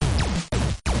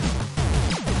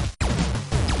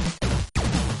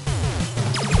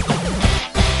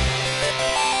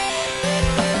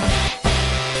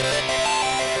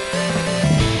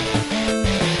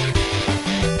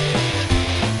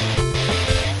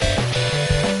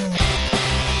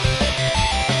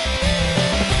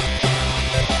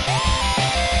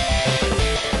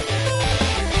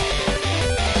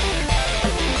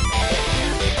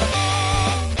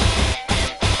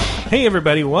Hey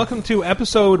everybody, welcome to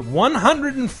episode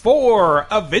 104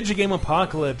 of Video Game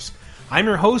Apocalypse. I'm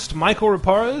your host, Michael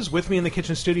Raparez. With me in the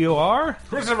kitchen studio are...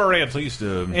 Christopher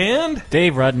Ransleast. And...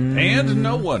 Dave Rudden. And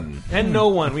no one. And no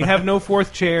one. We have no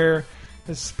fourth chair,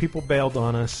 as people bailed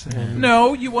on us. And...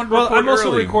 No, you want to record I'm also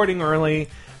early. recording early,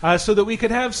 so that we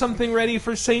could have something ready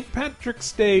for St.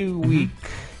 Patrick's Day week.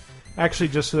 Actually,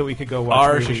 just so that we could go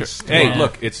watch movies. Hey,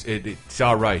 look, it's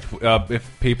all right.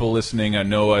 If people listening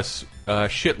know us,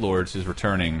 Shitlords is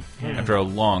returning after a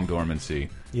long dormancy.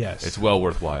 Yes. It's well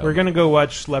worthwhile. We're going to go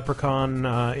watch Leprechaun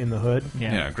in the Hood.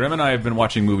 Yeah, Grim and I have been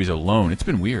watching movies alone. It's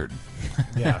been weird.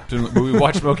 Yeah. We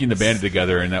watched Smokey and the Bandit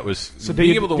together, and that was So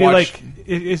being able to watch.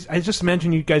 I just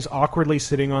imagine you guys awkwardly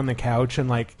sitting on the couch and,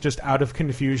 like, just out of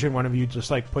confusion, one of you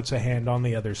just, like, puts a hand on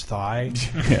the other's thigh.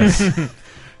 Yes.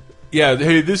 Yeah,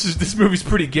 hey, this movie's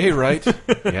pretty gay, right?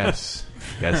 Yes.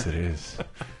 Yes, it is.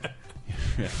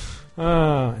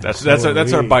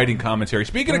 That's our biting commentary.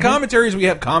 Speaking of commentaries, we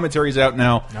have commentaries out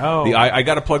now. Oh. I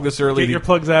got to plug this early. Get your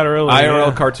plugs out early.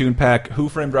 IRL Cartoon Pack, Who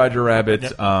Framed Roger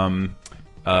Rabbit,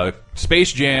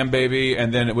 Space Jam, baby,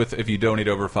 and then if you donate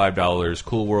over $5,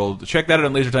 Cool World. Check that out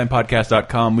on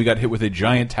LaserTimePodcast.com. We got hit with a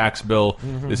giant tax bill.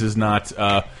 This is not,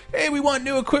 hey, we want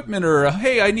new equipment, or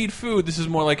hey, I need food. This is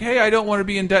more like, hey, I don't want to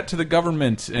be in debt to the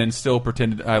government and still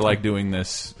pretend I like doing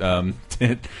this.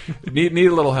 Need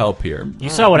a little help here. You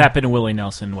saw what happened to Willie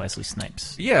Nelson and Wesley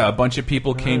Snipes. Yeah, a bunch of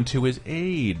people came to his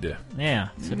aid. Yeah.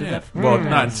 So did that. Well,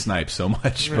 not Snipes so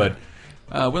much, but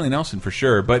Willie Nelson for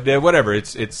sure. But whatever,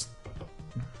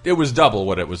 it was double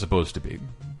what it was supposed to be.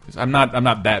 I'm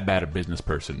not that bad a business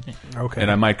person. Okay. And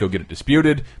I might go get it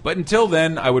disputed, but until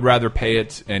then, I would rather pay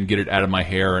it and get it out of my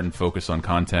hair and focus on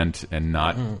content and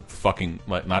not fighting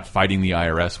the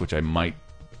IRS, which I might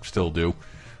still do.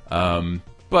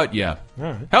 But yeah,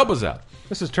 help us out.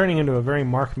 This is turning into a very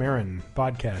Mark Maron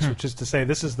podcast, which is to say,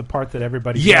 this is the part that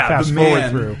everybody fast forward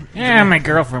through. Yeah, my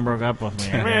girlfriend broke up with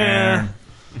me.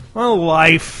 Well,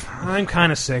 life. I'm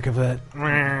kind of sick of it.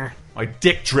 My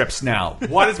dick drips now.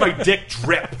 Why does my dick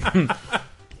drip? Is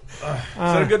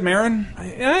that a good Maron?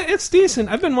 Yeah, it's decent.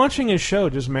 I've been watching his show,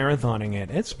 just marathoning it.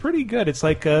 It's pretty good. It's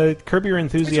like Curb Your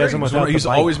Enthusiasm without the He's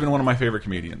bite. always been one of my favorite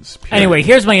comedians. Period. Anyway,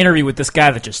 here's my interview with this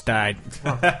guy that just died.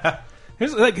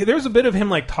 There's a bit of him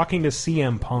like talking to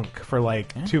CM Punk for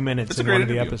like 2 minutes in one of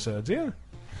the interview. episodes. Yeah.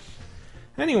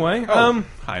 Anyway,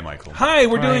 hi, Michael. hi,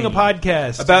 we're doing a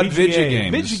podcast About VGA. Vidya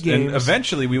games. And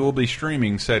eventually we will be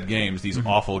streaming said games, these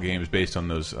awful games based on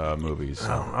those movies.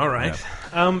 Oh, all right.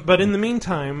 Yeah. But in the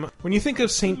meantime, when you think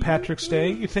of St. Patrick's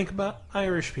Day, you think about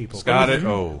Irish people. Got it.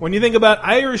 When you think about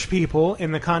Irish people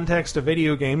in the context of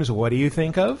video games, what do you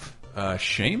think of?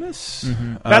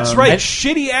 Seamus? That's right,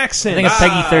 shitty accents. I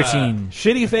think of Peggy 13.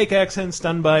 Shitty fake accents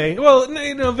done by, well,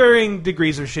 varying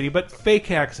degrees of shitty, but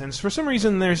fake accents. For some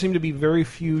reason, there seem to be very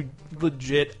few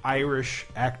legit Irish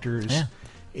actors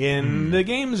in the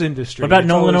games industry. What about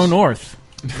Nolan O'North?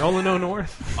 Nolan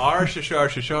O'North?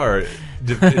 Shashar,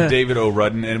 David O.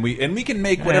 Rudden, and we can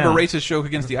make whatever racist joke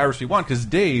against the Irish we want, because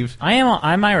Dave...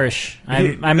 I'm Irish.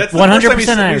 I'm that's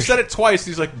 100% Irish. He said it twice,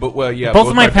 he's like, but well, yeah. Both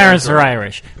of my parents are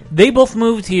Irish. They both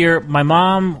moved here. My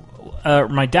mom,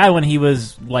 my dad when he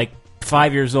was like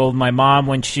 5 years old, my mom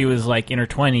when she was like in her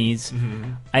 20s.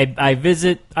 I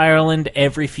visit Ireland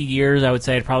every few years. I would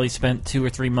say I'd probably spent 2 or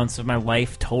 3 months of my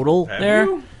life total there.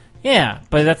 You? Yeah,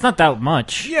 but that's not that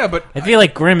much. Yeah, but I feel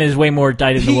like Grimm is way more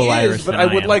dyed in the wool Irish. But than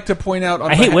I would am. like to point out,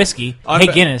 I hate whiskey. I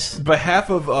hate Guinness.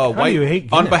 Behalf of do you hate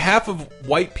Guinness? on behalf of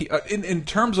white people, in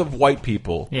terms of white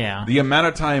people, the amount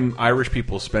of time Irish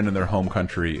people spend in their home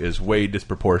country is way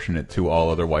disproportionate to all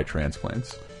other white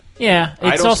transplants. Yeah, it's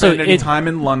I don't also spend any time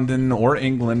in London or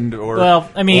England or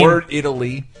or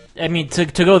Italy. I mean, to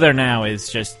go there now is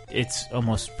just it's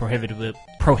almost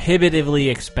prohibitively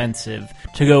expensive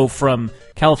to go from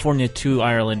California to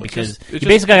Ireland because you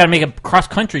basically got to make a cross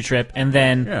country trip and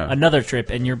then another trip,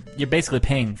 and you're basically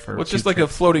paying for. Well, it's just like a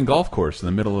floating golf course in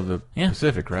the middle of the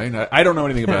Pacific, right? I don't know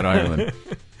anything about Ireland.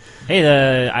 Hey,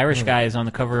 the Irish guy is on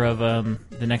the cover of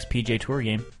the next PGA Tour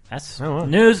game. That's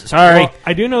news. Sorry. Well,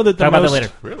 I do know that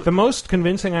the most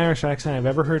convincing Irish accent I've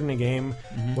ever heard in a game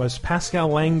was Pascal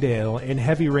Langdale in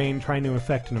Heavy Rain trying to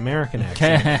affect an American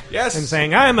accent. Yes. And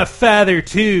saying, I'm a father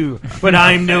too, but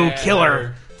I'm no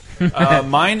killer.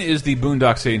 Mine is the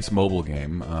Boondock Saints mobile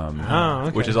game,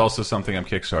 okay. which is also something I'm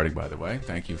kickstarting, by the way.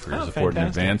 Thank you for your support in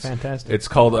advance. Fantastic. It's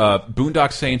called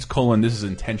Boondock Saints: This is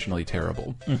intentionally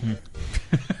terrible.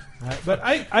 But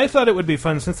I thought it would be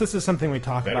fun, since this is something we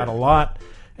talk about a lot,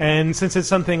 and since it's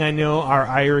something I know our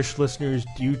Irish listeners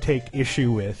do take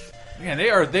issue with. Man, they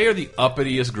are the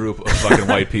uppitiest group of fucking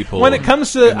white people. When it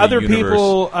comes to other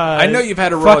people, I know you've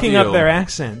had a raw fucking deal. up their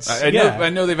accents. I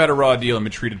know they've had a raw deal and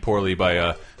been treated poorly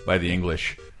by the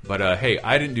English. But hey,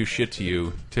 I didn't do shit to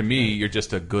you. To me, you're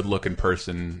just a good-looking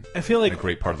person. I feel like in a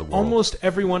great part of the world. Almost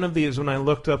every one of these, when I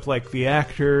looked up like the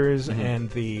actors and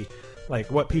the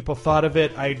what people thought of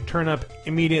it, I'd turn up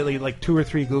immediately like 2 or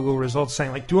 3 Google results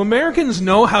saying like, do Americans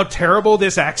know how terrible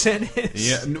this accent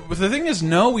is? Yeah, but the thing is,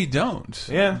 no, we don't.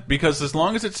 Yeah, because as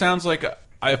long as it sounds like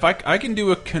if I can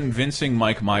do a convincing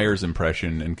Mike Myers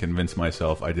impression and convince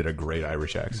myself I did a great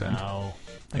Irish accent. No.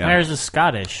 Yeah. Myers is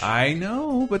Scottish. I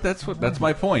know, but that's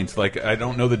my point. Like, I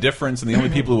don't know the difference, and the only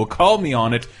people who will call me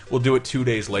on it will do it 2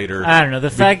 days later. I don't know. The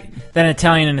fact that an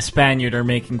Italian and a Spaniard are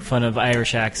making fun of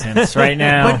Irish accents right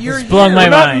now But you're is blowing here. my we're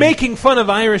not mind. making fun of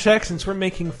Irish accents. We're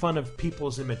making fun of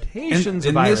people's imitations In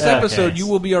of Irish this episode, Okay. you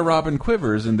will be a Robin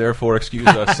Quivers, and therefore excuse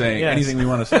us saying Yes. anything we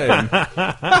want to say.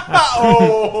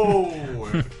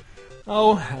 Oh!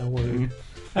 Oh, Howard.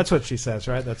 That's what she says,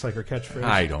 right? That's like her catchphrase.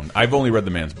 I don't. I've only read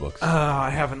the man's books. I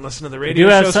haven't listened to the You radio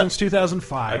have show some- since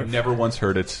 2005. I've never once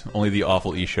heard it. Only the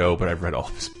awful E Show, but I've read all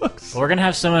of his books. We're gonna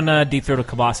have someone deep throat a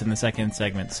kibasa in the second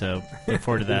segment, so look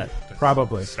forward to that.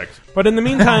 Probably. Sex. But in the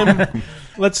meantime,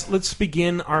 let's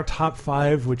begin our top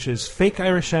 5, which is fake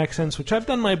Irish accents, which I've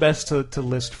done my best to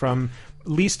list from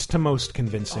least to most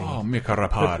convincing. Oh, Mica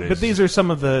Raparis. But these are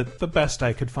some of the best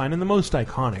I could find and the most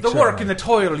iconic. the work and the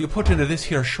toil you put into this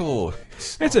here show.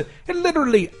 It's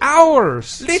literally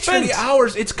hours. Literally spent.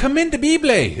 hours. It's commend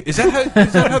Bible. Is that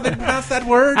how they pronounce that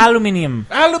word? Aluminium.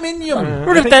 Aluminium.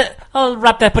 I'll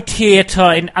wrap that potato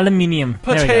in aluminium.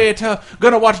 There we go. Potato.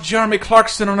 Gonna watch Jeremy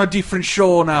Clarkson on a different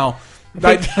show now.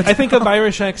 I think of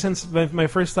Irish accents. My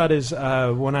first thought is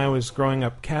when I was growing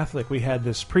up Catholic, we had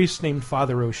this priest named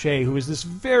Father O'Shea, who was this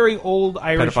very old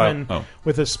Irishman Pedophile. Oh.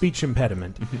 with a speech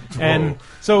impediment, and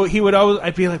so he would always.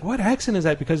 I'd be like, "What accent is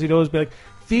that?" Because he'd always be like,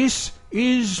 "This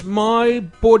is my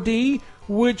body,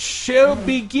 which shall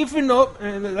be given up,"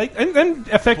 and I'm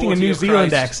affecting Body a New of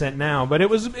Zealand Christ. accent now, but it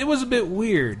was a bit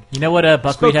weird. You know what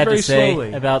Buckwheat Spoke had to very say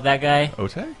slowly. about that guy?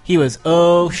 Ote? He was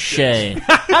O'Shea.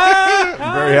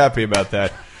 I'm very happy about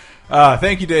that.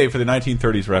 Thank you, Dave, for the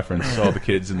 1930s reference. All the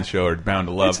kids in the show are bound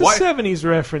to love. It's a '70s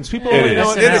reference. People It only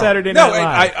know is. it It from is. Saturday No, Night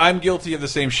Live. I'm guilty of the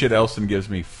same shit Elston gives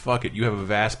me. Fuck it. You have a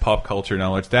vast pop culture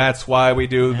knowledge. That's why we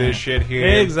do this shit here.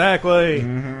 Exactly.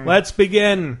 Let's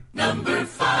begin.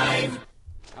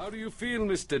 How do you feel,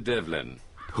 Mr. Devlin?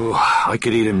 I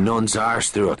could eat a nun's arse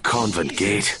through a convent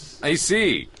gate. I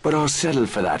see. But I'll settle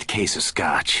for that case of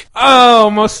scotch. Oh,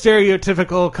 most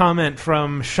stereotypical comment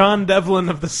from Sean Devlin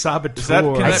of the Saboteur.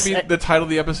 Can that be the title of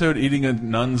the episode? Eating a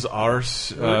nun's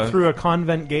arse through a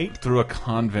convent gate? through a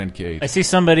convent gate. I see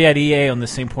somebody at EA on the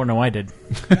same porno I did.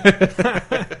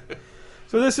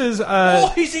 So this is...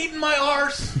 he's eating my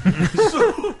arse.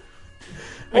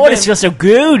 Oh, this feels so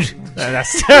good.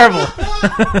 That's terrible.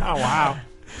 oh, wow.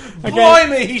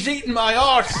 Blimey, he's eating my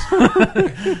arse.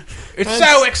 It's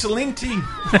so excellent.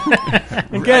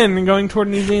 Again, going toward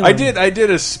New Zealand. I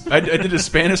did a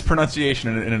Spanish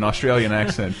pronunciation in an Australian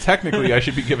accent. Technically, I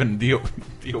should be given the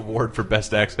award for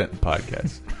best accent in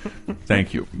podcasts.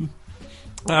 Thank you.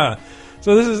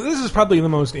 So this is probably the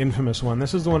most infamous one.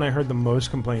 This is the one I heard the most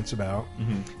complaints about.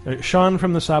 Sean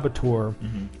from the Saboteur,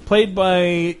 played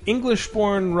by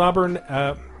English-born Robin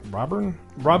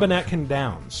Atkin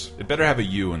Downs. It better have a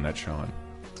U in that, Sean.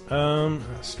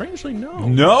 Strangely, no.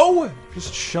 No?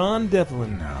 Just Sean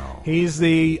Devlin. No. He's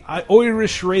the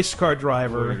Irish race car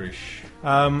driver.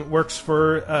 Works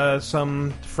for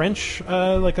some French,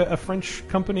 like a French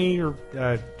company or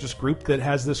just group that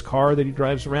has this car that he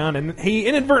drives around, and he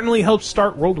inadvertently helped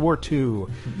start World War II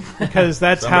because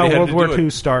that's how Somebody had World to War do it. II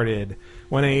started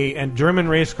when a German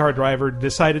race car driver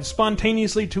decided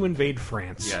spontaneously to invade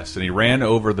France. Yes, and he ran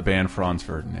over the band Franz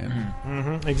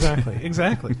Ferdinand.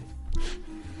 Exactly.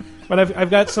 But I've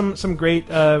got some great.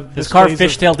 This car displays of-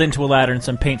 fishtailed into a ladder and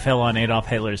some paint fell on Adolf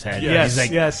Hitler's head. Yes, He's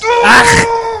like, yes.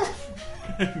 "Ah,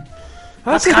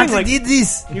 That's the thing, like, did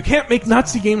this. you can't make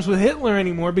Nazi games with Hitler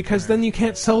anymore because then you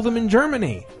can't sell them in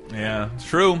Germany. Yeah, it's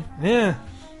true. Yeah,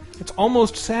 it's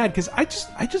almost sad because I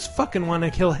just fucking want to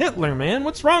kill Hitler, man.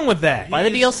 What's wrong with that? Buy the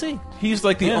DLC. He's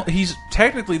like Yeah. he's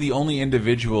technically the only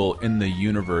individual in the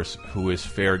universe who is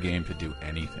fair game to do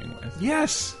anything with.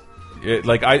 Yes.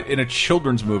 In a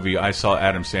children's movie, I saw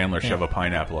Adam Sandler shove a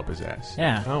pineapple up his ass.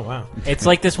 Yeah. Oh wow. It's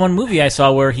like this one movie I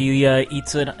saw where he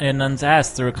eats a nun's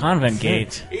ass through a convent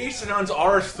gate. Eats an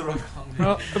arse through.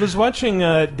 Well, I was watching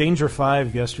Danger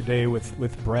 5 yesterday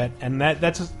with Brett, and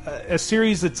that's a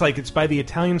series that's like it's by the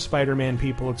Italian Spider-Man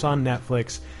people. It's on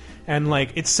Netflix, and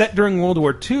like it's set during World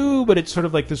War II, but it's sort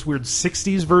of like this weird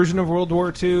 '60s version of World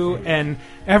War II, and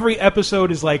every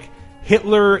episode is like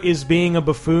Hitler is being a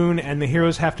buffoon, and the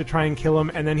heroes have to try and kill him,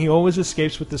 and then he always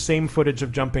escapes with the same footage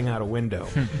of jumping out a window.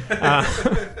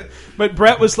 But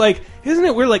Brett was like, "Isn't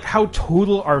it weird, like how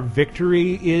total our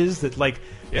victory is? That like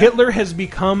Hitler has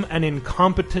become an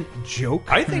incompetent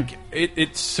joke." I think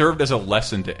it served as a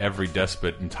lesson to every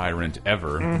despot and tyrant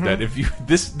ever that if you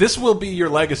this will be your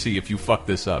legacy if you fuck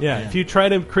this up. Yeah, if you try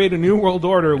to create a new world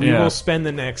order, we will spend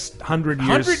the next 100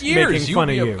 years making fun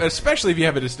of you. Especially if you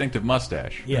have a distinctive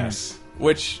mustache. Yes.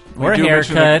 Which or a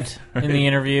haircut in the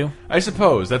interview. I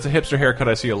suppose that's a hipster haircut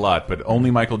I see a lot, but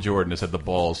only Michael Jordan has had the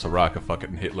balls to rock a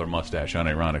fucking Hitler mustache,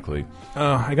 unironically.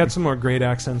 I got some more great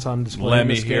accents on display. Let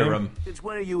me hear them. It's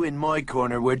where are you in my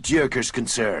corner where Jerker's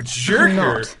concerned? Jerker.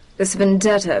 Not. This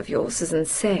vendetta of yours is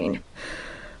insane.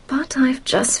 But I've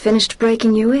just finished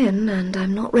breaking you in, and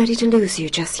I'm not ready to lose you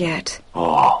just yet.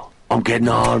 Oh, I'm getting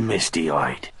all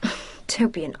misty-eyed.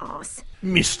 Don't be an arse.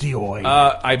 Misty-eyed.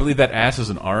 I believe that ass is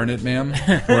an R in it, ma'am.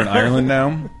 We're in Ireland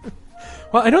now.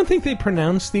 Well, I don't think they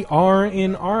pronounce the R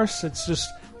in arse. It's just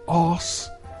arse.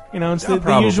 You know, it's the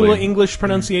probably. usual English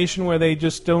pronunciation where they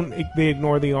just don't, they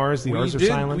ignore the R's. The R's are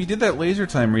silent. We did that laser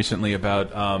time recently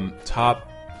about top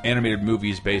animated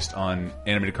movies based on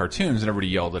animated cartoons, and everybody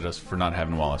yelled at us for not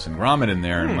having Wallace and Gromit in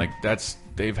there. And like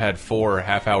they've had 4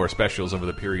 half-hour specials over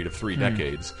the period of 3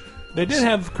 decades. They did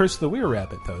have Curse of the Were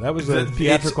Rabbit, though. That was a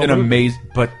theatrical it's an movie.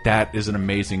 but that is an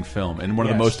amazing film, and one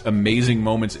of the most amazing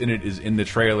moments in it is in the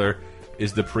trailer.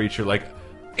 Is the preacher like,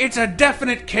 "It's a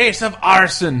definite case of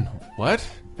arson." What?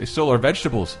 They stole our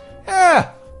vegetables. Yeah,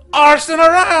 arson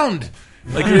around.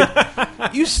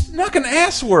 Like you snuck an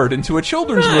ass word into a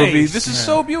children's movie. This is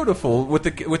so beautiful with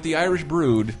the Irish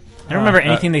brood. I don't remember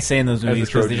anything they say in those movies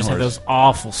because Trojan they just have horse. those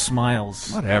awful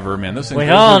smiles. Whatever, man. Those things, With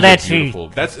those all movies are that beautiful.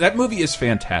 That movie is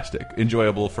fantastic,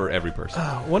 enjoyable for every person.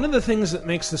 One of the things that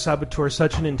makes the Saboteur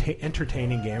such an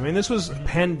entertaining game, I mean, this was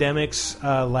Pandemic's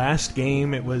last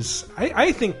game. It was,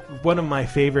 I think, one of my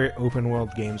favorite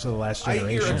open-world games of the last I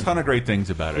generation. hear a ton of great things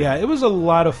about it. Yeah, it was a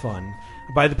lot of fun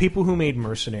by the people who made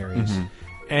Mercenaries.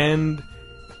 And,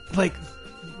 like,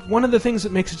 one of the things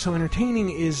that makes it so entertaining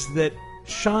is that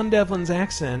Sean Devlin's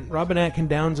accent, Robin Atkin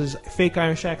Downs' fake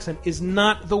Irish accent, is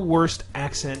not the worst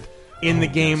accent in the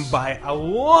game by a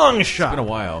long shot. It's been a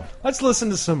while. Let's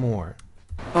listen to some more.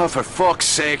 Oh, for fuck's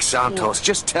sake, Santos,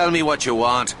 just tell me what you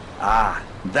want. Ah,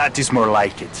 that is more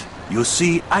like it. You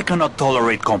see, I cannot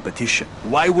tolerate competition.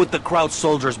 Why would the crowd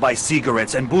soldiers buy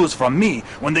cigarettes and booze from me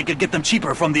when they could get them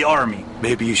cheaper from the army?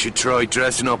 Maybe you should try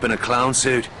dressing up in a clown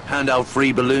suit. Hand out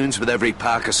free balloons with every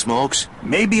pack of smokes.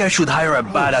 Maybe I should hire a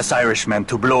badass Irishman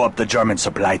to blow up the German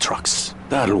supply trucks.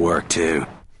 That'll work too.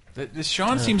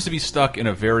 Sean seems to be stuck in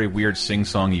a very weird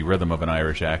sing-songy rhythm of an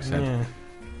Irish accent. Yeah.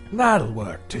 That'll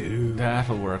work too.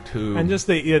 That'll work too. And just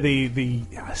the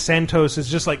Santos is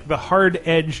just like the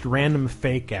hard-edged random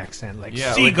fake accent, like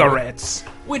cigarettes.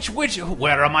 Which,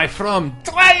 where am I from?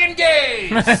 Trying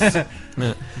games!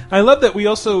 I love that we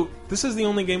also, this is the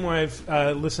only game where I've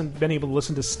been able to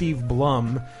listen to Steve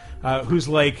Blum, who's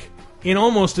like in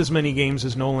almost as many games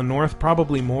as Nolan North,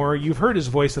 probably more. You've heard his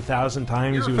voice 1,000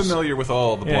 times. You're familiar with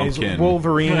all the he's Blumkin.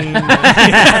 Wolverine.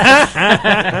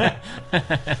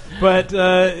 But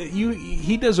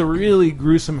he does a really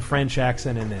gruesome French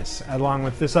accent in this, along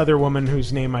with this other woman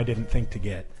whose name I didn't think to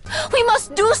get. We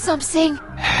must do something.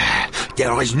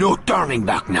 There is no turning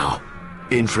back now.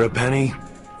 In for a penny,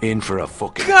 in for a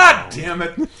fucking... God damn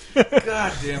it!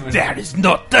 God damn it! There is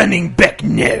no turning back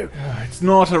now. It's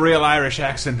not a real Irish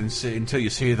accent until you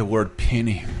say the word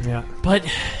penny. Yeah. But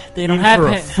they don't In have for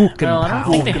a pennies. fucking Well, I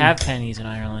don't think they pound. have pennies in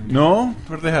Ireland. No?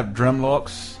 What do they have?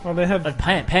 Drumlocks? Well, they have...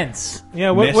 Pence.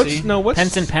 Yeah, Messy. what's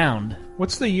Pence and pound.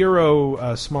 What's the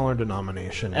euro smaller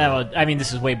denomination? Well, I mean,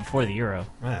 this is way before the euro.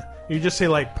 You just say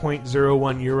like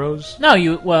 0.01 euros?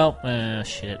 No,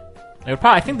 shit. They would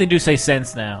probably, I think they do say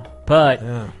cents now, but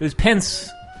Yeah. it was pence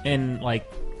in like.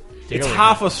 It's daily.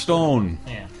 half a stone.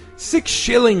 Yeah. 6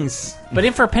 shillings. But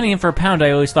in for a penny, in for a pound, I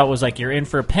always thought was like you're in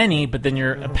for a penny, but then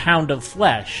you're a pound of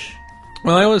flesh.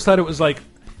 Well, I always thought it was like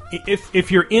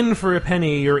if you're in for a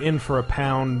penny, you're in for a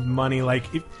pound money. Like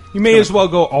you may as well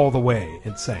go all the way.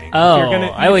 It's saying. Oh, If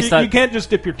you're I always thought you can't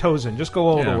just dip your toes in. Just go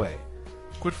all Yeah. the way.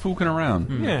 Quit fooking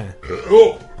around. Yeah.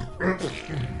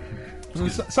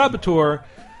 Saboteur,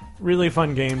 really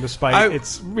fun game, despite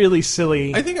it's really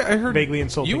silly. I think I heard vaguely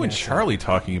insulting. you and accent. Charlie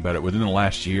talking about it within the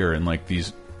last year, and like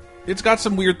these, it's got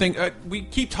some weird thing. We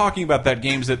keep talking about that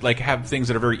games that like have things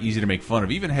that are very easy to make fun of,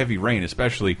 even Heavy Rain,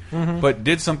 especially, but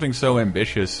did something so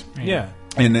ambitious. Yeah.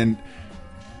 And then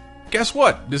guess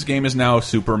what? This game is now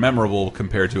super memorable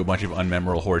compared to a bunch of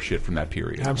unmemorable horseshit from that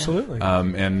period. Absolutely.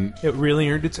 And it really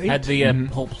earned its 8. Had the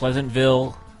whole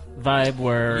Pleasantville vibe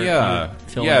where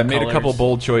it made a couple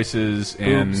bold choices,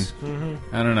 and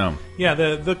I don't know. Yeah,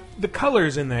 the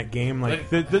colors in that game, like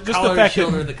just the colors, fact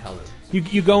children that of the colors.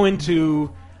 you go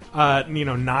into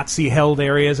Nazi held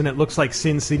areas and it looks like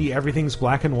Sin City, everything's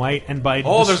black and white, and by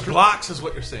there's blocks is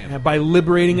what you're saying. by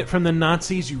liberating it from the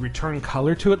Nazis, you return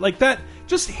color to it. Like that,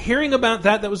 just hearing about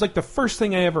that was like the first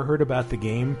thing I ever heard about the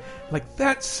game. Like,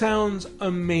 that sounds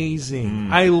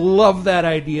amazing. I love that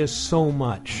idea so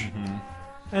much.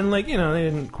 And they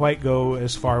didn't quite go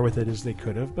as far with it as they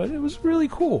could have, but it was really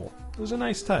cool. It was a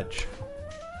nice touch.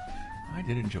 I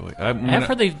did enjoy it. I've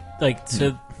heard they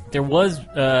so there was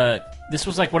this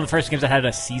was like one of the first games that had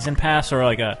a season pass or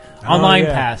like a online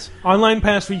pass. Online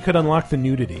pass where you could unlock the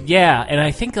nudity. Yeah, and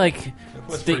I think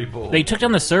pretty bold. they took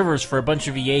down the servers for a bunch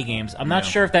of EA games. I'm not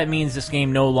sure if that means this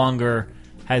game no longer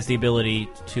has the ability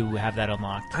to have that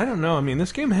unlocked. I don't know. I mean,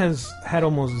 this game has had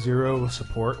almost zero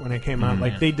support when it came out.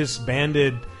 Like, they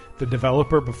disbanded the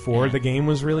developer before the game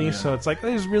was released, so it's like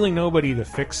there's really nobody to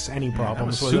fix any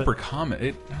problems that was with super it.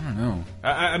 common. I don't know.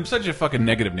 I'm such a fucking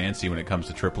negative Nancy when it comes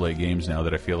to AAA games now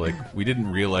that I feel like we didn't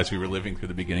realize we were living through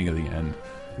the beginning of the end.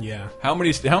 Yeah. How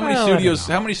many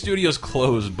studios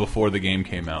closed before the game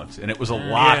came out? And it was a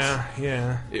lot.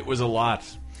 Yeah. It was a lot.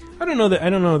 I don't know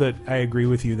that I agree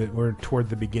with you that we're toward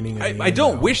the beginning of the end. I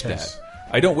don't wish that.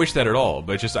 I don't wish that at all,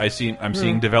 but just I'm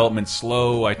seeing development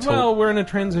slow. Well, we're in a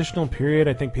transitional period.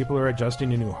 I think people are adjusting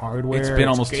to new hardware. It's been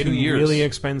almost 2 years. Really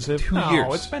expensive. 2 No,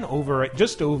 years. It's been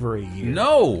just over a year.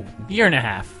 No, Year and a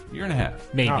half,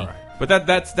 maybe. All right. But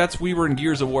that's we were in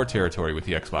Gears of War territory with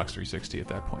the Xbox 360 at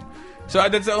that point. So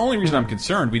that's the only reason I'm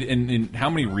concerned. In how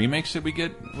many remakes did we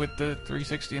get with the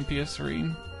 360 and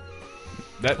PS3?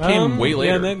 That came way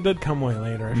later. Yeah, that did come way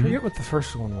later. I forget what the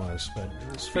first one was, but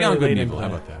it was fairly Beyond Good late and Evil. into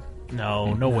How it. about that?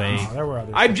 No way. There were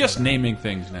others. I'm just naming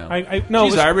things now. No,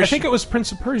 She's it was, Irish. I think it was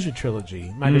Prince of Persia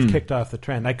trilogy. Might have kicked off the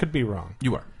trend. I could be wrong.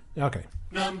 You are. Okay.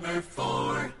 Number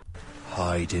 4.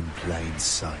 Hide in plain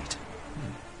sight.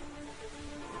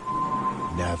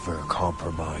 Never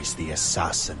compromise the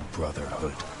Assassin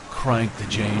Brotherhood. Crank the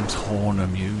James Horner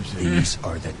music. These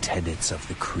are the tenets of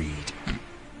the Creed.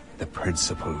 The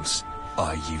principles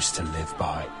I used to live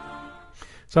by.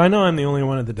 So I know I'm the only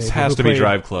one at the table. This has who to be played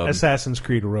Drive Club. Assassin's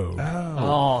Creed Rogue.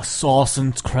 Oh,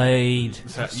 Assassin's Creed.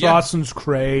 Assassin's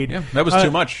Creed. Yeah, that was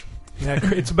too much. Yeah,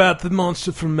 it's about the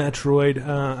monster from Metroid.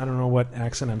 I don't know what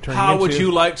accent I'm turning How into. would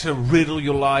you like to riddle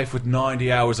your life with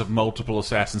 90 hours of multiple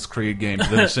Assassin's Creed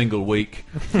games in a single week?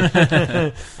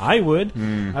 I would.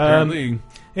 Apparently.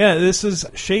 Yeah, this is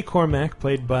Shay Cormac,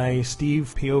 played by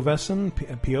Steve Piovesan.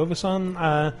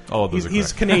 All of those are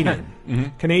he's correct.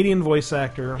 Canadian. Canadian voice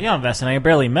actor. Yeah, Vesson, I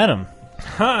barely met him.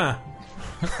 Huh.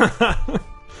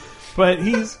 But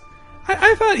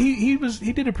I thought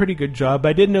he did a pretty good job.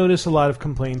 I did notice a lot of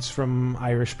complaints from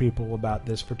Irish people about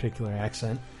this particular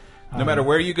accent. No matter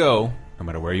where you go, no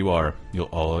matter where you are, you'll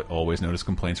always notice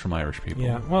complaints from Irish people.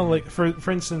 Yeah, well, like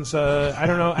for instance, I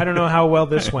don't know how well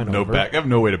this went over. I have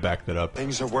no way to back that up.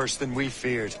 Things are worse than we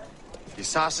feared. The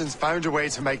assassins found a way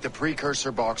to make the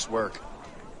precursor box work.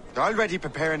 They're already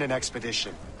preparing an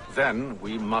expedition. Then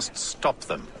we must stop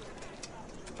them.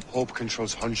 Hope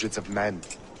controls hundreds of men.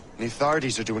 The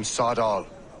authorities are doing sod all.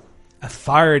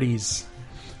 Authorities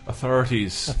are doing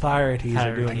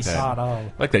Authorities. sod all.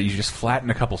 Like that, you just flatten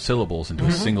a couple syllables into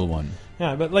a single one.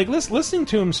 Yeah, but like listening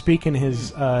to him speak in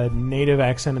his native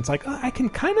accent, it's like I can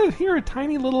kind of hear a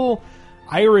tiny little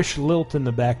Irish lilt in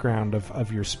the background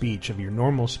of your speech, of your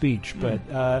normal speech.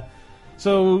 But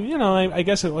so I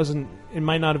guess it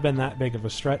might not have been that big of a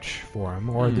stretch for him,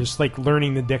 or just like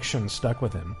learning the diction stuck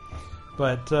with him.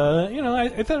 But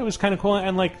I thought it was kind of cool,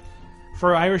 and like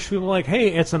for Irish people, like, hey,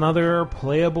 it's another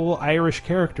playable Irish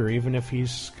character, even if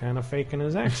he's kind of faking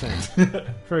his accent.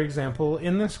 For example,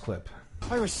 in this clip.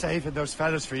 I was saving those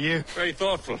fellas for you. Very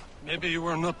thoughtful. Maybe you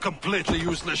were not completely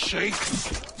useless, Sheikh.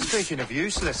 Speaking of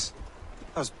useless,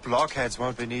 those blockheads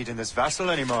won't be needing this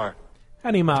vessel anymore.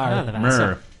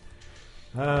 Mer.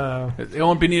 They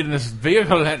won't be needing this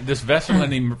vessel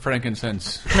any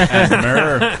frankincense. And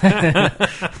myrrh.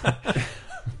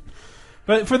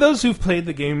 But for those who've played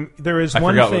the game, there is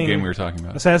one forgot thing. what game we were talking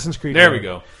about. Assassin's Creed. There we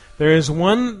go. There is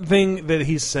one thing that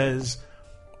he says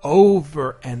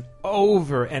over and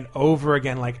over and over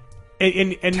again, like,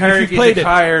 and if you've played it,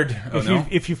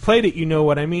 if you've played it, you know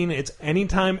what I mean. It's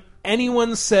anytime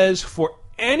anyone says for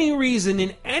any reason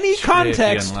in any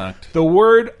context the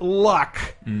word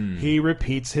luck, he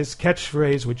repeats his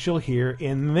catchphrase, which you'll hear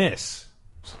in this.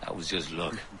 That was just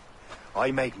luck.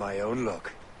 I make my own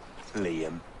luck.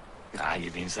 Liam.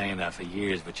 You've been saying that for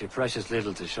years, but you're precious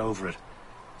little to show for it.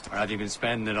 Or have you been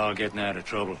spending it all getting out of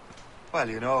trouble? Well,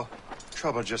 you know,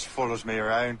 trouble just follows me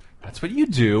around. That's what you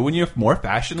do when you're more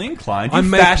fashionally inclined. You I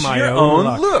make fashion my your own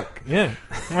own look. look. Yeah.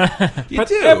 You But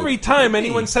do. every time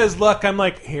anyone says look, I'm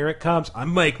like, here it comes. I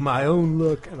make my own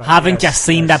look. And Haven't you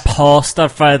seen the poster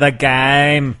for the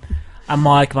game? I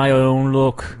make my own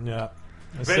look. Yeah.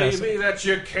 Baby, that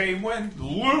you came when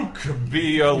Luke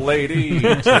be a lady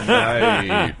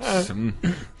tonight.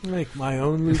 Make my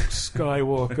own Luke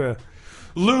Skywalker.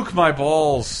 Luke, my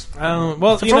balls.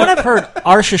 Well, From what I've heard,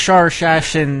 Arshashar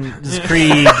Shashin's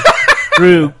Creed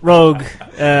Rogue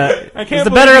I was can't the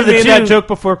better of the made two. that joke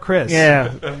before Chris.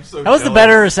 Yeah, I'm so that was the jealous.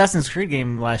 better Assassin's Creed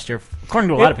game last year, according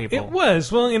to a lot of people. It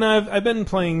was. Well, I've been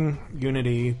playing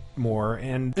Unity more,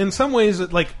 and in some ways,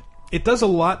 it does a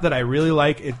lot that I really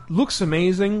like. It looks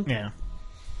amazing. Yeah.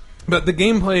 But the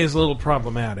gameplay is a little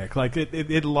problematic. Like,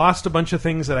 it lost a bunch of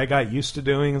things that I got used to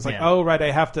doing. It's like, Yeah. oh, right,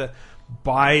 I have to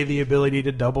buy the ability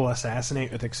to double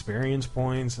assassinate with experience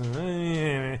points.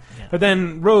 But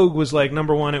then Rogue was like,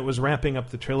 number one, it was wrapping up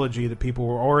the trilogy that people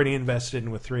were already invested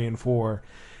in with 3 and 4.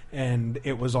 And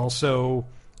it was also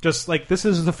just like, this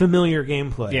is the familiar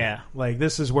gameplay. Yeah. Like,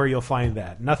 this is where you'll find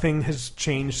that. Nothing has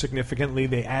changed significantly.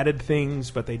 They added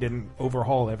things, but they didn't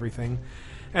overhaul everything.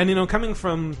 And, coming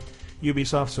from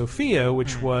Ubisoft Sophia,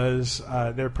 which was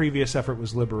their previous effort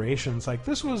was Liberation. It's like,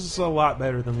 this was a lot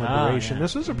better than Liberation. yeah.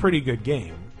 This was a pretty good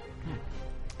game.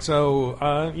 So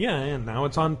and now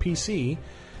it's on PC.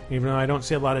 Even though I don't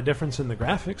see a lot of difference in the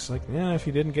graphics, like, if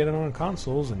you didn't get it on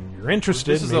consoles and you're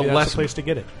interested, This is maybe a that's less- the place to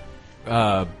get it.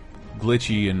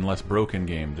 Glitchy and less broken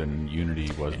game than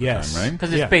Unity was at the Yes. time, right?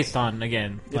 Because it's Yeah. based on,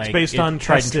 again, It's based on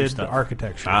trusted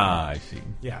architecture. I see.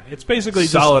 Yeah, it's basically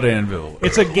Solid just, Anvil.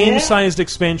 It's a game-sized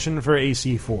expansion for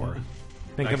AC4.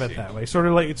 Think of I it see. that way. Sort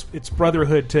of like it's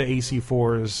brotherhood to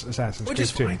AC4's Assassin's Which Creed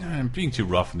is 2. fine. I'm being too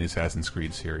rough in the Assassin's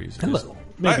Creed series. A little.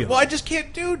 Maybe a I just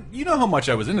can't, dude. You know how much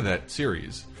I was into that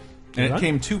series, and Did it I?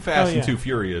 came too fast Oh, yeah. and too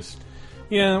furious.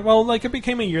 Yeah, well, like, it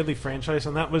became a yearly franchise,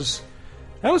 and that was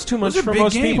too much Those are for big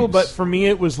most people. games. But for me,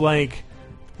 it was like,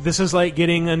 this is like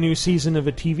getting a new season of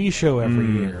a TV show every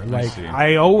year. Like, see.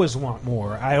 I always want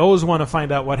more. I always want to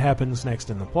find out what happens next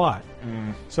in the plot.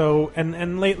 So,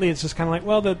 and lately, it's just kind of like,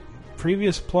 well, the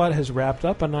previous plot has wrapped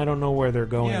up, and I don't know where they're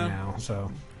going Yeah. now.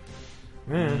 So,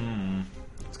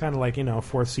 it's kind of like,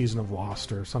 fourth season of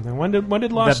Lost or something. When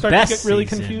did Lost The start to best get really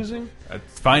season. confusing?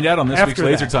 Find out on this After week's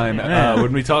Laser that. Time Yeah.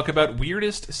 when we talk about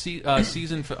weirdest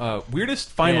weirdest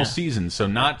final Yeah. seasons. So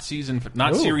not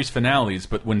Ooh. series finales,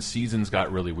 but when seasons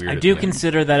got really weird. I at do the end.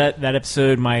 consider that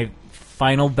episode my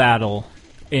final battle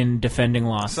in defending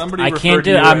Lost. Somebody I referred can't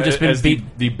to do it. you I'm just been as beat.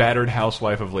 the battered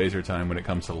housewife of Laser Time when it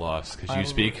comes to Lost, because you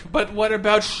speak. But what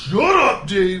about shut up,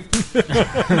 Dave?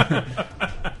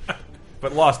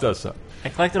 But Lost does suck. I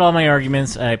collected all my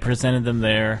arguments. I presented them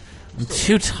there. I'm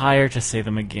too tired to say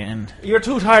them again. You're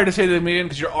too tired to say them again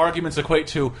because your arguments equate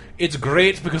to it's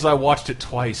great because I watched it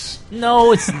twice.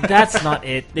 No, that's not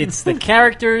it. It's the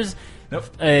characters. Nope.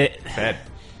 Uh, Bad.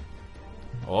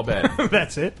 All bad.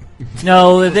 That's it.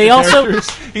 no, they also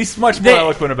He's much more They-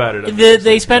 eloquent about it.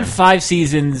 they spent 5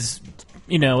 seasons,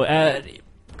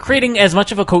 creating as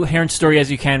much of a coherent story as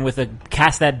you can with a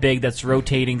cast that big, that's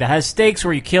rotating, that has stakes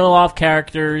where you kill off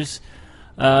characters.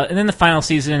 And then the final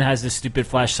season has this stupid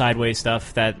Flash Sideways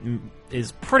stuff that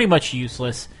is pretty much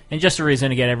useless and just a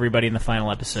reason to get everybody in the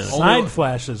final episode. Side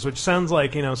flashes, which sounds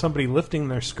like, somebody lifting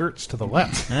their skirts to the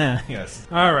left. Eh. Yes.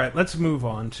 All right, let's move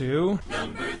on to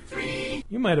number 3.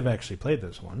 You might have actually played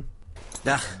this one.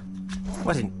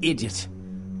 What an idiot.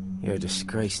 You're a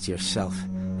disgrace to yourself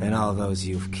and all those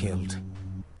you've killed.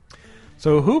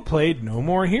 So who played No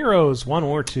More Heroes 1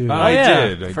 or 2? I yeah,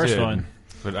 did. I first did. one.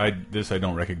 But I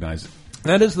don't recognize it.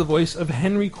 That is the voice of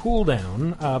Henry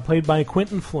Cooldown, played by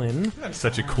Quentin Flynn. That's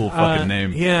such a cool fucking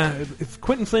name. Yeah,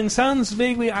 Quentin Flynn sounds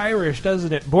vaguely Irish,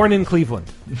 doesn't it? Born in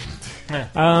Cleveland.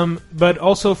 But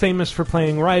also famous for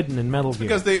playing Raiden in Metal Gear.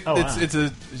 Because it's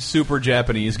a super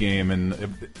Japanese game,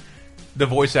 and the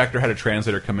voice actor had a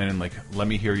translator come in and like, let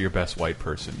me hear your best white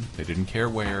person. They didn't care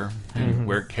where, and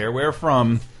where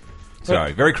from.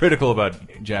 Sorry, very critical about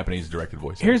Japanese directed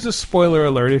voice. Here's a spoiler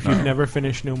alert if you've never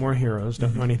finished No More Heroes,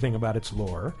 don't know anything about its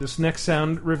lore. This next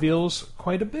sound reveals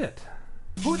quite a bit.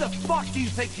 Who the fuck do you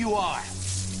think you are?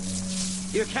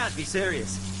 You can't be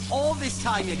serious. All this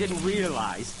time you didn't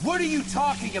realize What are you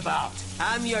talking about?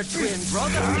 I'm your twin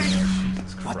brother.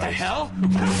 What the hell?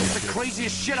 That's the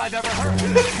craziest shit I've ever heard.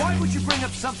 Why would you bring up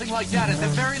something like that at the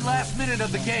very last minute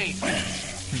of the game?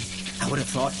 I would have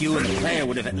thought you and the player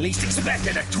would have at least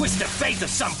expected a twist of fate of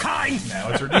some kind. Now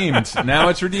it's redeemed. Now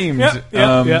it's redeemed.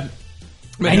 Yep.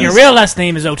 And your real last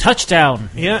name is O'Touchdown.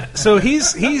 Yeah, so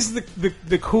he's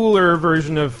the cooler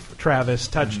version of Travis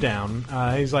Touchdown.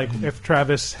 He's like if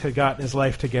Travis had gotten his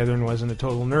life together and wasn't a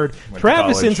total nerd.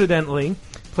 Travis, incidentally,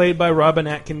 played by Robin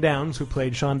Atkin Downes, who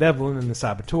played Sean Devlin in The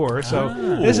Saboteur. So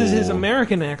this is his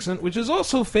American accent, which is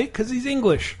also fake because he's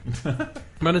English.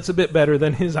 But it's a bit better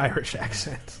than his Irish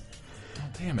accent.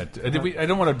 Damn it! I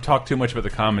don't want to talk too much about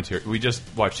the commentary. We just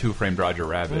watched Who Framed Roger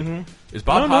Rabbit. Is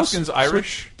Bob Hoskins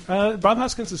Irish? Bob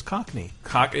Hoskins is Cockney.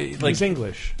 He's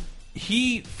English.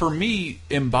 He, for me,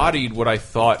 embodied what I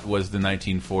thought was the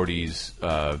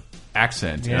 1940s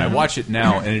accent, and I watch it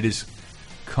now, and it is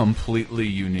completely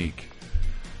unique.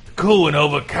 Going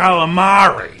over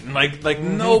calamari, like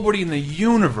nobody in the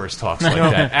universe talks like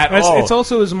that at all. It's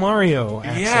also his Mario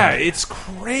accent. Yeah, it's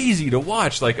crazy to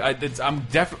watch. Like I'm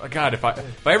definitely God. If I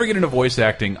ever get into voice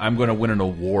acting, I'm going to win an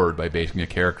award by basing a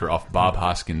character off Bob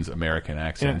Hoskins' American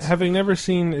accents. Yeah, having never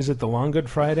seen, is it The Long Good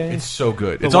Friday? It's so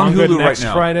good. The It's on Long Good Hulu right Next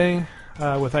now. Friday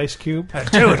with Ice Cube.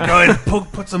 Do it, go ahead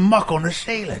and put some muck on the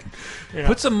ceiling. Yeah.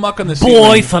 Put some muck on the ceiling.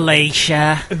 Boy,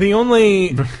 Felicia. The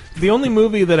only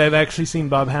movie that I've actually seen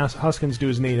Bob Hoskins do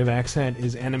his native accent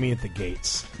is Enemy at the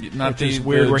Gates. Not which is the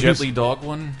weird. Where Jet Li Dog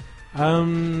one?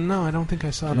 No, I don't think I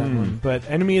saw that one. But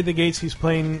Enemy at the Gates, he's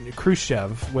playing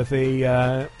Khrushchev with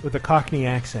a Cockney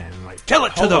accent. Like, tell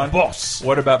it to the boss.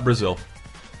 What about Brazil?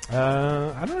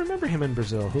 I don't remember him in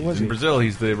Brazil. Who was he? In Brazil,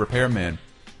 he's the repairman.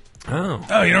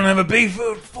 Oh, you don't have a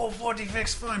B-food 440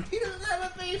 fix fine. He doesn't have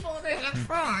a B-40 fix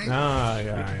fine.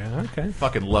 yeah, okay.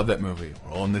 Fucking love that movie.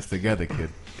 We're all in this together, kid.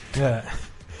 Yeah.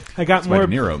 I got by De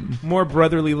Niro. more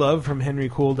brotherly love from Henry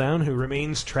Cooldown, who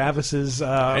remains Travis's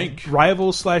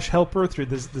rival / helper through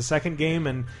the second game,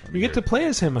 and you get to play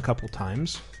as him a couple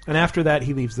times. And after that,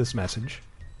 he leaves this message.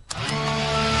 Travis,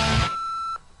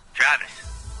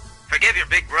 forgive your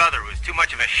big brother who's too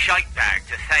much of a shite bag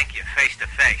to thank you face to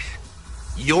face.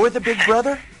 You're the big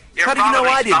brother? You're How do you know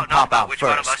I didn't spouting off pop about out which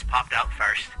one of first? us popped out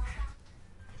first.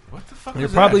 What the fuck You're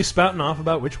is probably that? spouting off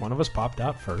about which one of us popped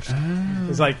out first.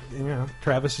 It's like,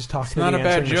 Travis is talking It's to not the a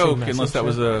bad answering joke, machine unless that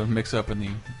message. was a mix-up in the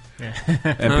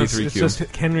MP3 No, it's queue. just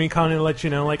Henry kind of let you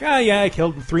know, like, I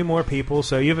killed 3 more people,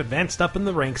 so you've advanced up in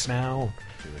the ranks now.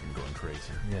 I'm going crazy.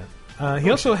 Yeah. He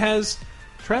also has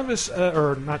Travis,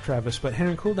 or not Travis, but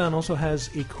Henry Cooldown also has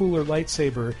a cooler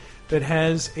lightsaber that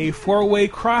has a 4-way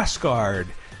crossguard.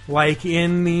 Like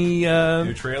in the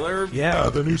new trailer? Yeah,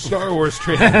 the new Star Wars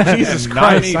trailer. Jesus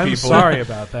Christ, I'm sorry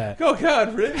about that. Oh,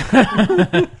 God, Rick.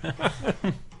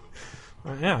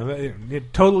 Yeah,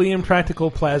 totally impractical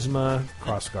plasma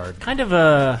crossguard. Kind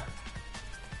of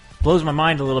blows my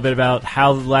mind a little bit about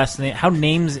how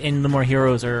names in No More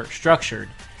Heroes are structured.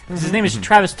 His name is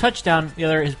Travis Touchdown.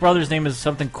 His brother's name is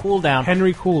something Cooldown.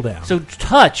 Henry Cooldown. So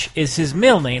Touch is his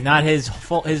middle name, not his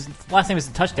full. His last name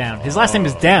isn't Touchdown. His last name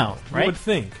is Down, right? You would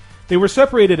think. They were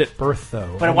separated at birth,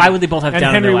 though. But why would they both have and Down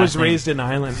in Henry their was last name? raised in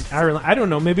Ireland. I don't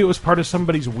know. Maybe it was part of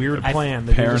somebody's weird plan.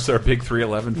 That he Parents was are big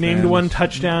 311 named fans. one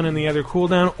Touchdown and the other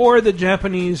Cooldown, or the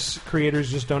Japanese creators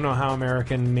just don't know how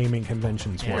American naming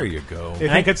conventions work. There you go. They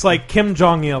think it's like Kim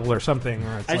Jong-il or something.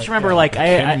 Or it's I just like,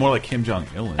 remember, more like Kim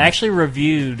Jong-il. I actually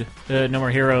reviewed No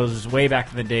More Heroes way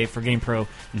back in the day for GamePro.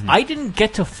 I didn't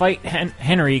get to fight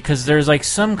Henry because there's like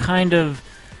some kind of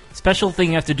special thing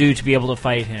you have to do to be able to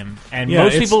fight him, and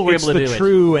most people were able to do it. It's the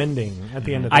true ending at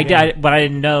the end of the game. But I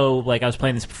didn't know. Like I was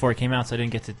playing this before it came out, so I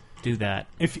didn't get to do that.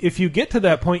 If you get to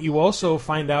that point, you also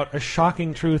find out a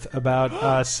shocking truth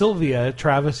about Sylvia,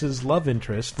 Travis's love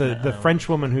interest, the French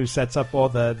woman who sets up all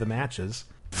the matches.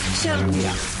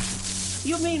 Sylvia?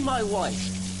 You mean my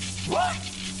wife? What?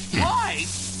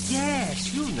 Wife?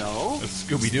 Yes, you know. That's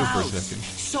Scooby-Doo for a Spouse. second.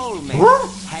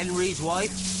 Soulmate. Henry's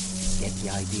wife. Get the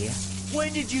idea?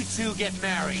 When did you two get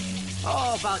married?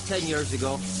 Oh, about 10 years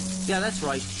ago. Yeah, that's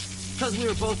right. Because we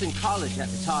were both in college at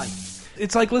the time.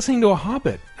 It's like listening to a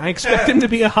Hobbit. I expect him to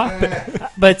be a Hobbit.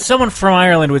 But someone from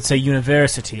Ireland would say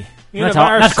university. Not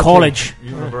University. college.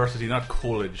 University, not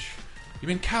college. You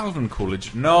mean Calvin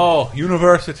Coolidge? No,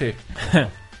 university.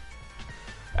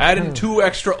 Add in 2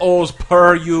 extra O's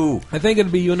per U. I think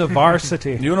it'd be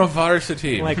university.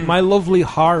 University. Like my lovely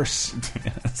horse.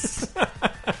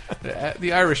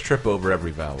 The Irish trip over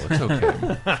every vowel. It's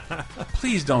okay.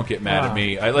 Please don't get mad at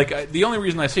me. The only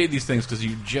reason I say these things because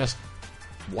you just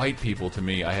white people to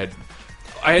me.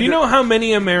 Do you know how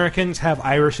many Americans have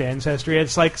Irish ancestry?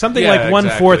 It's like something like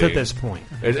 1/4 at this point.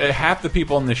 Half the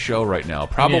people on this show right now,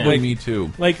 probably me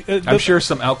too. I'm sure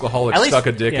some alcoholic stuck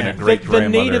a dick in a great The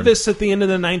grandmother. nativists at the end of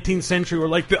the 19th century were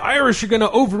like, the Irish are going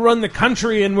to overrun the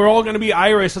country and we're all going to be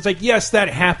Irish. It's like, yes, that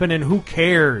happened and who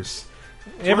cares?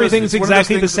 Everything's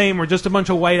exactly the same. We're just a bunch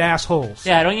of white assholes.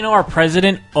 Yeah, don't you know our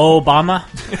president, Obama?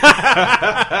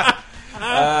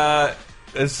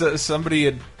 Somebody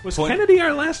had was Kennedy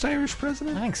our last Irish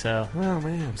president? I think so. Oh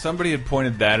man, somebody had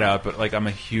pointed that out. But like, I'm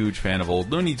a huge fan of old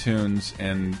Looney Tunes,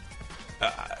 and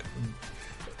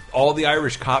all the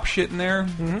Irish cop shit in there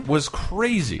was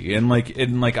crazy. And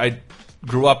I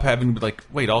grew up having like,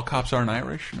 wait, all cops aren't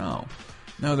Irish? No,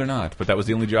 they're not. But that was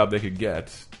the only job they could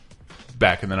get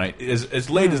back in the night,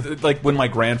 as late as like when my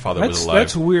grandfather was alive.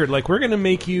 That's weird. Like, we're going to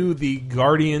make you the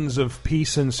guardians of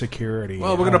peace and security.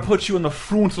 Well, we're going to put you in the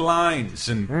front lines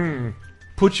and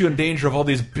put you in danger of all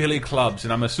these billy clubs,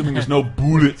 and I'm assuming there's no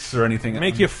bullets or anything.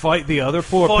 Make you fight the other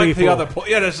poor people.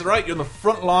 Yeah, that's right. You're in the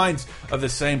front lines of the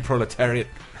same proletariat.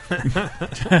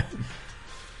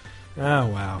 Oh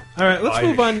wow! All right, let's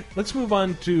move on. Let's move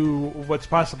on to what's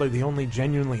possibly the only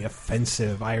genuinely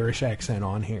offensive Irish accent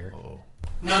on here.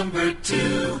 Number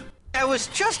 2. I was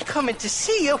just coming to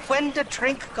see you when the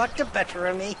drink got the better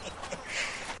of me.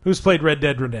 Who's played Red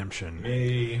Dead Redemption?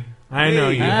 Me. I know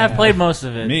you. I've played most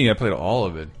of it. Me, I played all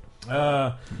of it.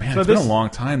 Man, so it's been a long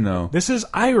time though. This is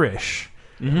Irish,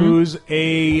 who's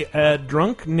a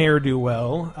drunk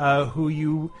ne'er-do-well who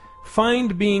you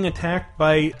find being attacked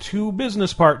by 2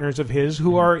 business partners of his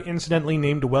who are incidentally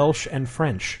named Welsh and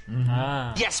French.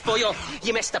 Yes, boyo,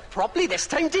 you messed up properly this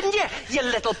time, didn't you? You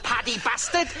little paddy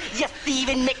bastard. You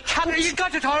thieving McCunt. You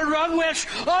got it all wrong, Welsh.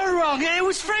 All wrong. It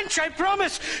was French, I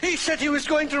promise. He said he was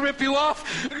going to rip you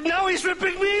off. Now he's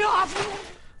ripping me off.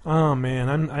 Oh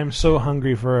man, I'm so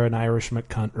hungry for an Irish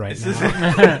McCunt right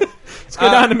now. Let's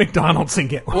go down to McDonald's and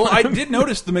get one. Well, I did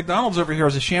notice the McDonald's over here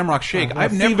is a Shamrock Shake.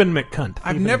 I've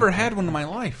never had one in my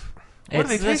life. What do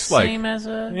they taste like? Same as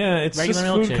a it's regular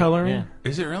just food milkshake. coloring. Yeah.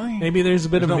 Is it really? Maybe there's a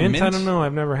bit of mint. mint. I don't know.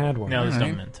 I've never had one. No, there's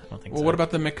no mint. I don't think well, so. what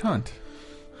about the McCunt?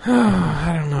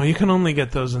 I don't know. You can only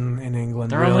get those in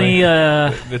England. They're really.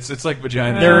 only it's like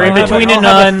vagina. They're in between a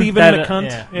nun.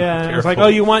 McCunt. Yeah. It's like, oh,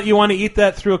 you want to eat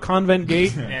that through a convent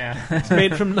gate? Yeah. It's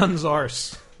made from nun's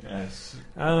arse. Yes.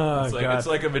 Oh, it's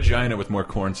like a vagina with more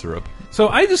corn syrup. So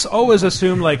I just always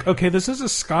assume, like, okay, this is a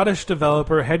Scottish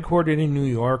developer headquartered in New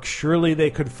York. Surely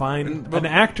they could find an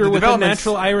actor with a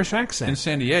natural Irish accent. In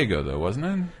San Diego, though, wasn't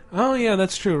it? Oh, yeah,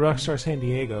 that's true. Rockstar San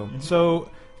Diego. So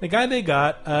the guy they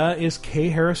got is Kay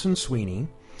Harrison Sweeney.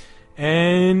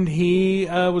 And he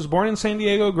was born in San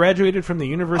Diego, graduated from the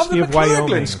University of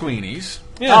Wyoming. Sweeneys.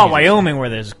 Yeah, Wyoming, where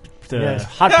there's the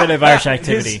hotbed of Irish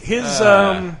activity.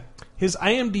 His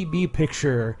IMDb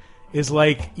picture is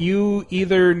like, you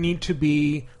either need to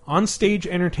be on stage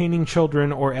entertaining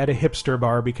children or at a hipster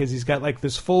bar, because he's got like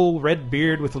this full red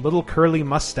beard with a little curly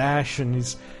mustache, and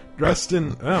he's dressed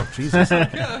in... Oh, Jesus.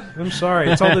 I'm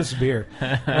sorry. It's all this beer.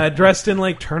 Dressed in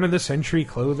like turn-of-the-century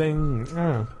clothing.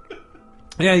 Oh.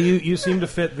 Yeah, you seem to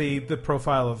fit the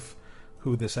profile of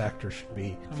who this actor should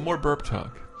be. More burp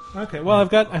talk. Okay, well, I've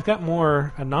got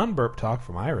more a non-burp talk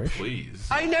from Irish. Please.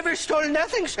 I never stole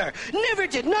nothing, sir. Never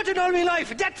did. Not in all my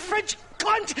life. That French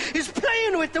cunt is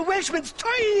playing with the Welshman's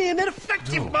tiny and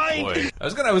ineffective mind. Boy.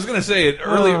 I was gonna say it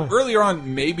earlier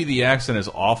on. Maybe the accent is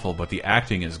awful, but the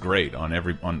acting is great on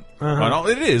all.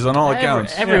 It is on all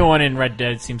accounts. Everyone in Red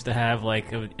Dead seems to have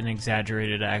like an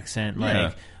exaggerated accent.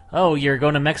 Like, oh, you're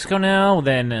going to Mexico now?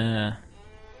 Then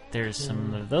there's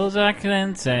some of those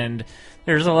accents, and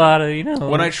there's a lot of,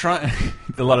 when I try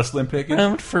a lot of Slim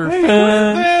Pickens for fun.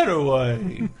 That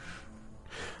away.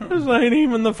 This ain't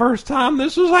even the first time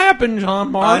this has happened,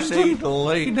 John Marston. I need to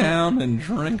lay down and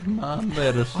drink my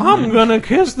medicine. I'm gonna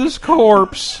kiss this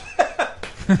corpse.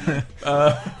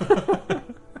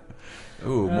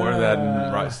 Ooh, more of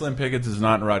that. Slim Pickens is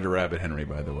not Roger Rabbit Henry,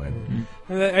 by the way.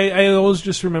 I always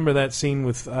just remember that scene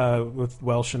with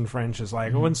Welsh and French. Is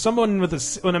like when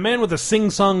a man with a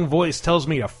sing-song voice tells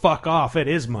me to fuck off, it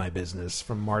is my business,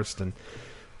 from Marston.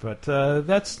 But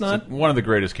that's not one of the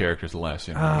greatest characters of the last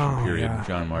generation. Period. Yeah.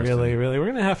 John Marston. Really, we're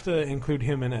gonna have to include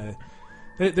him in a.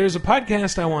 There's a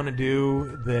podcast I want to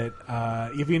do that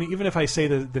even if I say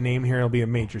the name here, it'll be a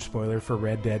major spoiler for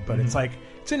Red Dead. But it's going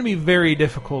to be very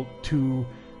difficult to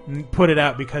put it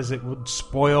out because it would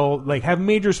have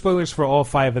major spoilers for all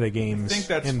 5 of the games. I think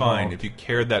that's involved. fine. If you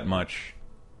cared that much,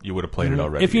 you would have played it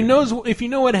already. If you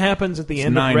know what happens at the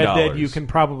end of Red Dead, you can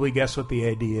probably guess what the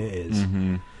idea is.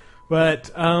 But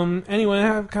anyway,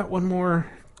 I've got one more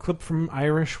clip from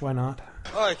Irish. Why not?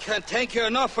 I can't thank you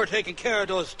enough for taking care of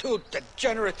those 2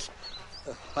 degenerates.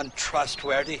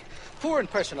 Untrustworthy, poor in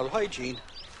personal hygiene,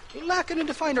 lacking in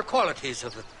the finer qualities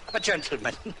of a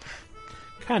gentleman.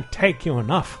 Can't take you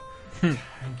enough.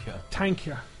 Thank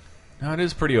you. No, it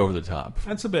is pretty over the top.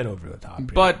 That's a bit over the top.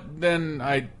 But then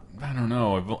I don't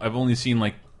know. I've only seen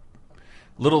like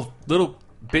little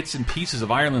bits and pieces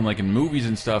of Ireland, like in movies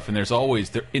and stuff, and there's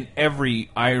always in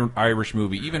every Irish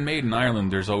movie, even made in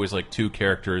Ireland, there's always like two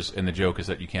characters, and the joke is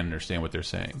that you can't understand what they're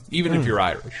saying, even if you're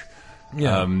Irish.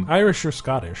 Yeah, Irish or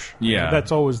Scottish. Yeah,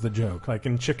 that's always the joke. Like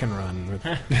in Chicken Run,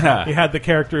 you had the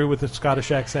character with the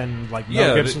Scottish accent. Like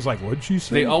Mel Gibson's like, "What'd she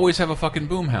say?" They always have a fucking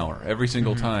boomhauer every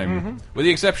single time, with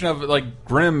the exception of like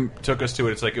Grimm took us to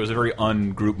it. It's like it was a very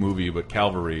ungroup movie, but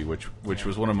Calvary, which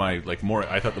was one of my like more.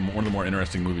 I thought one of the more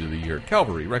interesting movies of the year.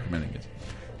 Calvary, recommending it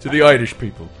to the Irish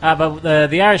people. But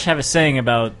the Irish have a saying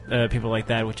about people like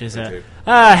that, which is "Hey."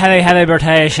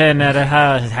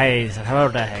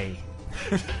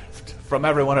 From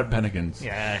everyone at Bennigan's.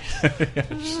 Yes.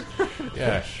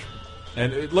 Yes.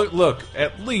 And look,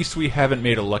 at least we haven't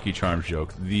made a Lucky Charms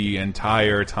joke the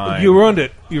entire time. You ruined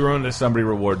it. You ruined it. Somebody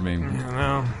reward me.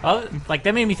 No. Like,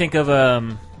 that made me think of,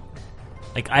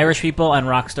 like, Irish people and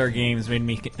Rockstar Games made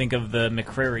me think of the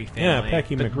McCreary family. Yeah,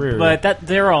 Pecky McCreary. But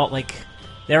they're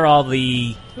all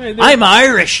the I'm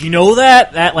Irish, you know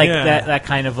that that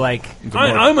kind of like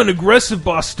I'm an aggressive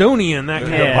Bostonian, that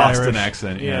kind of Boston Irish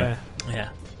accent. Yeah.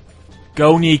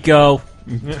 Go Nico.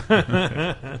 All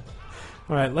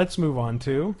right, let's move on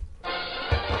to. I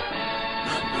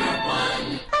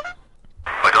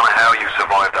don't know how you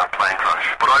survived that plane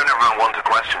crash, but I've never been one to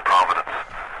question Providence.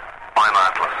 I'm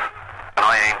Atlas, and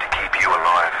I aim to keep you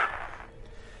alive.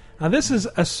 Now, this is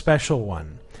a special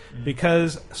one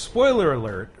because, spoiler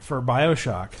alert for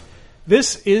BioShock,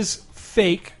 this is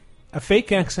a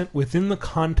fake accent within the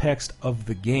context of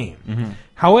the game.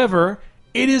 However,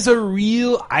 it is a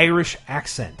real Irish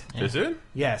accent. Is it?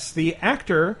 Yes. The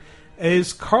actor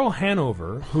is Carl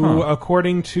Hanover, who,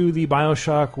 according to the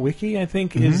BioShock wiki, I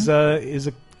think is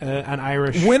an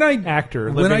Irish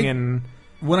actor living in.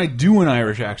 When I do an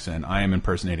Irish accent, I am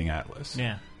impersonating Atlas.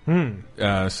 Yeah.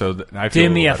 So I feel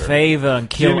do me a favor and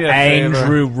kill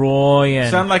Andrew Roy. And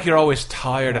sound like you're always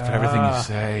tired after everything you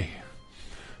say.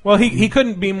 Well, he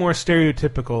couldn't be more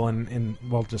stereotypical, and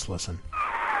well, just listen.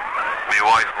 My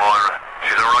wife Moira,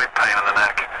 she's a right pain in the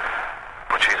neck,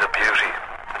 but she's a beauty,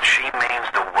 and she means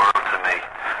the world to me.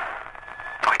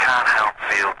 I can't help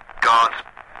feel God's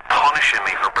punishing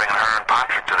me for bringing her and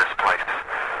Patrick to this place.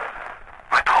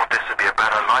 I thought this would be a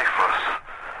better life for us.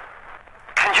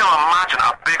 Can you imagine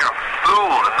a bigger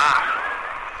fool than that?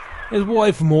 His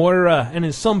wife Moira and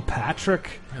his son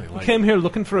Patrick came here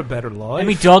looking for a better life. And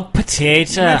me dog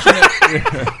Potato.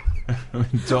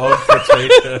 Dog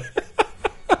Potato.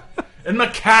 And my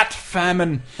cat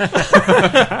Famine.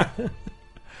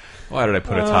 Why did I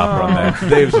put a topper on that?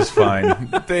 Dave's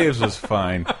was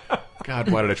fine.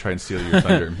 God, why did I try and steal your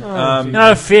thunder?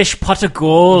 Not a fish, pot of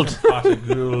gold. Pot of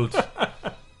gold.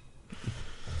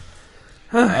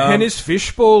 And his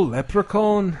fishbowl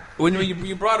leprechaun. When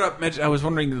you brought up, I was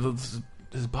wondering, does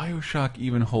BioShock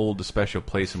even hold a special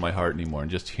place in my heart anymore? And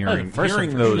just hearing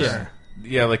those, sure.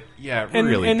 It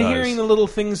really and does. hearing the little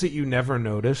things that you never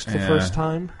noticed the first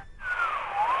time.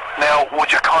 Now,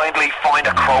 would you kindly find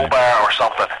a crowbar or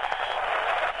something?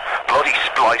 Bloody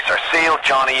splicer, seal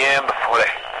Johnny in before they...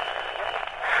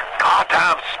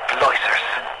 Goddamn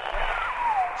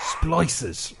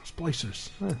splicers. Splicers.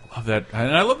 Love that,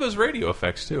 and I love those radio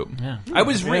effects too. Yeah. I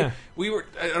was we were.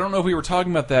 I don't know if we were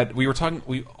talking about that.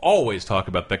 We always talk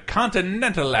about the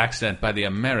continental accent by the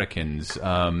Americans.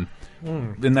 In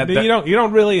that you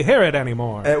don't really hear it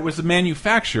anymore. It was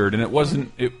manufactured, and it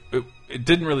wasn't. It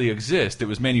didn't really exist. It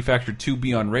was manufactured to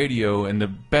be on radio, and the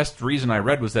best reason I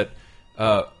read was that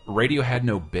radio had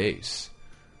no bass,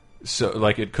 so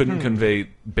like it couldn't convey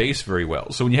bass very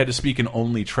well. So when you had to speak in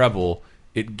only treble,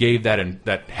 it gave that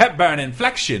Hepburn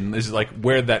inflection is like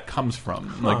where that comes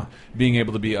from, like being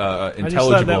able to be intelligible I just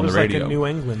thought that on was the radio. like a New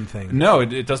England thing. No,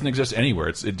 it doesn't exist anywhere.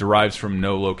 It derives from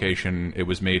no location. It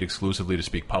was made exclusively to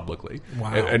speak publicly.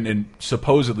 Wow. And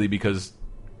supposedly because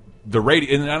the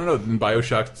radio, and I don't know, in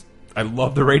BioShock, I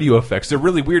love the radio effects. They're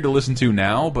really weird to listen to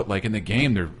now, but like in the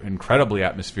game, they're incredibly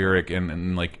atmospheric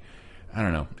and like, I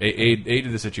don't know,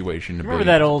 aided the situation. Remember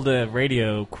that old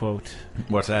radio quote?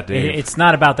 What's that, Dave? It's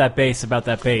not about that bass, about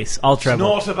that bass. All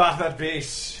treble. It's not about that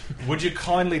bass. Would you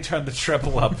kindly turn the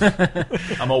treble up?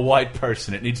 I'm a white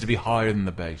person. It needs to be higher than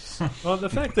the bass. Well, the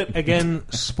fact that, again,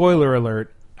 spoiler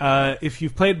alert, if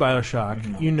you've played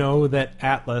BioShock, you know that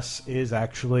Atlas is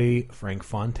actually Frank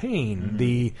Fontaine,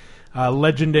 the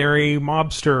legendary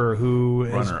mobster who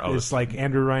is like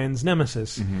Andrew Ryan's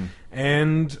nemesis.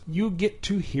 And you get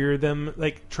to hear them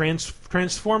like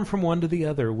transform from one to the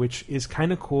other, which is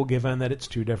kind of cool given that it's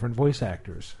two different voice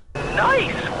actors.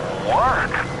 Nice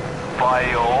work,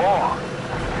 Bio.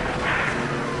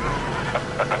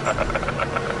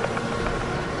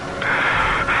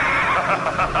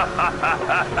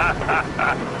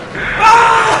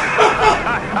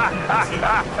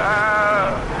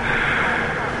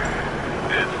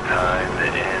 time to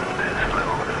end this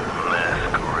little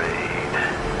masquerade.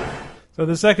 So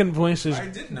the second voice is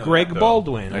Greg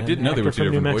Baldwin. I didn't know they were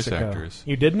two different voice actors.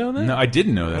 You did know that? No, I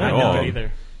didn't know that at all. I didn't know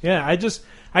either. Yeah,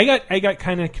 I got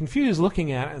kind of confused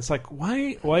looking at it. It's like,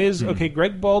 why is okay?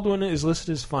 Greg Baldwin is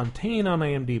listed as Fontaine on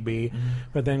IMDb,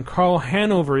 but then Carl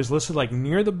Hanover is listed like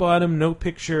near the bottom, no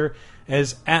picture,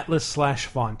 as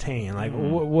Atlas/Fontaine. Like,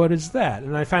 what is that?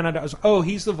 And I found out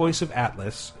he's the voice of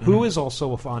Atlas, who is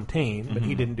also a Fontaine, but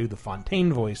he didn't do the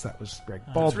Fontaine voice. That was Greg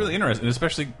Baldwin. That's really interesting, and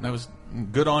especially that was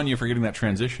good on you for getting that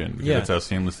transition because that's how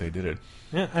seamless they did it.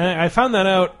 Yeah, and I found that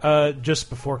out just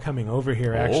before coming over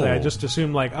here, actually. I just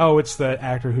assumed, like, it's the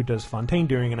actor who does Fontaine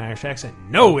doing an Irish accent.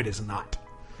 No, it is not.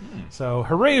 So,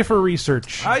 hooray for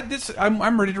research.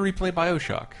 I'm ready to replay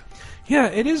BioShock. Yeah,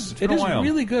 it is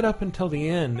really good up until the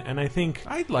end, and I think...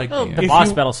 I'd like the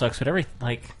boss battle sucks, but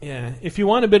yeah, if you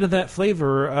want a bit of that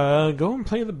flavor, go and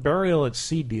play the Burial at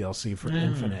Sea DLC for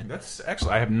Infinite. That's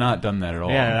actually... I have not done that at all.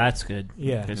 Yeah, that's good.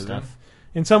 Yeah. Good stuff.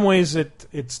 In some ways,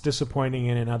 it's disappointing,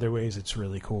 and in other ways, it's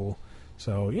really cool.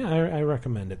 So, yeah, I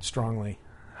recommend it strongly.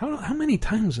 How many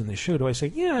times in this show do I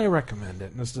say, yeah, I recommend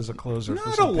it, and this is a closer?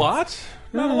 Not a lot.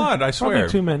 Not a lot, I swear.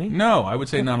 Probably too many. No, I would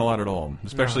say not a lot at all,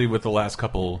 especially with the last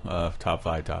couple top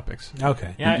 5 topics.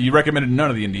 Okay. Yeah. You recommended none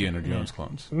of the Indiana Jones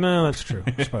clones. No, that's true,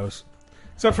 I suppose.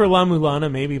 Except for La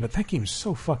Mulana, maybe, but that game's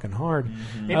so fucking hard.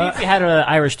 Maybe if you had an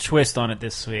Irish twist on it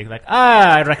this week, like,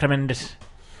 I recommend it.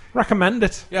 Recommend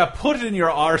it. Yeah, put it in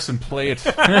your arse and play it.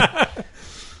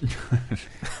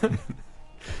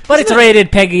 But it's rated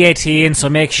Peggy 18, so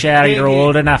make sure you're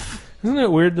old enough. Isn't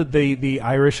it weird that the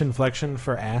Irish inflection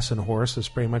for ass and horse is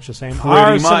pretty much the same?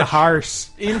 Pretty much. And harse.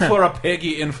 In for a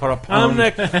Peggy, in for a pound.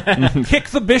 I'm gonna kick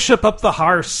the bishop up the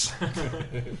harse.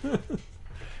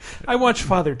 I watch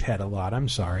Father Ted a lot. I'm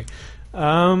sorry.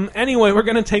 Anyway, we're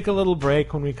going to take a little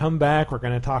break. When we come back, we're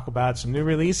going to talk about some new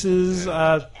releases,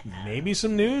 maybe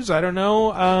some news, I don't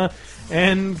know,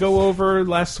 and go over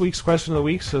last week's question of the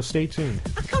week, so stay tuned.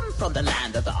 I come from the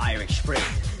land of the Irish Spring.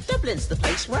 Dublin's the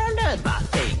place where I learned my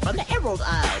thing. From the Emerald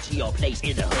Isle to your place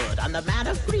in the hood, I'm the man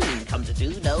of green, come to do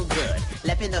no good.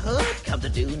 Left in the hood, come to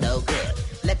do no good.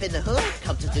 Left in the hood,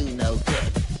 come to do no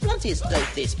good. Blunt is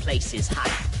dope, this place is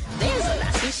hype. There's a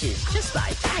lassie, she's just my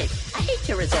type. I hate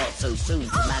to resort so soon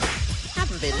to marry.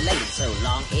 Haven't been late so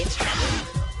long, it's tragic.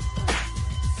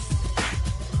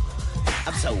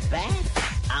 I'm so bad,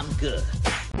 I'm good.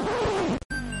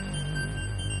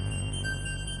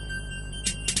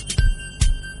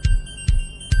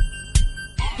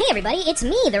 Hey everybody, it's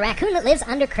me, the raccoon that lives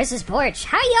under Chris's porch.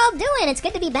 How y'all doing? It's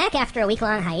good to be back after a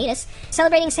week-long hiatus.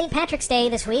 Celebrating St. Patrick's Day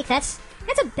this week. That's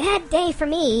a bad day for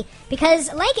me,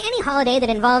 because like any holiday that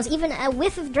involves even a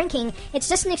whiff of drinking, it's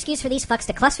just an excuse for these fucks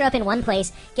to cluster up in one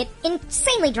place, get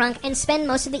insanely drunk, and spend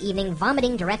most of the evening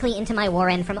vomiting directly into my war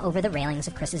end from over the railings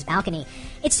of Chris's balcony.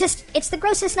 It's the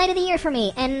grossest night of the year for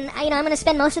me, and I'm going to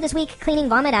spend most of this week cleaning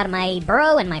vomit out of my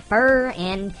burrow and my fur,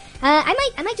 and I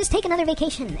might just take another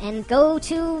vacation and go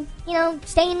to,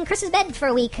 stay in Chris's bed for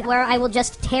a week, where I will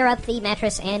just tear up the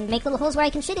mattress and make little holes where I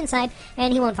can shit inside,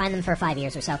 and he won't find them for 5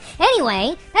 years or so.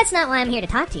 Anyway, that's not why I'm here to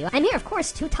talk to you. I'm here, of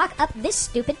course, to talk up this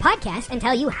stupid podcast and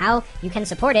tell you how you can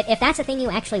support it if that's a thing you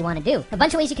actually want to do. A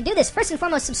bunch of ways you can do this. First and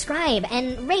foremost, subscribe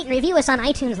and rate and review us on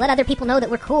iTunes. Let other people know that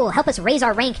we're cool. Help us raise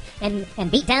our rank and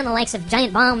beat down the likes of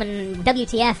Giant Bomb and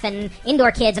WTF and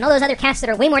Indoor Kids and all those other casts that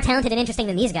are way more talented and interesting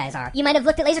than these guys are. You might have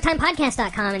looked at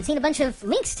LaserTimePodcast.com and seen a bunch of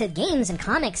links to games and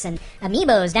comics and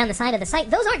amiibos down the side of the site.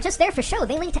 Those aren't just there for show.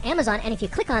 They link to Amazon, and if you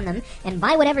click on them and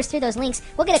buy whatever's through those links,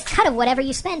 we'll get a cut of whatever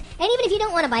you spend. And even if you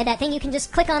don't want to buy that thing, you can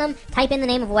just click on them, type in the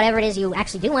name of whatever it is you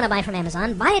actually do want to buy from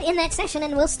Amazon, buy it in that session,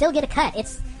 and we'll still get a cut.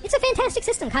 It's a fantastic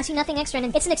system, costs you nothing extra,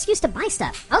 and it's an excuse to buy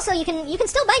stuff. Also, you can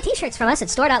still buy t-shirts from us at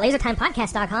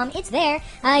store.lasertimepodcast.com. It's there.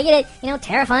 You get a,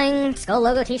 terrifying skull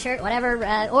logo t-shirt, whatever,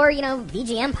 or,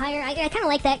 VG Empire. I kind of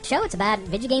like that show. It's about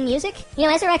video game music.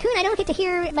 As a raccoon, I don't get to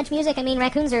hear much music. I mean,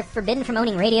 raccoons are forbidden from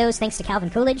owning radios, thanks to Calvin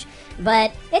Coolidge,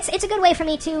 but it's a good way for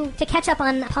me to catch up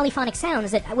on polyphonic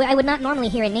sounds that I would not normally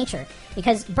hear in nature,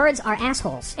 because birds are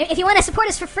assholes. If you want to support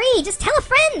us for free, just tell a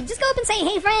friend. Just go up and say,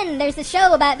 hey friend, there's this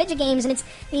show about video games, and it's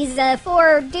these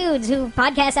 4 dudes who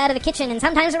podcast out of the kitchen, and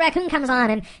sometimes a raccoon comes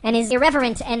on and is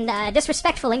irreverent and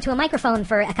disrespectful into a microphone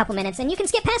for a couple minutes, and you can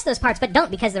skip past those parts, but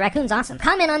don't, because the raccoon's awesome.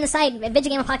 Comment on the site at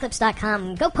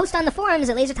VidjagameApocalypse.com. Go post on the forums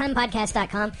at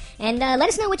LaserTimePodcast.com, and let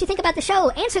us know what you think about the show.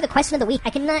 Answer the question of the week. I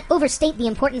cannot overstate the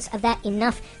importance of that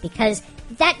enough, because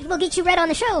that will get you read on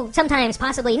the show sometimes,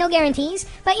 possibly. No guarantees,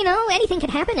 but anything could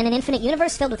happen in an infinite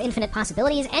universe filled with infinite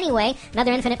possibilities. Anyway,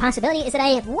 another infinite possibility is that I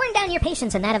have worn down your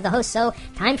patience and that of the host, so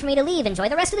time for me to leave. Enjoy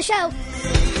the rest of the show.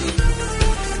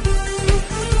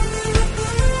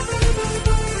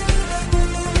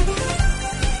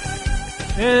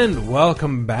 And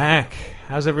welcome back.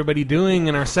 How's everybody doing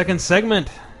in our second segment?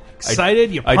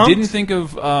 Excited? You pumped? I didn't think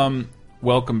of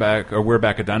Welcome Back or We're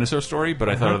Back, a Dinosaur Story, but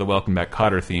I thought of the Welcome Back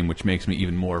Cotter theme, which makes me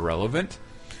even more relevant.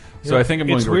 So I think I'm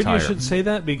going to retire. It's weird you should say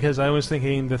that because I was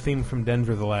thinking the theme from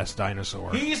Denver the Last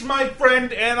Dinosaur. He's my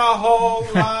friend and a whole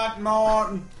lot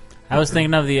more. I was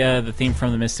thinking of the theme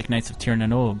from the Mystic Knights of Tir na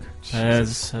Nog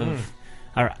as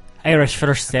our Irish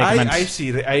first segment. I see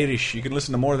the Irish. You can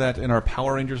listen to more of that in our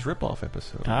Power Rangers ripoff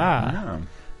episode. Ah. Yeah.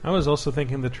 I was also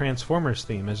thinking the Transformers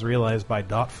theme as realized by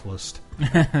Dotflust.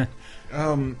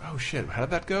 Oh shit! How did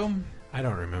that go? I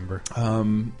don't remember.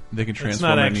 They can transform it's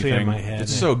not actually anything. In my head.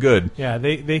 It's so good. Yeah,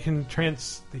 they can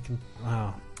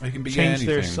wow. They can be change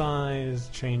their anything. size,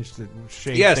 change the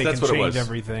shape. Yes, they that's can what it change was.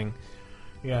 Everything.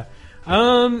 Yeah.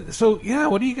 So yeah,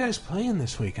 what are you guys playing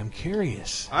this week? I'm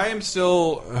curious. I am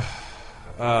still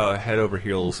head over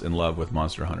heels in love with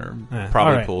Monster Hunter. All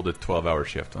Probably right. pulled a 12-hour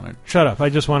shift on it. Shut up! I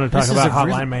just want to talk This is about a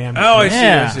Hotline real- Miami. Oh, I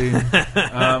Yeah. see.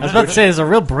 I was about to say, it's a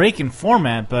real break in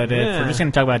format, but if Yeah. we're just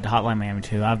going to talk about Hotline Miami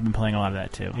 2, I've been playing a lot of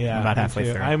that too. Yeah, I'm about me halfway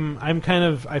too. through. I'm kind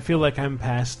of. I feel like I'm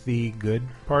past the good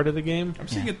part of the game. I'm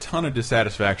seeing a ton of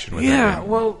dissatisfaction with Yeah, that game.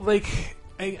 well, like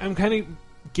I'm kind of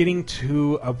getting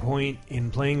to a point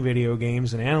in playing video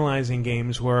games and analyzing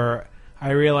games where I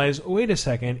realize, wait a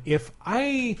second, if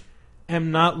I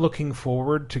am not looking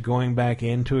forward to going back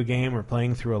into a game or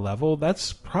playing through a level,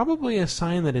 that's probably a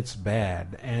sign that it's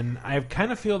bad. And I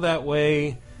kind of feel that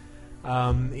way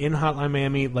in Hotline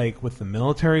Miami, like with the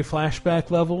military flashback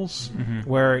levels,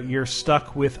 where you're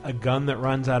stuck with a gun that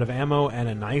runs out of ammo and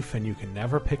a knife, and you can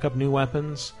never pick up new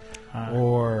weapons,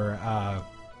 or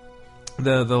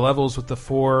the levels with the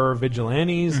 4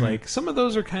 vigilantes. Like some of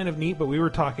those are kind of neat, but we were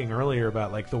talking earlier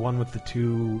about like the one with the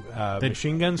 2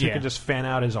 machine guns who can just fan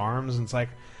out his arms, and it's like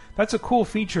that's a cool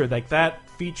feature. Like that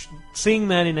feature, seeing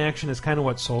that in action is kind of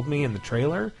what sold me in the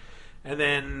trailer. And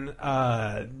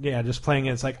then, just playing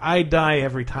it, it's like I die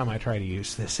every time I try to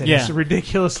use this. And It's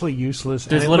ridiculously useless.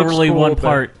 There's and it literally looks cool, one but-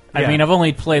 part. yeah. I mean, I've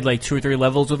only played like 2 or 3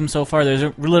 levels with him so far.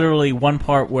 There's literally one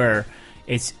part where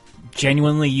it's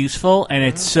genuinely useful, and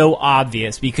it's so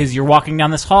obvious because you're walking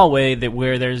down this hallway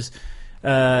where there's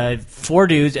 4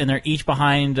 dudes, and they're each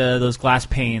behind those glass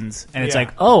panes, and it's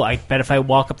like, oh, I bet if I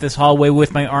walk up this hallway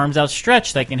with my arms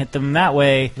outstretched, I can hit them that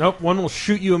way. Nope, one will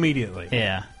shoot you immediately.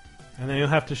 Yeah. And then you'll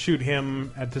have to shoot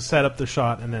him to set up the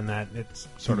shot, and then it's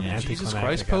sort of anticlimactic. Jesus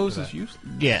Christ pose is useless.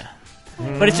 Yeah.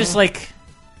 But it's just like,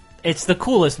 it's the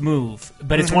coolest move,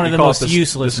 but it's one of the call most it the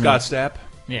useless Scott moves. Stapp?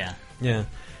 Yeah. Yeah.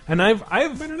 And I've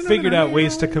figured out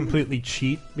ways to completely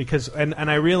cheat because and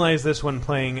I realized this when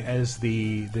playing as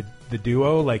the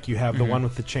duo, like you have the one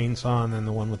with the chainsaw and then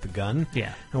the one with the gun.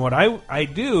 Yeah. And what I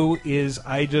do is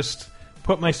I just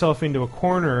put myself into a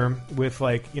corner with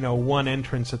one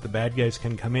entrance that the bad guys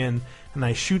can come in, and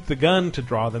I shoot the gun to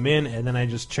draw them in, and then I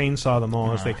just chainsaw them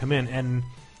all as they come in. And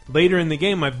later in the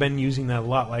game, I've been using that a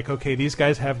lot. Like, okay, these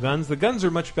guys have guns. The guns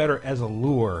are much better as a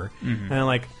lure.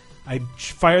 And I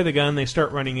fire the gun, they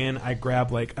start running in, I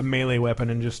grab like a melee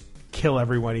weapon and just kill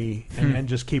everybody and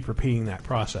just keep repeating that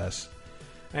process.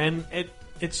 And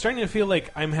it's starting to feel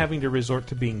like I'm having to resort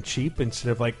to being cheap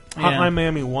instead of like Hotline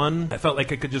Miami 1. I felt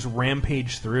like I could just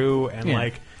rampage through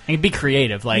and and be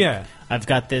creative. Like, Yeah. I've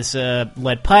got this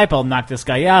lead pipe, I'll knock this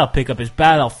guy out, I'll pick up his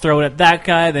bat, I'll throw it at that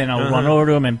guy, then I'll run over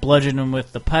to him and bludgeon him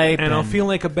with the pipe. And I'll feel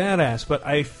like a badass, but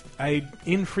I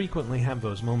infrequently have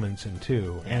those moments in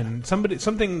 2. And some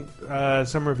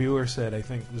reviewer said, I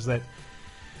think, was that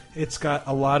it's got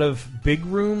a lot of big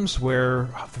rooms where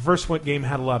the first one game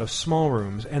had a lot of small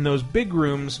rooms, and those big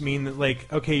rooms mean that,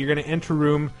 like, okay, you're going to enter a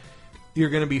room, you're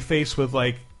going to be faced with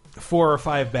like 4 or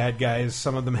 5 bad guys,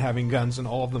 some of them having guns, and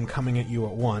all of them coming at you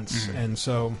at once, and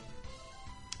so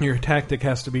your tactic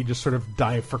has to be just sort of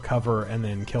dive for cover and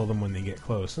then kill them when they get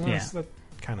close. And that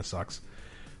kind of sucks.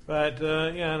 But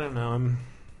I don't know.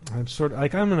 I'm sort of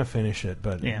like I'm gonna finish it,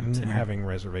 but I'm having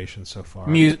reservations so far. I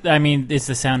mean, it's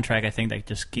the soundtrack, I think, that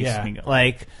just keeps me going.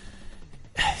 Like,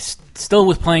 still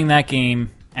with playing that game,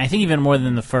 I think even more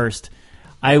than the first,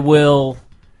 I will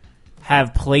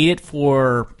have played it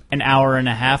for an hour and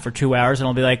a half or 2 hours, and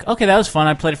I'll be like, okay, that was fun.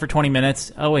 I played it for 20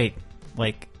 minutes. Oh wait,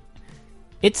 like,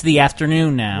 it's the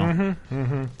afternoon now.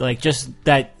 Like, just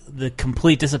the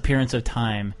complete disappearance of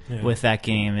time with that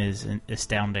game is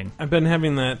astounding. I've been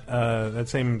having that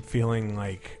same feeling.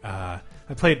 Like I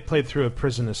played through a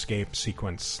prison escape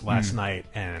sequence last night,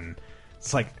 and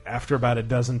it's like after about a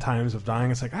dozen times of dying,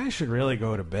 it's like I should really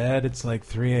go to bed. It's like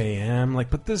 3 a.m.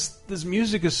 Like, but this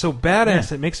music is so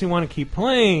badass. It makes me want to keep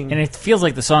playing. And it feels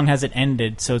like the song hasn't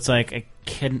ended, so it's like it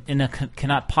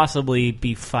cannot possibly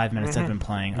be 5 minutes I've been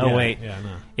playing. Oh wait,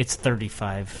 it's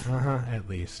 35. At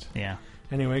least. Yeah.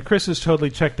 Anyway, Chris is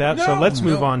totally checked out, so let's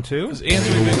move on to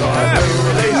answering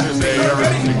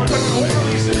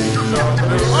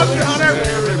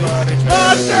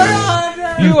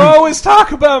You always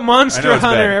talk about Monster I know,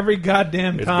 Hunter bad. every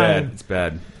goddamn time. It's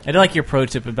bad. I do like your pro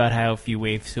tip about how if you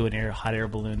wave to an hot air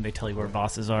balloon, they tell you where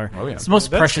bosses are. Oh yeah, it's the most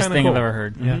precious thing cool. I've ever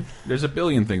heard. Yeah. There's a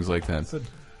billion things like that. It's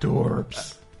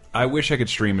adorbs. I wish I could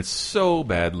stream it so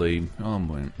badly. Oh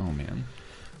man.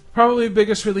 Probably the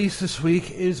biggest release this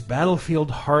week is Battlefield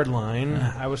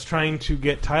Hardline. I was trying to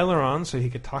get Tyler on so he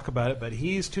could talk about it, but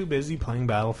he's too busy playing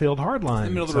Battlefield Hardline.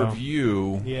 In the middle of the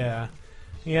review. Yeah.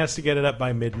 He has to get it up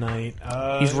by midnight.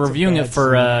 He's reviewing it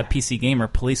for PC Gamer,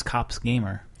 Police Cops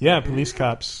Gamer. Yeah, Police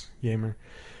Cops Gamer.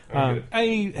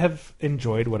 I have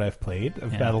enjoyed what I've played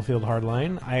of Battlefield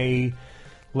Hardline. I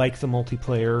like the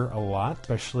multiplayer a lot,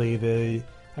 especially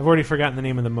I've already forgotten the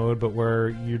name of the mode, but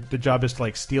where the job is to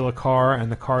like steal a car,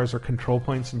 and the cars are control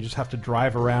points, and you just have to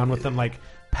drive around with them like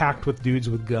packed with dudes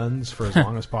with guns for as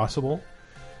long as possible.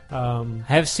 I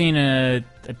have seen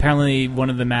apparently one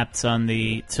of the maps on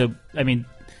the... So, I mean,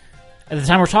 at the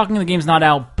time we're talking, the game's not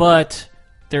out, but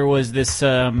there was this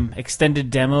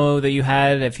extended demo that you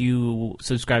had if you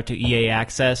subscribe to EA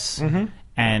Access,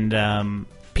 and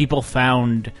people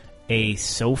found a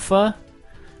sofa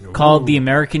called the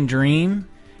American Dream,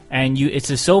 and it's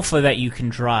a sofa that you can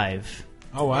drive.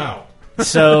 Oh, wow.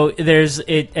 So there's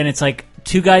it, and it's like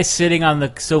 2 guys sitting on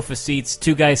the sofa seats,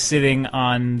 2 guys sitting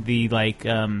on the like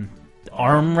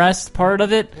armrest part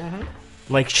of it,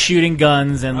 like shooting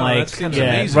guns and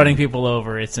running people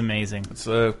over. It's amazing. It's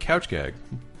a couch gag.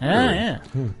 Yeah.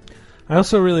 I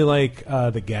also really like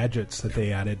the gadgets that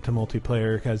they added to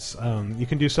multiplayer, because you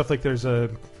can do stuff like there's a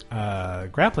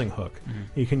grappling hook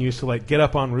you can use to like get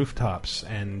up on rooftops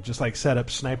and just like set up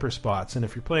sniper spots, and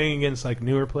if you're playing against like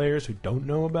newer players who don't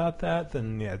know about that,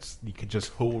 then you could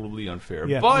just totally unfair.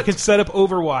 Yeah, but you could set up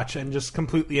Overwatch and just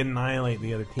completely annihilate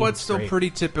the other team. But still pretty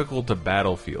typical to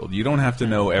Battlefield. You don't have to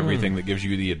know everything that gives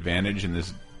you the advantage in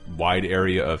this wide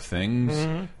area of things.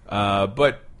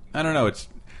 But I don't know, it's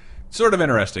sort of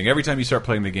interesting. Every time you start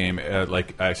playing the game,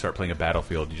 like I start playing a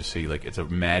Battlefield, you just see like it's a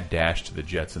mad dash to the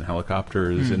jets and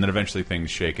helicopters, and then eventually things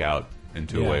shake out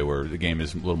into a way where the game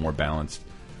is a little more balanced.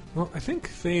 Well, I think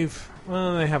they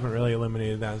haven't really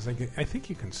eliminated that. I think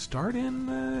you can start in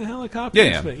helicopters.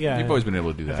 Yeah. But You've always been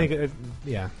able to do that. I think,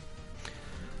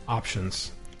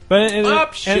 options. But it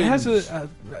has a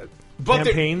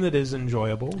campaign that is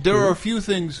enjoyable. There are a few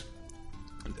things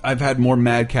I've had more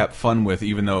madcap fun with,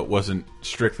 even though it wasn't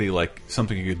strictly like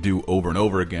something you could do over and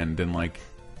over again, than like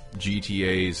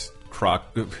GTA's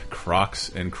Crocs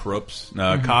and Crooks,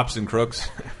 Cops and Crooks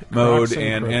mode,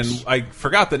 and I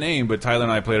forgot the name, but Tyler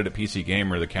and I played it at PC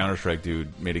Gamer. The Counter-Strike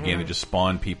dude made a game that just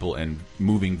spawned people and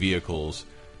moving vehicles,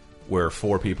 where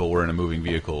 4 people were in a moving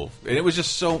vehicle, and it was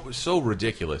just so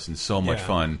ridiculous and so much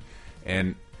fun.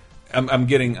 And I'm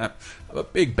a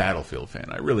big Battlefield fan.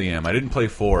 I really am. I didn't play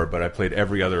 4, but I played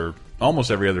almost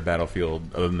every other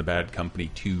Battlefield other than the Bad Company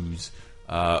 2s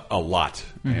a lot,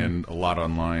 and a lot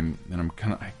online. And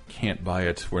I can't buy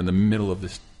it. We're in the middle of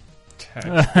this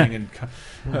tax thing and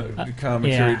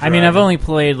commentary. Yeah, I mean, I've only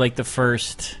played like the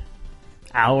first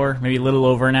hour, maybe a little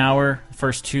over an hour,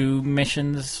 first 2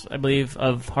 missions, I believe,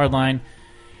 of Hardline.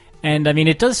 And I mean,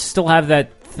 it does still have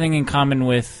that thing in common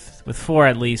with 4,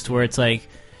 at least, where it's like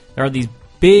there are these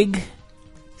big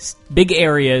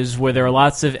areas where there are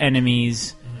lots of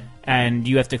enemies, and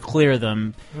you have to clear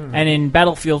them. And in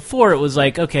Battlefield 4, it was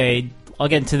like, okay, I'll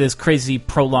get into this crazy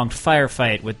prolonged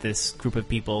firefight with this group of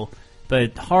people.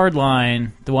 But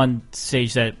Hardline, the one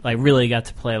stage that I really got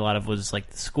to play a lot of was like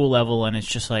the school level, and it's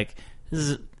just like,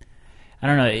 I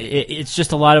don't know, it's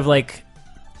just a lot of like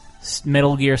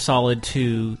Metal Gear Solid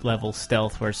 2 level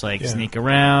stealth, where it's like sneak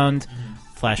around,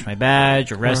 flash my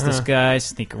badge, arrest this guy,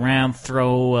 sneak around,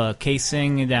 throw a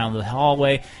casing down the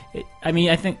hallway.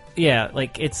 I think,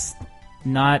 like it's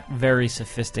not very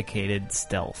sophisticated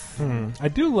stealth. I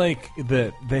do like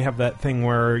that they have that thing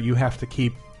where you have to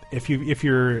keep, if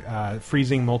you're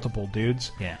freezing multiple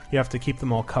dudes, you have to keep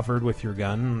them all covered with your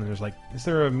gun. And there's like, is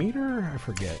there a meter? I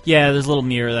forget. Yeah, there's a little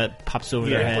mirror that pops over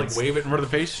their heads. Like wave it in front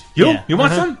of the face. You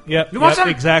want some? Yep. You want some?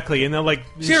 Exactly. And they're like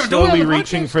slowly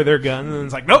reaching for their gun, and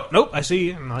it's like, nope, I see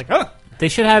you. And I'm like, oh. They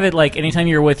should have it like anytime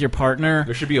you're with your partner.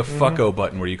 There should be a fucko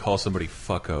button where you call somebody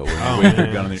fucko when Oh, you wave man,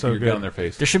 your gun, so your gun good. on their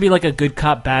face. There should be like a good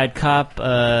cop, bad cop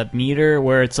meter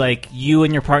where it's like you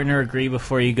and your partner agree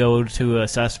before you go to a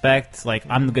suspect. Like,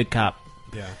 I'm the good cop.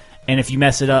 Yeah. And if you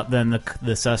mess it up, then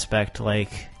the suspect,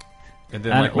 like... And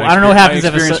then, I like, don't know what happens my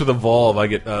if experience with Evolve, I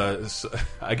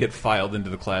get filed into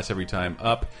the class every time.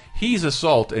 Up, he's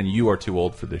assault, and you are too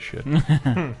old for this shit.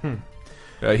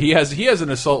 He has an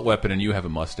assault weapon, and you have a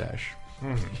mustache.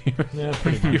 Yeah,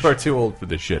 pretty much. You are too old for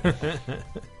this shit. What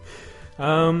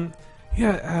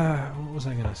was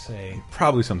I gonna say?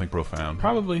 Probably something profound.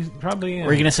 Probably. Yeah.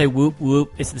 Were you gonna say whoop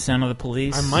whoop? It's the sound of the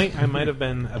police. I might have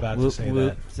been about whoop, to say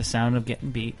whoop, that. It's the sound of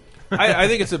getting beat. I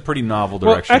think it's a pretty novel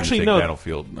direction actually, to take no.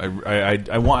 Battlefield.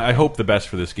 I hope the best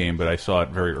for this game, but I saw it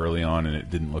very early on and it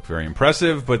didn't look very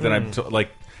impressive. But then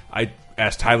I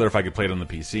asked Tyler if I could play it on the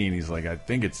PC, and he's like, I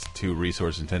think it's too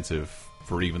resource intensive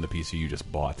for even the PC you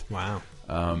just bought. Wow.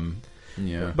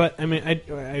 Yeah. But I mean,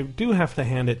 I do have to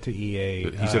hand it to EA.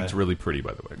 He said it's really pretty,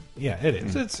 by the way. Yeah, it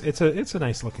is. It's a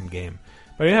nice looking game.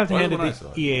 But I have to hand it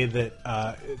to EA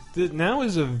that now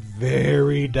is a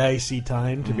very dicey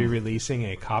time to be releasing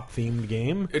a cop themed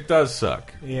game. It does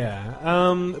suck.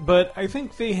 Yeah. But I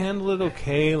think they handle it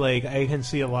okay. Like, I can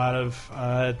see a lot of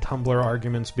Tumblr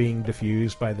arguments being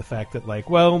diffused by the fact that, like,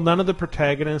 well, none of the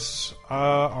protagonists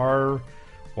are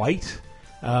white.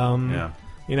 Yeah.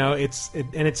 You know,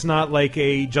 it's not like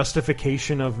a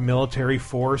justification of military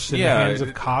force in the hands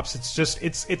of cops. It's just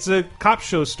it's a cop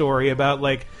show story about,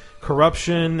 like,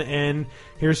 corruption, and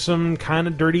here's some kind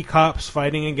of dirty cops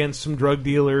fighting against some drug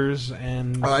dealers.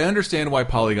 And I understand why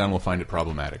Polygon will find it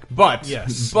problematic, but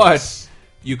yes.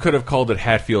 You could have called it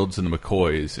Hatfields and the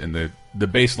McCoys, and the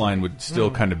baseline would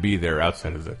still kind of be there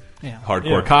outside of the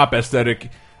hardcore cop aesthetic.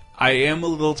 I am a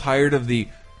little tired of the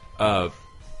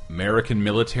American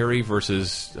military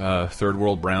versus third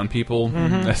world brown people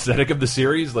aesthetic of the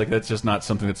series. Like, that's just not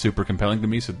something that's super compelling to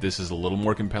me. So this is a little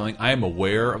more compelling. I am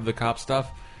aware of the cop stuff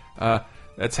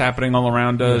that's happening all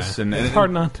around us, and it's hard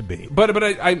not to be. But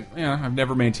I've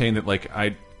never maintained that. Like,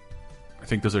 I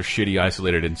think those are shitty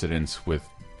isolated incidents with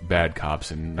bad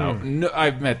cops, and no,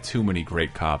 I've met too many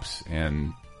great cops,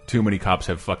 and too many cops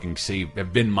have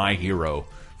been my hero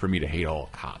for me to hate all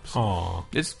cops. Aww.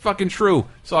 It's fucking true.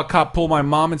 Saw a cop pull my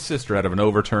mom and sister out of an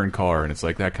overturned car, and it's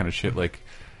like that kind of shit. Like,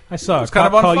 I saw a kind cop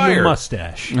of on call fire. you a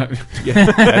mustache. Yeah,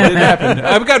 that did happen.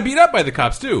 I've got beat up by the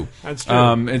cops too. That's true.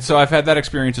 And so I've had that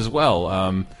experience as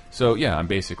well. So yeah, I'm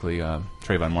basically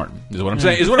Trayvon Martin. Is what I'm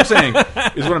saying. Is what I'm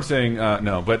saying.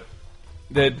 No, but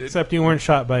except you weren't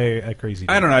shot by a crazy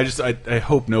dude. I don't know. I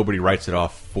hope nobody writes it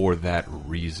off for that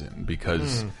reason,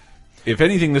 because if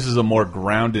anything, this is a more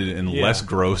grounded and less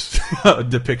gross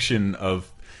depiction of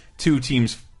two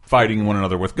teams fighting one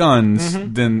another with guns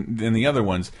than the other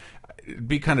ones. It'd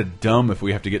be kind of dumb if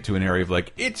we have to get to an area of,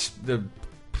 like, it's the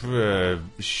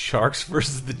Sharks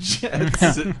versus the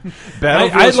Jets.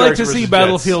 I'd like to see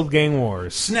Battlefield Gang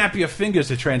Wars. Snap your fingers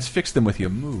to transfix them with your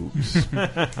moves.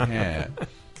 Yeah.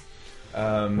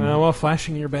 Well,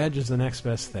 flashing your badge is the next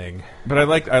best thing. But I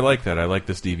like that. I like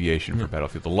this deviation for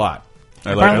Battlefield a lot.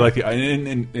 I like the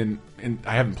and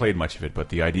I haven't played much of it, but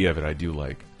the idea of it I do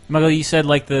like. Michael, you said,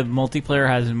 like, the multiplayer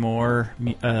has more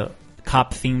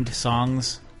cop themed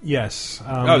songs. Yes.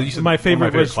 My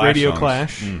favorite was Clash Radio songs.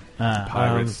 Clash.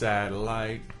 Pirate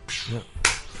Satellite.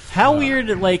 How weird,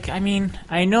 like, I mean,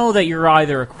 I know that you're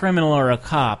either a criminal or a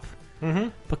cop,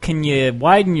 but can you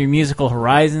widen your musical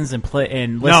horizons and play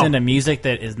and listen to music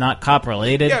that is not cop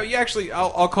related? Yeah, actually,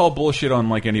 I'll call bullshit on,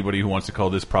 like, anybody who wants to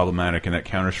call this problematic, and that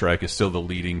Counter-Strike is still the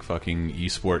leading fucking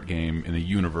esport game in the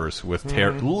universe with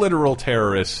literal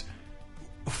terrorists,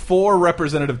 4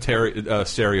 representative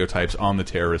stereotypes on the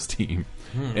terrorist team.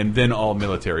 And then all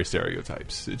military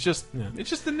stereotypes. It's just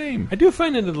the name. I do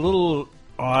find it a little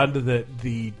odd that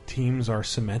the teams are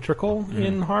symmetrical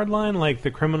in Hardline. Like,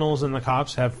 the criminals and the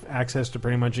cops have access to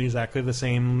pretty much exactly the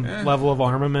same level of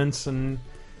armaments. And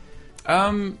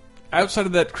outside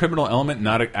of that criminal element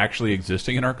not actually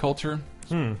existing in our culture,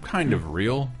 it's kind of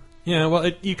real. Yeah, well,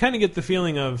 you kind of get the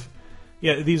feeling of,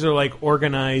 these are like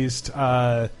organized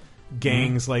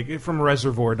gangs, like from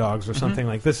Reservoir Dogs or something.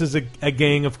 Like, this is a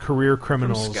gang of career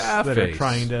criminals that are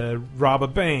trying to rob a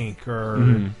bank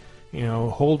or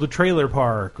hold a trailer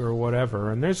park or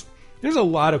whatever. And there's a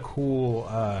lot of cool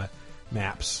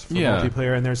maps for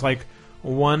multiplayer, and there's like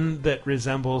one that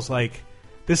resembles, like,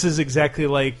 this is exactly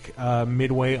like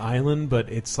Midway Island,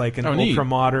 but it's like an ultra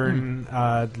modern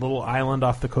little island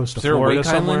off the coast of Florida. Is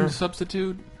there a Wake somewhere. Island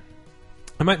substitute?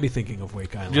 I might be thinking of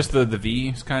Wake Island. Just the V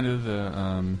is kind of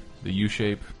the U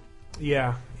shape.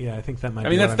 Yeah, I think that might. I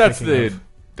mean, be that's what I'm thinking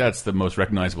that's the most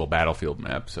recognizable Battlefield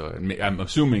map. So I'm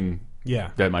assuming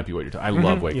that might be what you're talking. I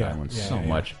love Wake Island so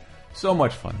much. So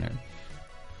much fun there.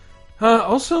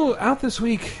 Also out this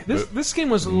week, this game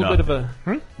was a little bit of a...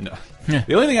 No.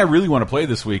 The only thing I really want to play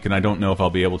this week, and I don't know if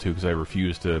I'll be able to because I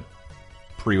refuse to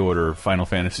pre-order Final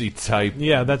Fantasy type.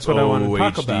 Yeah, that's what I want to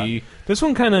talk OHD. about. This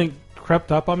one kind of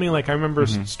crept up on me. Like I remember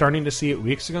starting to see it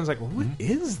weeks ago. I was like, well, what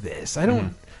is this? I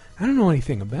don't know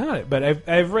anything about it. But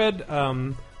I've read...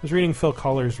 I was reading Phil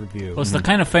Coller's review. Well, it's the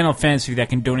kind of Final Fantasy that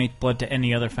can donate blood to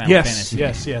any other Final Fantasy.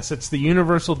 Yes. It's the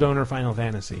universal donor Final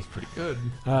Fantasy. It's pretty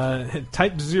good.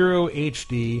 Type 0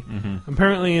 HD.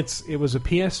 Apparently, it was a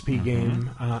PSP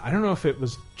game. I don't know if it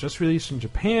was just released in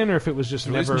Japan or if it was just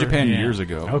released never... in Japan years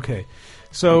ago. Okay.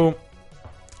 So,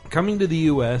 coming to the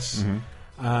U.S.,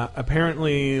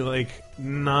 apparently, like,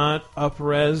 not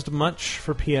up-resed much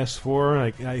for PS4.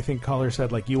 Like I think Collar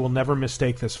said, like, you will never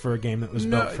mistake this for a game that was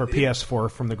built for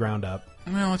PS4 from the ground up.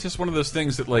 Well, it's just one of those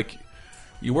things that, like,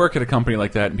 you work at a company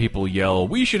like that and people yell,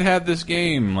 we should have this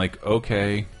game. Like,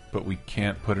 okay, but we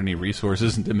can't put any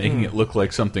resources into making it look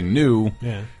like something new.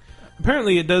 Yeah.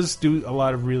 Apparently, it does do a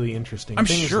lot of really interesting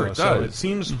things. I'm sure though, it does. So it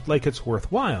seems like it's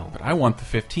worthwhile. But I want the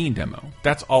 15 demo.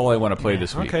 That's all I want to play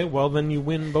this week. Okay, well then you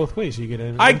win both ways. You get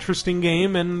an interesting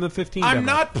game and the 15 demo. I'm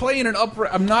not playing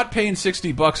I'm not paying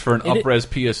 $60 for an up-res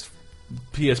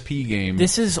PSP game.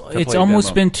 It's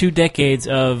almost been 2 decades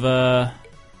of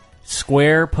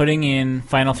Square putting in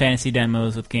Final Fantasy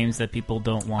demos with games that people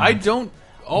don't want. I don't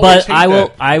always hate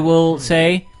that. I will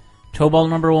say Tobal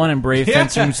number 1 and Brave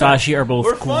Fencer Musashi are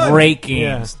both great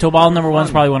games. Yeah. Tobal number 1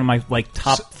 is probably one of my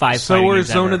top 5 So fighting were games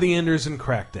Zone ever. of the Enders and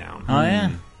Crackdown. Oh,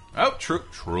 yeah. Oh, true.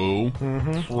 True.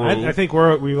 I think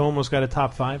we've almost got a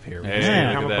top 5 here.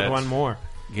 Hey, Come look up at with that. one more.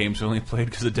 Games only played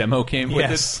because the demo came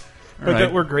with it. But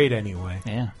that were great anyway.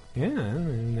 Yeah. Yeah,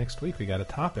 next week we got a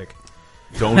topic.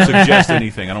 Don't suggest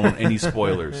anything. I don't want any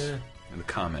spoilers in the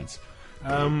comments.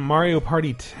 Mario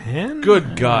Party 10?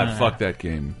 Good God, fuck that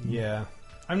game. Yeah.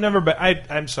 I've never been...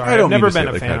 I'm sorry. I don't I've never mean to say been it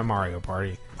a like fan that. of Mario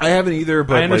Party. I haven't either,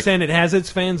 but I understand it has its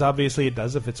fans. Obviously, it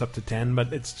does if it's up to 10,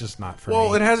 but it's just not for me.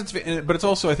 Well, it has its... But it's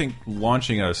also, I think,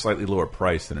 launching at a slightly lower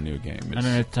price than a new game. And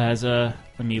then it has a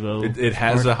amiibo. It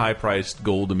has a high-priced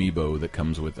gold amiibo that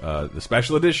comes with the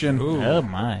special edition. Ooh. Oh,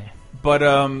 my. But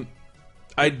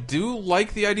I do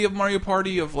like the idea of Mario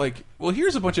Party of, like, well,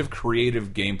 here's a bunch of creative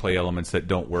gameplay elements that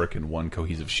don't work in one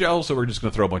cohesive shell, so we're just going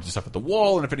to throw a bunch of stuff at the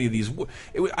wall, and if any of these...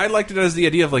 I liked it as the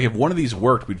idea of, like, if one of these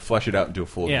worked, we'd flesh it out into a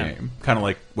full game. Kind of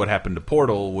like what happened to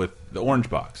Portal with the Orange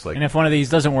Box. Like, And if one of these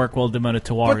doesn't work, we'll demote it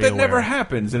to WarioWare. but that never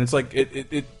happens, and it's like,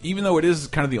 even though it is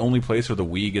kind of the only place where the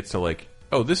Wii gets to, like,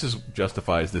 oh, this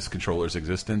justifies this controller's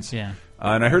existence. Yeah.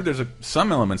 And I heard there's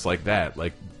some elements like that.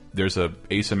 Like, there's a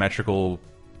asymmetrical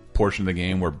portion of the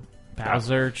game where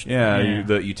Bowser.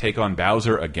 you take on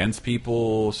Bowser against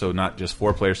people, so not just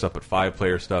 4-player stuff, but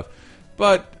 5-player stuff.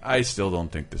 But I still don't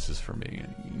think this is for me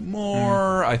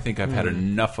anymore. I think I've had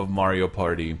enough of Mario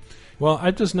Party. Well,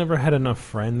 I just never had enough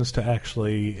friends to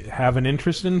actually have an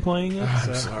interest in playing it.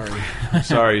 I'm sorry. I'm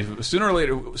sorry. Sooner or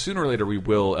later, we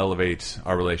will elevate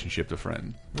our relationship to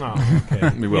friend. Oh,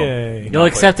 okay. We will. Yay. You'll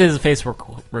accept his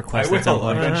Facebook request. I at some will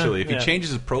point. eventually. If he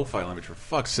changes his profile image, for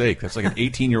fuck's sake, that's like an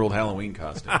 18-year-old Halloween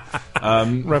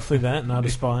costume. Roughly that, not a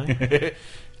spy.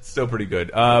 Still pretty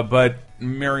good. But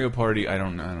Mario Party, I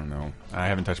don't know. I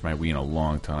haven't touched my Wii in a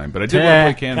long time, but I did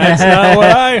want to play Canvas. That's not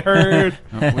what I heard.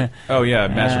 Oh yeah,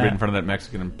 masturbated in front of that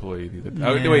Mexican employee.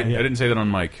 Oh wait, I didn't say that on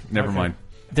mic. Never mind.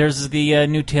 There's the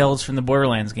new Tales from the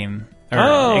Borderlands game.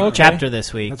 Chapter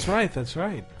this week. That's right. That's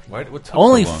right. What took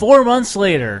Only so long? 4 months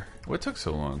later. What took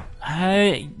so long?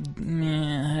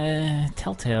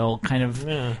 Telltale kind of.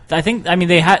 Yeah. I think. I mean,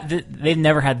 they've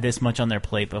never had this much on their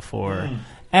plate before.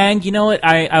 And you know what?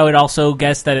 I would also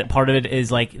guess that part of it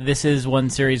is like this is one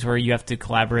series where you have to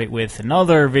collaborate with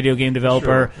another video game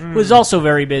developer who's also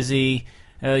very busy.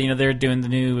 They're doing the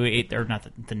new, or not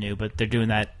the new, but they're doing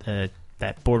that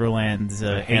Borderlands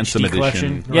Handsome HD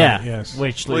collection. edition. Yeah, Right, yes.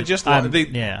 which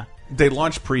they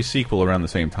launched pre-sequel around the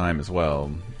same time as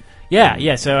well.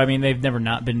 Yeah. So I mean, they've never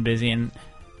not been busy, and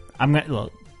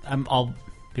I'll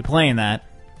be playing that.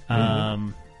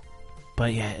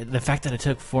 But yeah, the fact that it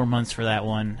took 4 months for that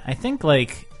one, I think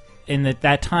like in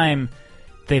that time,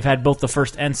 they've had both the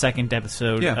first and second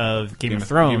episode of Game of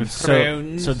Thrones. So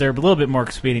they're a little bit more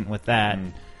expedient with that.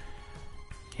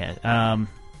 Yeah.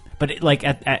 But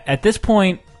at this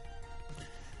point,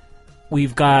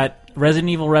 we've got Resident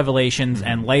Evil Revelations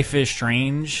and Life is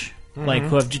Strange like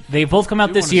who have they both come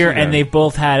out this year, and they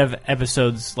both had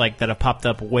episodes like that have popped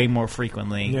up way more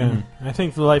frequently. Yeah, I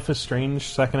think the Life is Strange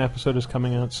second episode is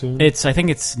coming out soon. I think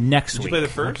it's next week. Did you play the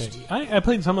first? Okay. I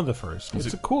played some of the first.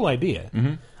 It's a cool idea.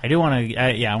 I do want to.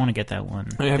 I want to get that one.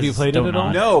 Have you played it at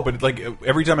all? No, but like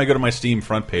every time I go to my Steam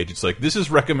front page, it's like this is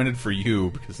recommended for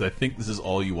you because I think this is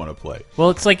all you want to play. Well,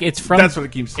 it's like it's from. That's what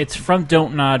it keeps. It's from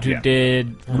Don't Nod, who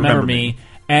did Remember Me,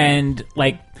 and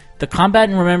like the combat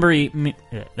and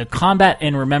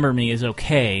Remember Me is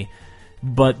okay,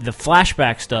 but the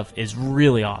flashback stuff is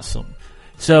really awesome.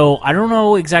 So I don't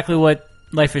know exactly what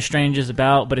Life is Strange is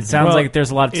about, but it sounds like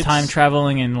there's a lot of time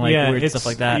traveling and like weird stuff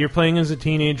like that. You're playing as a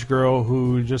teenage girl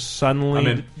who just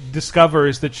suddenly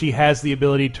discovers that she has the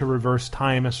ability to reverse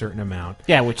time a certain amount.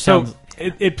 Yeah, which sounds...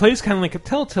 It plays kind of like a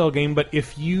Telltale game, but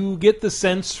if you get the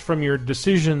sense from your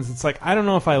decisions, it's like, I don't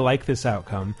know if I like this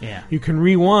outcome. Yeah. You can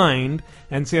rewind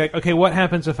and say, like, okay, what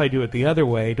happens if I do it the other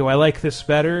way? Do I like this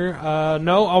better?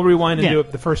 No, I'll rewind and do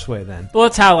it the first way then. Well,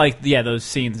 that's how, like, those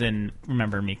scenes in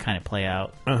Remember Me kind of play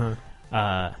out. Uh-huh.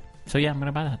 So yeah, I'm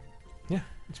gonna buy that. Yeah,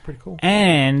 it's pretty cool.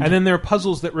 And then there are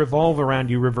puzzles that revolve around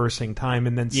you reversing time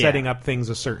and then setting up things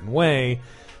a certain way.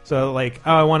 So like,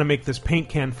 I want to make this paint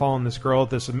can fall on this girl at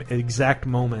this exact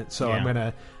moment, so I'm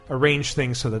gonna arrange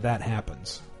things so that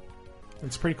happens.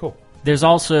 It's pretty cool. There's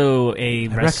also I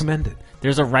recommend it.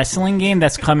 There's a wrestling game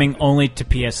that's coming only to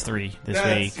PS3 this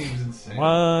week. Seems insane.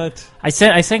 What? I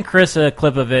sent Chris a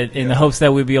clip of it in the hopes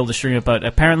that we'd be able to stream it, but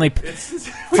apparently,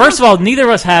 first of all, neither of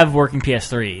us have working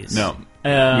PS3s. No,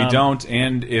 we don't,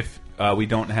 and if we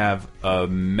don't have a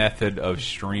method of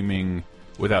streaming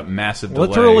without massive delay.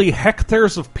 Literally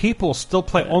hectares of people still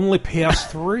play only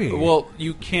PS3. Well,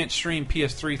 you can't stream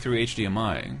PS3 through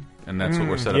HDMI. And that's what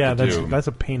we're set up to do. Yeah, that's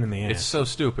a pain in the ass. It's so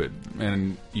stupid.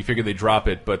 And you figure they drop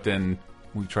it, but then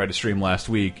we tried to stream last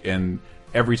week, and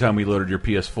every time we loaded your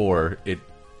PS4, it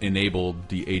enabled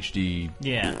the HDCP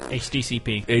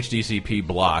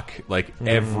block like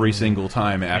every single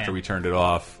time after we turned it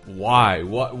off. Why?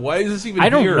 Why is this even? I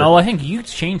don't here? know. I think you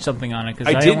changed something on it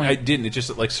because I didn't. It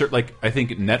just like I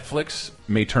think Netflix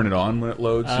may turn it on when it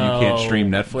loads, so you can't stream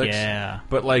Netflix. Yeah.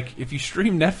 But like if you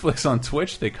stream Netflix on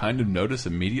Twitch, they kind of notice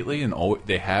immediately, and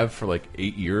they have for like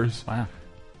 8 years. Wow.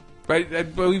 Right,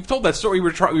 but we've told that story.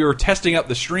 We were testing out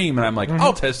the stream, and I'm like,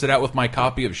 I'll test it out with my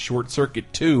copy of Short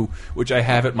Circuit 2, which I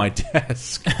have at my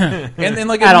desk. and then,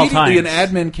 like, immediately an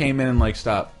admin came in and like,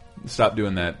 stop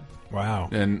doing that. Wow.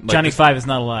 And like, Johnny Five is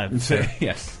not alive.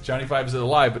 Yes, Johnny Five is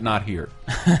alive, but not here.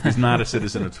 He's not a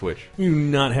citizen of Twitch. You do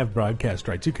not have broadcast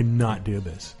rights. You cannot do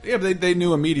this. Yeah, but they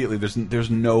knew immediately. There's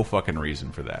no fucking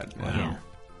reason for that. Wow.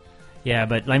 Yeah,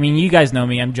 but I mean, you guys know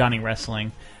me. I'm Johnny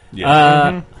Wrestling.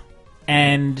 Yeah.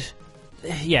 And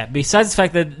yeah, besides the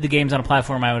fact that the game's on a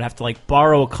platform, I would have to like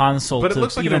borrow a console. But it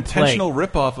looks like an intentional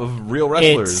ripoff of real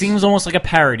wrestlers. It seems almost like a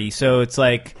parody. So it's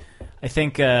like, I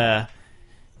think, like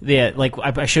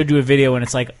I showed you a video, and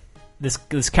it's like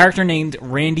this character named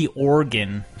Randy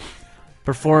Orton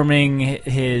performing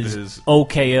his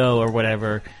OKO or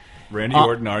whatever. Randy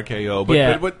Orton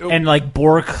RKO, but and like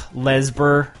Bork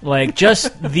Lesber, like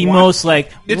just the most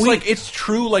like it's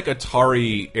true like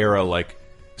Atari era like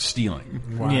stealing.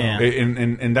 Wow. Yeah,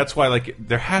 and that's why like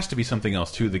there has to be something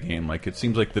else to the game. Like it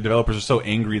seems like the developers are so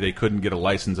angry they couldn't get a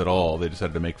license at all. They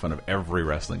decided to make fun of every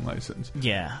wrestling license.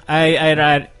 Yeah, I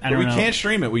don't know. We can't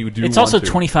stream it. We do. It's also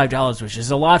 $25, which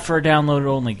is a lot for a download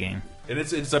only game. And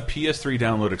it's a PS3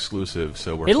 download exclusive.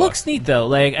 So we're. It looks neat though.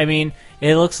 Like I mean,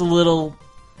 it looks a little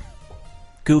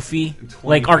goofy,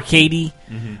 like arcadey.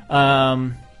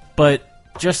 But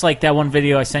just like that one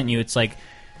video I sent you, it's like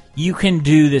you can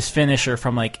do this finisher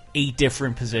from like 8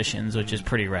 different positions, which is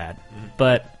pretty rad.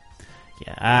 But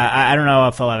yeah, I don't know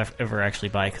if I'll ever actually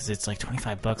buy it because it's like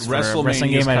 $25 for a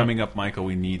wrestling game. WrestleMania coming up, Michael.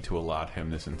 We need to allot him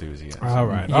this enthusiasm. All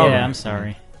right. Yeah, I'm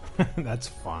sorry. That's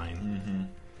fine.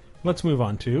 Let's move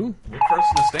on to First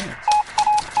in the Stands.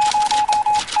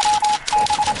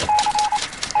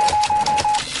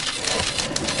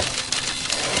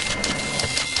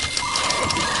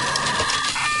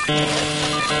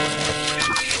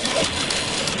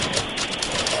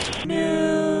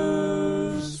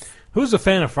 news. Who's a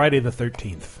fan of Friday the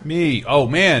 13th? Me. Oh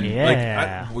man.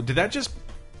 Yeah. Like, did that just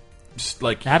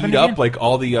like Happen heat up again? like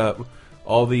all the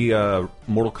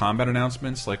Mortal Kombat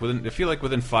announcements? Like I feel like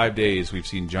within 5 days we've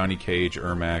seen Johnny Cage,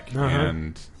 Ermac,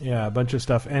 and yeah, a bunch of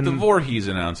stuff. And the Voorhees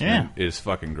announcement is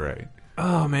fucking great.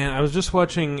 Oh man, I was just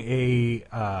watching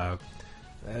a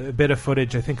bit of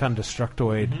footage, I think on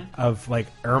Destructoid, of like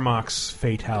Ermac's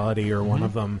fatality or one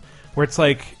of them, where it's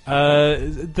like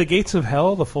the Gates of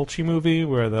Hell, the Fulci movie,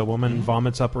 where the woman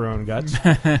vomits up her own guts.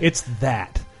 It's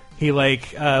that. He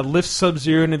lifts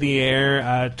Sub-Zero into the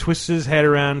air, twists his head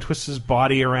around, twists his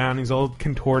body around. He's all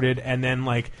contorted, and then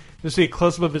just see a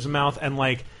close up of his mouth, and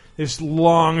this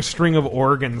long string of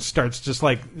organs starts just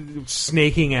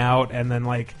snaking out, and then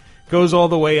goes all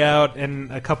the way out,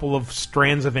 and a couple of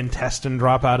strands of intestine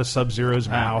drop out of Sub-Zero's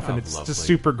mouth, and it's just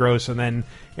super gross. And then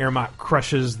Aermot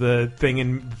crushes the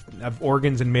thing of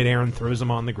organs in midair and throws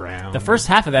them on the ground. The first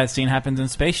half of that scene happens in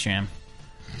Space Jam,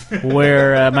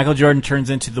 where Michael Jordan turns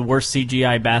into the worst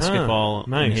CGI basketball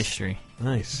in history.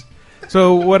 Nice.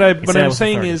 So what I'm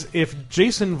saying is, if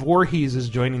Jason Voorhees is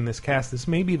joining this cast, this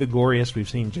may be the goriest we've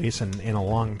seen Jason in a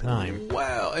long time.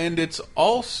 Well, and it's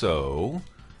also...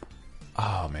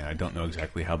 Oh, man, I don't know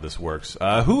exactly how this works.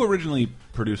 Who originally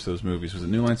produced those movies? Was it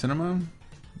New Line Cinema?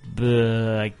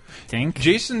 I think.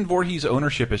 Jason Voorhees'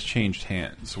 ownership has changed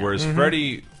hands, whereas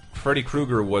Freddy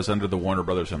Krueger was under the Warner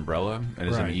Brothers umbrella and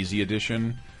is an easy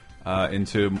addition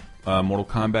into Mortal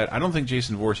Kombat. I don't think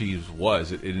Jason Voorhees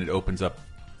was. It opens up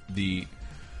the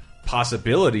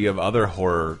possibility of other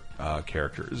horror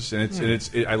characters,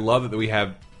 and I love that we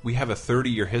have a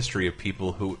 30-year history of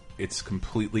people who it's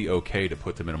completely okay to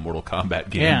put them in a Mortal Kombat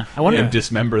game and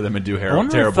dismember them and do terrible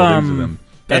things to them.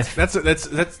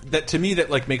 That to me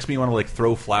that makes me want to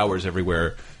throw flowers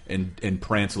everywhere and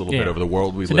prance a little bit over the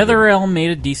world we live in. NetherRealm made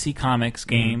a DC Comics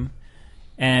game,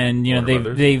 and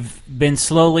they've been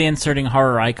slowly inserting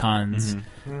horror icons.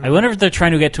 I wonder if they're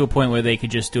trying to get to a point where they could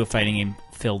just do a fighting game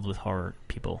filled with horror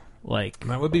people.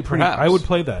 That would be pretty. I would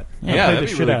play that. I'd play the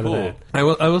shit out of that. I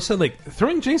will say,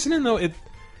 throwing Jason in though,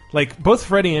 both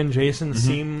Freddy and Jason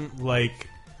seem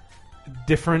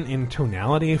different in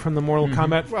tonality from the Mortal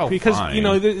Kombat. Well, because fine.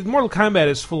 the Mortal Kombat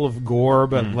is full of gore,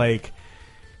 but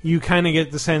you kind of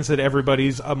get the sense that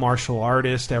everybody's a martial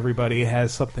artist. Everybody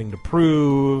has something to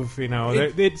prove.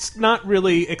 It's not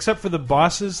really, except for the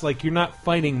bosses. You're not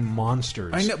fighting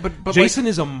monsters. I know, but Jason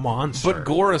is a monster. But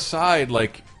gore aside,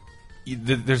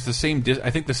 there's the same.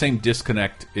 I think the same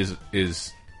disconnect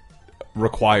is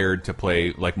required to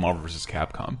play Marvel vs.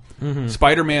 Capcom.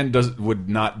 Spider-Man would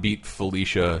not beat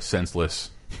Felicia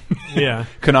senseless.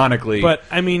 Canonically. But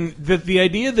I mean, the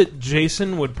idea that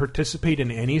Jason would participate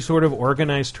in any sort of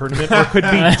organized tournament or could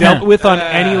be dealt with on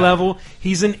any level,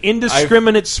 he's an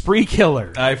indiscriminate spree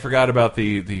killer. I forgot about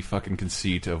the fucking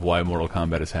conceit of why Mortal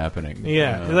Kombat is happening.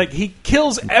 He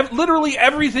kills literally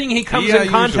everything he comes in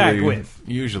contact with.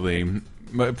 Usually.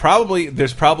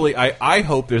 I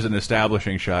hope there's an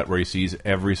establishing shot where he sees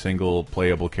every single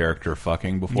playable character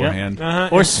fucking beforehand.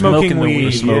 Or smoking weed.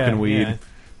 Or smoking weed. Yeah.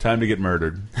 Time to get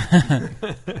murdered.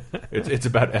 It's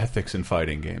about ethics in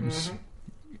fighting games.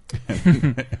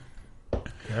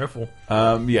 Careful.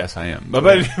 Yes, I am.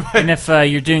 And if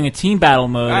you're doing a team battle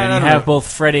mode and you have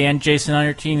both Freddy and Jason on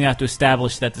your team, you have to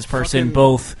establish that this person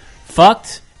both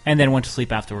fucked and then went to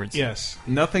sleep afterwards. Yes.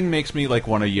 Nothing makes me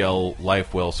want to yell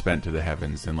 "life well spent" to the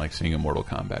heavens than seeing a Mortal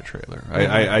Kombat trailer.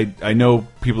 I know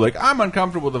people I'm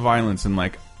uncomfortable with the violence, and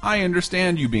I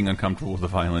understand you being uncomfortable with the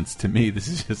violence. To me, this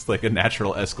is just a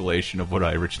natural escalation of what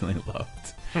I originally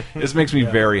loved. This makes me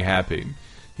very happy.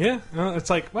 Yeah, it's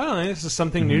this is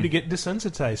something new to get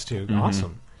desensitized to.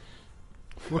 Awesome.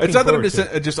 It's not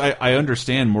that I'm I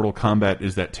understand Mortal Kombat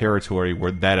is that territory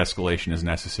where that escalation is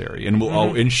necessary and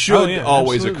will and should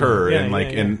always occur.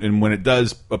 And when it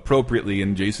does appropriately,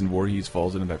 and Jason Voorhees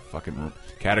falls into that fucking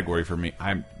category for me,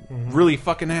 I'm really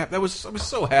fucking happy. I was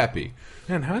so happy.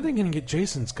 Man, how are they going to get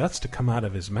Jason's guts to come out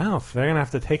of his mouth? They're going to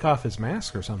have to take off his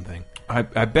mask or something.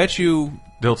 I bet you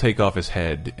they'll take off his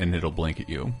head and it'll blink at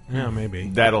you. Yeah, maybe.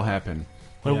 That'll happen.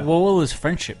 But what will his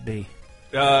friendship be?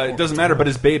 It doesn't matter, but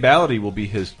his babality will be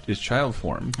his child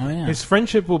form. Oh, yeah. His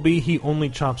friendship will be he only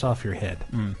chops off your head.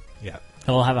 Yeah.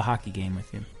 He'll have a hockey game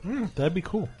with you. That'd be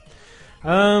cool.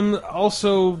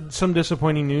 Also, some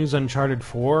disappointing news. Uncharted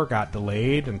 4 got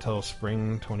delayed until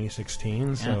spring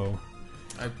 2016, so...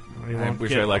 I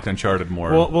wish I liked Uncharted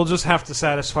more. We'll just have to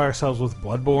satisfy ourselves with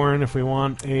Bloodborne if we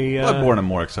want a... Bloodborne I'm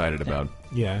more excited about.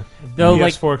 Yeah. Though,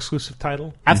 PS4 exclusive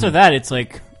title. After that, it's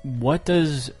what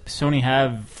does Sony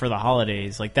have for the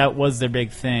holidays? That was their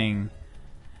big thing,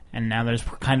 and now there's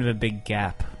kind of a big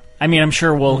gap. I mean, I'm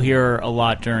sure we'll hear a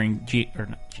lot during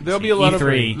there'll be a lot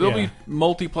E3. There'll be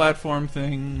multi-platform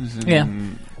things.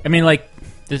 And, I mean,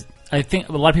 I think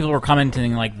a lot of people were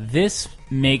commenting this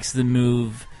makes the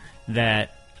move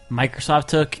that Microsoft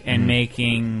took and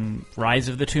making Rise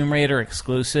of the Tomb Raider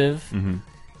exclusive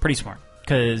pretty smart,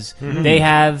 because they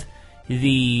have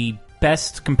the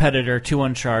best competitor to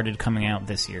Uncharted coming out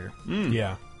this year.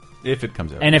 Yeah. If it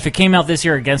comes out. And if it came out this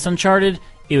year against Uncharted,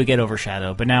 it would get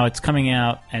overshadowed. But now it's coming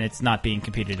out and it's not being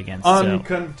competed against.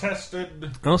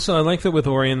 Uncontested. Also, I like that with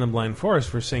Ori and the Blind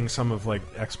Forest, we're seeing some of like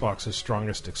Xbox's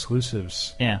strongest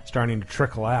exclusives starting to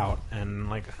trickle out, and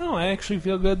like, oh, I actually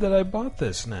feel good that I bought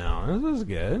this now. This is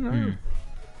good.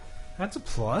 That's a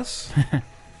plus. I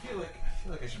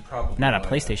feel like I should probably not a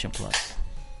PlayStation Plus.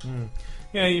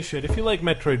 Yeah, you should. If you like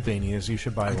Metroidvanias, you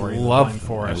should buy Ori and the Blind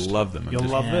Forest. I love them. You'll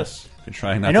love this. Been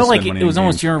trying not I know, to like spend money it was on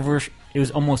almost games. It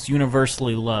was almost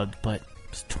universally loved, but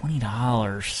it's $20.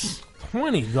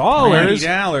 $20.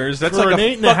 $20. That's for like an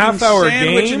a 8.5 hour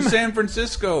sandwich game in San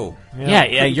Francisco.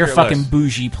 Yeah, your care fucking less.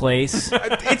 bougie place.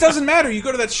 It doesn't matter. You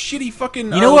go to that shitty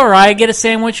fucking. You know where I get a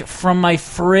sandwich? From my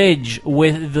fridge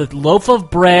with the loaf of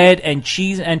bread and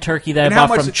cheese and turkey that And I how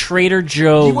bought much- from Trader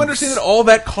Joe's. Do you understand that all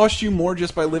that costs you more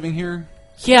just by living here?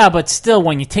 Yeah, but still,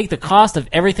 when you take the cost of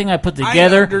everything I put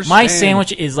together, my understand.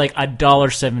 sandwich is like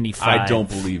 $1.75. I don't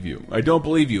believe you. I don't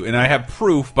believe you. And I have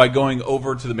proof by going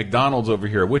over to the McDonald's over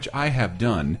here, which I have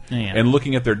done, Yeah. and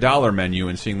looking at their dollar menu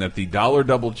and seeing that the $1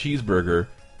 double cheeseburger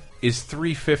is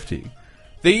 $3.50.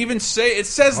 They even say it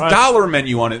says What? dollar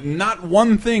menu on it. Not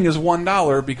one thing is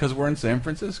 $1 because we're in San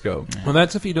Francisco. Well,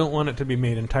 that's if you don't want it to be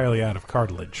made entirely out of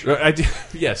cartilage.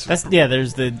 Yes. There's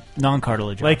the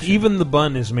non-cartilage. Like, option. even the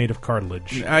bun is made of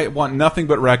cartilage. I want nothing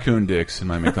but raccoon dicks in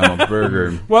my McDonald's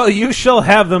burger. Well, you shall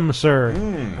have them, sir.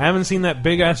 I haven't seen that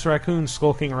big-ass raccoon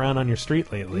skulking around on your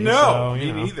street lately. No, so, me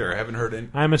you know. neither. I haven't heard any.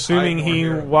 I'm assuming I he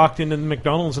nor hear. walked into the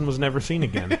McDonald's and was never seen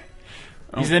again.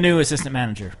 He's the new assistant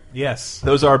manager. Yes.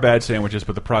 Those are bad sandwiches,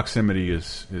 but the proximity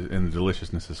is and the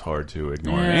deliciousness is hard to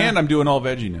ignore. Yeah. And I'm doing all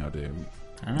veggie now, Dave.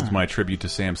 It's my tribute to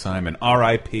Sam Simon.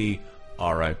 R.I.P.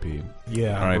 R.I.P.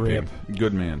 Yeah, R.I.P. rip.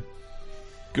 Good man.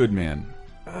 Good man.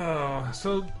 Oh,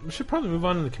 so we should probably move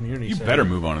on to the community You segment. better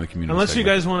move on to the community Unless segment.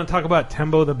 you guys want to talk about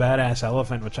Tembo the Badass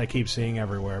Elephant, which I keep seeing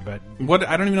everywhere. But What?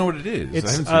 I don't even know what it is. It's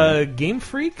I haven't seen it. Game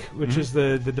Freak, which is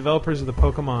the developers of the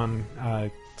Pokemon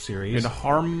series. And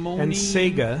Harmony? And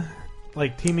Sega,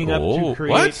 like, teaming up Oh, to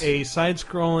create what? a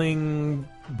side-scrolling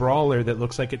brawler that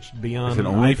looks like it should be on Is it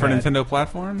only for iPad. Nintendo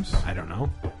platforms? I don't know.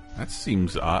 That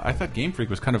seems odd. I thought Game Freak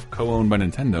was kind of co-owned by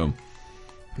Nintendo.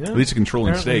 Yeah, At least a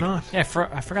controlling apparently stake. not. Yeah,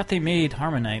 I forgot they made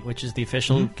Harmonite, which is the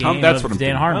official game That's of what I'm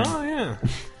Dan thinking. Harmon.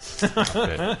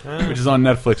 Oh, yeah. Which is on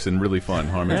Netflix and really fun.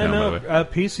 Harmontown, Yeah, no, by the way.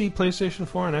 PC, PlayStation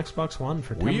 4, and Xbox One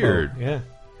for Tembo. Weird. Yeah.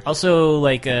 Also,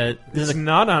 like, this It's is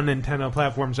not on Nintendo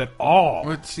platforms at all.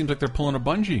 Well, it seems like they're pulling a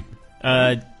Bungie.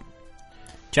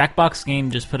 Jackbox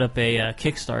Game just put up a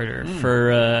Kickstarter for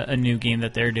a new game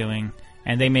that they're doing,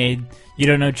 and they made You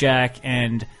Don't Know Jack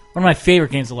and one of my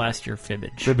favorite games of last year,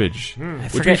 Fibbage. Fibbage. I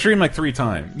Which we forget- streamed like 3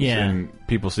 times. Yeah. And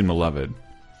people seem to love it.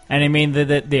 And I mean,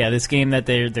 this game that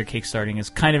they're kickstarting is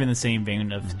kind of in the same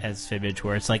vein as Fibbage,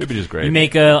 where it's like Fibbage is great. you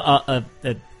make a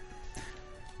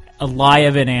lie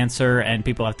of an answer, and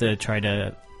people have to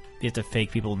you have to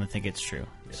fake people and think it's true.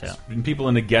 So And people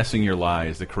into guessing your lie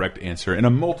is the correct answer in a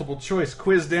multiple choice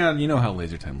quiz down. You know how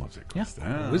Laser Time loves it. Quiz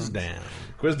down. Quiz down.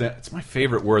 Quiz down. It's my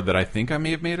favorite word that I think I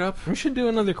may have made up. We should do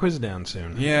another quiz down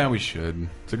soon. Yeah, we should.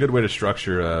 It's a good way to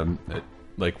structure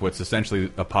like what's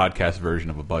essentially a podcast version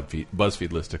of a BuzzFeed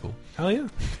listicle. Hell yeah.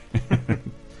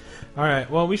 All right,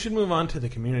 well, we should move on to the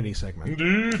community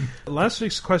segment. Last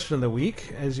week's question of the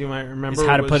week, as you might remember, it's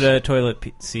how to was, put a toilet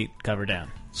seat cover down.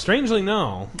 Strangely,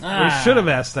 no. Ah. We should have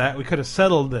asked that. We could have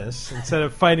settled this instead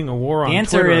of fighting a war on The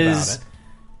answer Twitter is about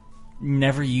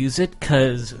never use it,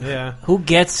 because Yeah. who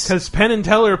gets... Because Penn and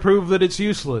Teller proved that it's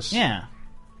useless. Yeah.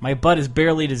 My butt is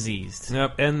barely diseased.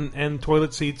 Yep, and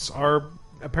toilet seats are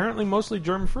apparently mostly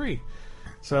germ-free.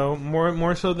 So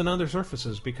more so than other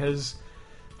surfaces, because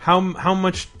how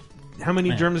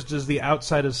many germs does the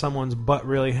outside of someone's butt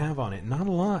really have on it? Not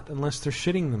a lot, unless they're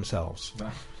shitting themselves.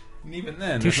 And even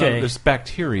then, Touche. there's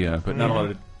bacteria, but not a lot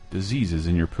of diseases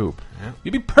in your poop. Yeah.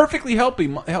 You'd be perfectly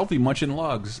healthy munching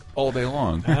logs all day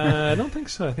long. I don't think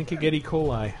so. I think you get E.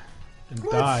 coli and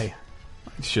die.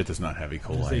 Shit does not have E. As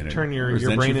coli they in it. turn your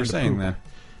Resent brain you for into saying poop. that.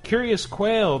 Curious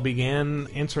Quail began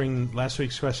answering last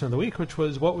week's question of the week, which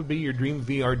was, what would be your dream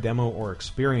VR demo or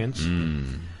experience?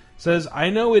 Says, I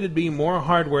know it'd be more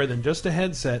hardware than just a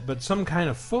headset, but some kind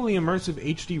of fully immersive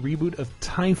HD reboot of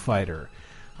TIE Fighter.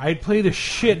 I'd play the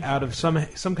shit out of some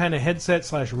kind of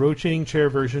headset/rotating chair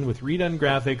version with redone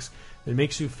graphics that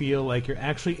makes you feel like you're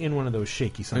actually in one of those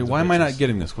shaky sons Wait, of why am I bitches. not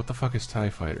getting this? What the fuck is TIE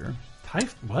Fighter?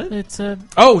 What? It's a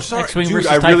Oh, sorry, X-Wing dude.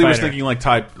 versus I TIE really was Fighter. thinking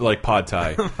like pod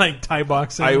tie. Like Thai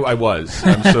boxing? I was.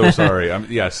 I'm so sorry.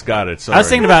 Yes, got it. Sorry. I was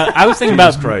thinking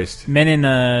Jesus about Christ. men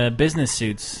in business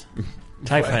suits.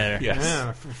 TIE Fighter. Yes.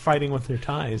 Yeah, fighting with their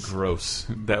ties. Gross.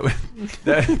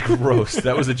 That gross.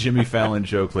 That was a Jimmy Fallon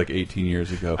joke like 18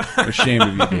 years ago. I'm ashamed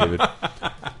of you, David.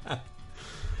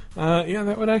 Yeah,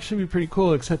 that would actually be pretty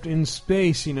cool, except in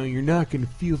space, you know, you're not going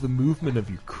to feel the movement of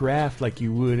your craft like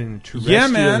you would in a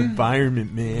terrestrial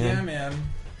environment, man. Yeah, man.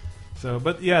 So,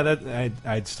 but yeah, that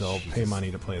I'd still pay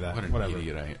money to play that. What an Whatever.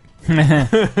 idiot I am.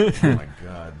 Oh my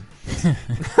god.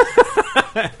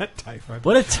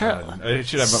 What a terrible! I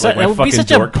should have So- like my that would be fucking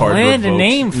such a dork card bland revoked.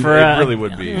 name for it a- really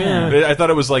would be. Yeah. I thought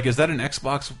it was like, is that an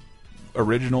Xbox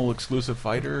original exclusive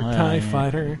fighter? TIE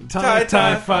fighter,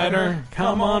 TIE fighter,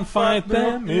 come on, fight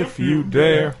them if you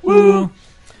dare. Woo!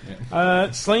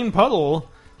 Slain Puddle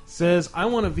says, I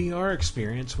want a VR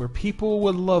experience where people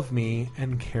would love me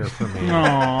and care for me.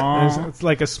 Aww. It's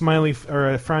like a smiley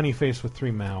or a frowny face with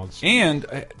 3 mouths. And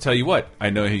I tell you what, I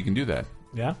know how you can do that.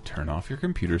 Yeah? Turn off your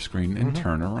computer screen and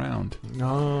turn around.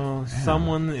 Oh,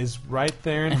 someone is right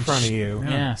there in front of you.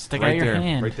 Yeah, stick out right your there,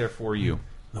 hand. right there for you.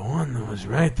 The one that was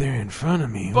right there in front of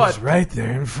me But- was right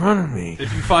there in front of me.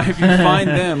 If you find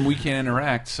them, we can't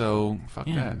interact. So fuck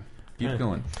that. Keep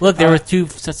going. Look, there were 2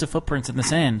 sets of footprints in the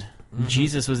sand.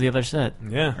 Jesus was the other set.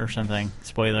 Yeah. Or something.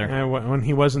 Spoiler. When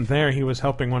he wasn't there, he was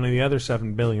helping one of the other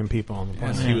 7 billion people on the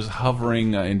planet. Yes, he was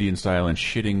hovering Indian style and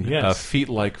shitting feet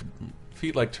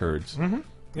like turds in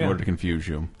order to confuse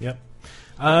you. Yep.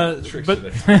 Tricks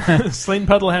But Slain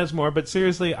Puddle has more. But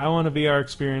seriously, I want a VR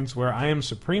experience where I am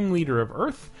supreme leader of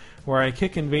Earth, where I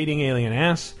kick invading alien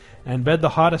ass and bed the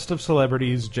hottest of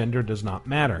celebrities. Gender does not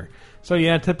matter. So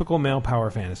yeah, typical male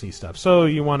power fantasy stuff. So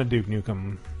you want a Duke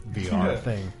Nukem VR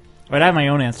thing? Right, I have my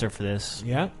own answer for this.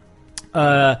 Yeah.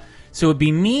 So it would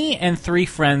be me and 3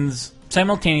 friends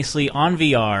simultaneously on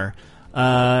VR.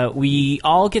 We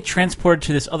all get transported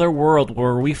to this other world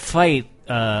where we fight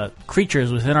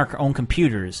creatures within our own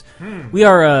computers. We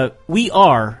are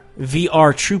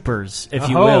VR troopers, if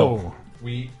you will.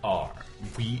 We are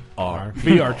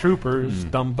VR troopers.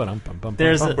 Dum ba dum bum bum.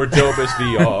 There's bum. We're dope as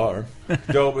VR.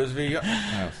 Dope as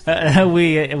VR.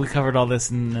 We covered all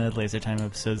this in Laser Time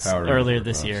episodes Power earlier Ranger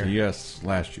this Cross. year. Yes,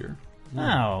 last year.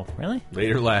 Oh, really?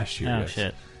 Later last year. Oh, yes.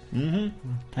 shit.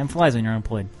 Time flies when you're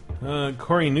unemployed.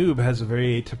 Corey Noob has a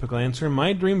very atypical answer.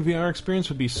 My dream VR experience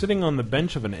would be sitting on the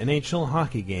bench of an NHL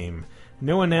hockey game.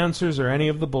 No announcers or any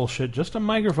of the bullshit, just a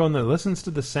microphone that listens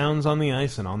to the sounds on the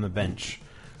ice and on the bench.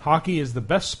 Hockey is the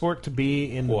best sport to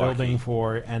be in the building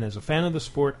for, and as a fan of the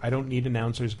sport, I don't need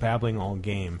announcers babbling all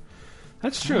game.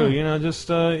 That's true, you know. Just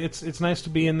it's nice to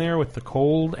be in there with the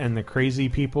cold and the crazy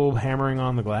people hammering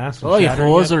on the glass. And Oh, you shattering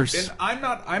it. hosers! And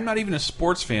I'm not even a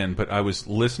sports fan, but I was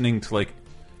listening to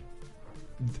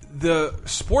the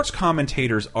sports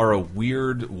commentators are a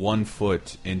weird 1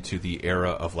 foot into the era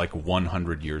of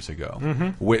 100 years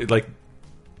ago. Like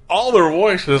all their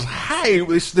voices,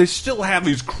 they still have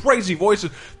these crazy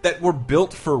voices that were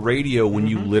built for radio when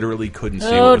you literally couldn't see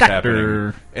what was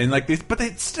happening. And but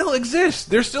they still exist.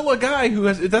 There's still a guy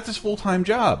who that's his full-time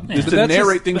job, is to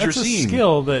narrate things you're seeing. That's a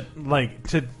skill that,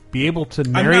 to be able to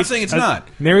narrate. I'm not saying it's not.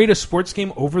 Narrate a sports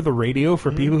game over the radio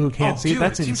for people who can't see it. Dude,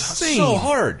 That's it seems insane. so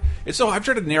hard. It's so I've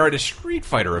tried to narrate a Street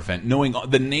Fighter event, knowing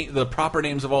the proper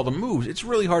names of all the moves. It's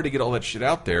really hard to get all that shit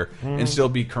out there and still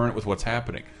be current with what's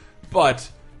happening. But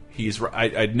he's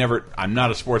I'm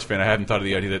not a sports fan. I hadn't thought of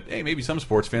the idea that hey, maybe some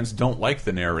sports fans don't like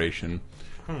the narration.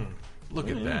 Look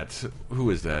at that. Who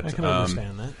is that? I can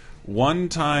understand that. One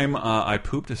time I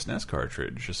pooped a SNES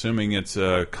cartridge, assuming it's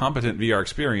a competent VR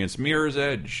experience. Mirror's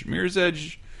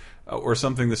Edge, or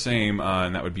something the same,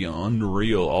 and that would be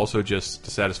unreal. Also, just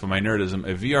to satisfy my nerdism,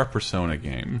 a VR Persona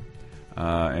game,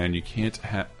 and you can't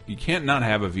not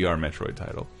have a VR Metroid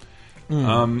title.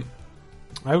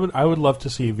 I would love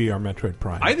to see VR Metroid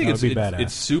Prime. I think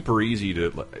it's super easy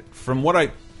to. From what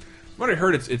I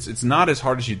heard, it's not as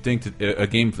hard as you'd think. A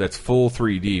game that's full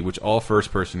 3D, which all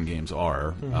first-person games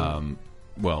are,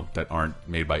 that aren't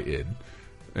made by id,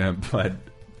 but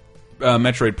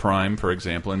Metroid Prime, for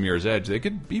example, and Mirror's Edge, they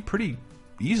could be pretty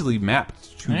easily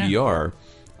mapped to VR.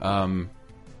 I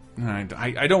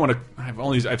don't want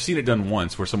to. I've seen it done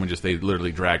once where someone they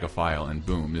literally drag a file and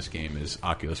boom, this game is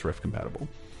Oculus Rift compatible.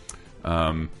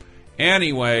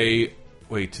 Anyway,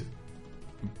 wait,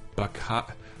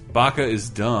 Baka is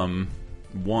dumb.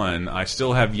 I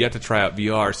still have yet to try out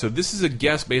VR, so this is a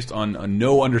guess based on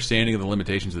no understanding of the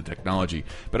limitations of the technology.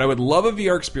 But I would love a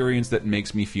VR experience that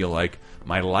makes me feel like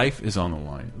my life is on the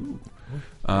line.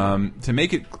 To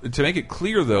make it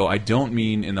clear, though, I don't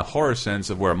mean in the horror sense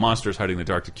of where a monster is hiding in the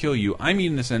dark to kill you. I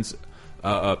mean in the sense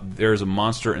there's a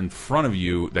monster in front of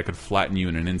you that could flatten you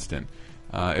in an instant.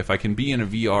 If I can be in a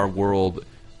VR world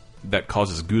that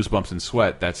causes goosebumps and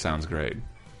sweat, that sounds great.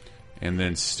 And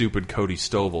then stupid Cody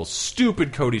Stovall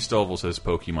says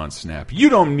Pokemon Snap. You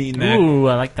don't mean that. Ooh,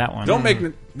 I like that one. Don't make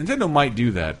Nintendo might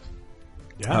do that.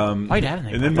 Yeah. Why haven't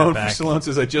they And then brought Moan that for back? Stallone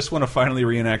says, I just want to finally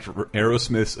reenact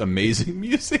Aerosmith's amazing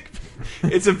music.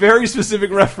 It's a very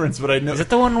specific reference, but I know... Is it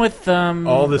the one with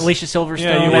Alicia Silverstone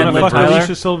Yeah, you and want to Liv fuck Tyler?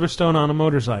 Alicia Silverstone on a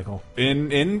motorcycle.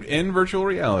 In virtual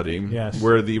reality, Yes.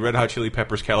 where the Red Hot Chili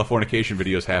Peppers Californication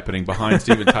video is happening behind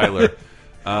Steven Tyler,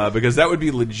 because that would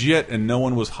be legit, and no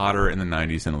one was hotter in the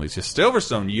 90s than Alicia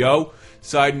Silverstone. Yo!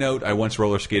 Side note, I once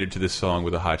roller skated to this song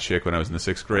with a hot chick when I was in the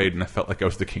 6th grade, and I felt like I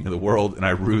was the king of the world, and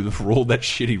I rolled that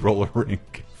shitty roller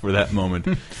rink for that moment.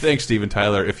 Thanks, Steven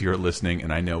Tyler, if you're listening,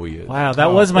 and I know he is. Wow,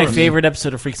 that was my favorite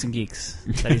episode of Freaks and Geeks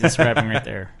that he's describing right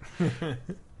there.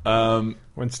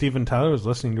 When Steven Tyler was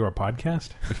listening to our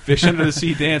podcast? Fish Under the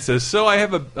Sea Dan says, so I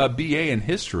have a BA in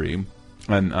history,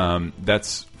 and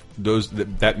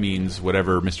that means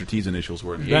whatever Mr. T's initials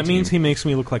were in the That A-team. means he makes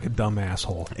me look like a dumb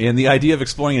asshole. And the idea of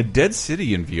exploring a dead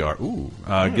city in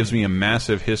VR gives me a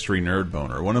massive history nerd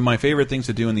boner. One of my favorite things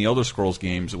to do in the Elder Scrolls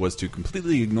games was to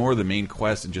completely ignore the main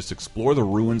quest and just explore the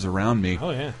ruins around me.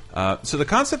 Oh, yeah. So the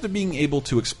concept of being able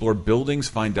to explore buildings,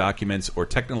 find documents, or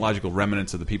technological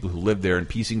remnants of the people who lived there and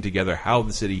piecing together how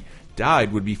the city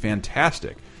died would be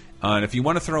fantastic. And if you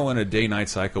want to throw in a day-night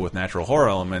cycle with natural horror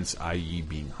elements, i.e.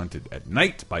 being hunted at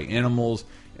night by animals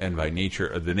and by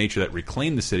nature, the nature that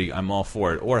reclaimed the city, I'm all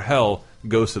for it. Or hell,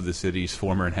 Ghosts of the City's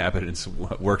former inhabitants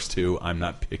works too. I'm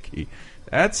not picky.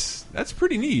 That's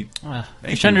pretty neat.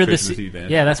 Fish Under the Sea.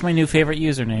 Yeah, that's my new favorite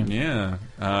username.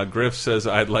 Yeah. Griff says,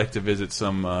 I'd like to visit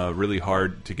some really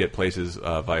hard-to-get places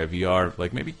via VR,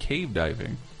 like maybe cave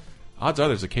diving. Odds are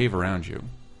there's a cave around you.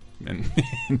 And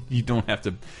you don't have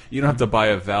to buy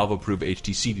a Valve-approved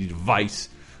HTC device.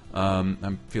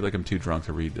 I feel like I'm too drunk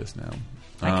to read this now.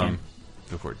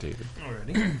 Go for it, David.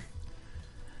 Alrighty.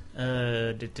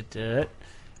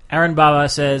 Aaron Baba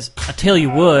says, I tell you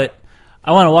what,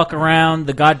 I want to walk around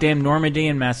the goddamn Normandy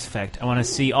in Mass Effect. I want to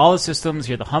see all the systems,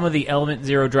 hear the hum of the Element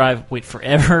Zero drive, wait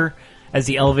forever as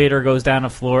the elevator goes down a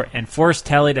floor, and force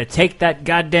Tally to take that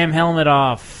goddamn helmet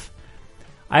off.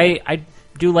 I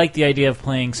do like the idea of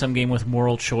playing some game with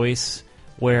moral choice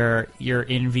where you're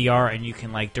in VR and you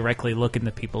can like directly look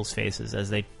into people's faces as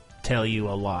they tell you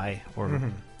a lie,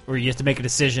 or you have to make a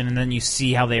decision and then you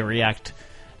see how they react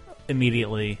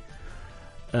immediately.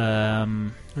 I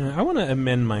want to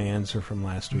amend my answer from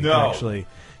last week, No. actually.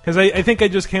 Because I think I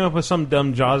just came up with some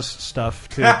dumb Jaws stuff,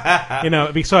 to,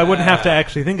 so I wouldn't have to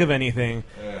actually think of anything.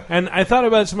 And I thought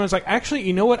about it, someone was like, actually,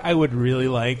 you know what I would really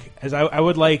like? Is I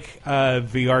would like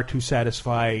VR to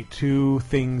satisfy two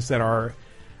things that are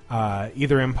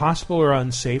either impossible or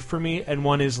unsafe for me, and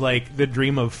one is like the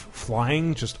dream of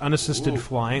flying, just unassisted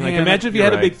flying. Like, Man, imagine if you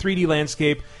you're had a big right. 3D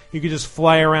landscape, you could just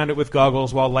fly around it with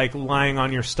goggles while like lying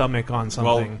on your stomach on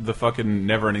something. Well, the fucking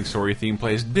Never-Ending Story theme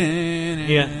plays.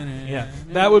 Yeah,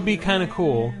 that would be kind of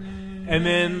cool. And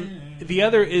then the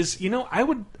other is, I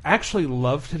would actually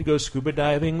love to go scuba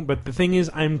diving, but the thing is,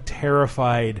 I'm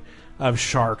terrified of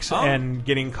sharks and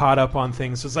getting caught up on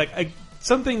things. So it's like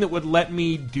something that would let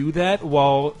me do that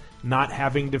while not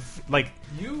having to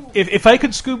if I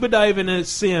could scuba dive in a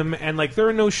sim and like there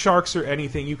are no sharks or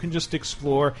anything, you can just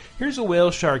explore. Here's a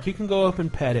whale shark, you can go up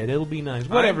and pet it, it'll be nice,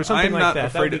 whatever. Something I'm like not that.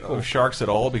 afraid That'd be cool. of sharks at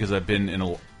all because I've been in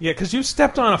a. Yeah, because you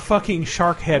stepped on a fucking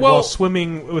shark head Well, while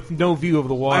swimming with no view of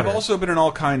the water. I've also been in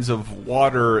all kinds of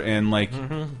water, and like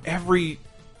every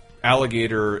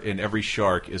alligator and every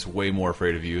shark is way more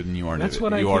afraid of you than you are. That's of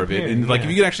what it. I You are keep of it, hearing, and like yeah.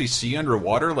 if you can actually see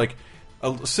underwater, like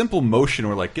a simple motion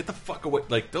or like get the fuck away,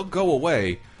 like they'll go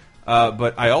away.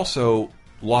 But I also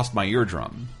lost my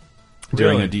eardrum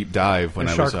during Really? a deep dive when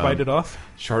The I shark was bite it off?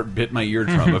 Shark bit my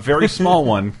eardrum. A very small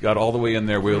one got all the way in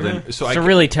there, wheeled in. So It's a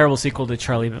really terrible sequel to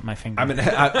Charlie Bit My Finger. I'm an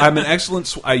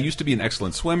excellent. I used to be an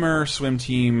excellent swimmer. Swim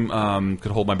team,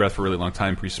 could hold my breath for a really long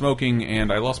time pre-smoking,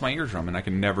 and I lost my eardrum, and I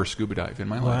can never scuba dive in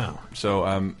my life. Wow.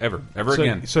 So ever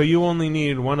again. So you only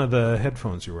needed one of the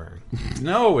headphones you're wearing.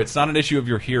 No, it's not an issue of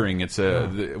your hearing. It's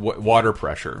water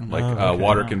pressure. Like okay.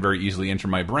 water can very easily enter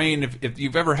my brain. If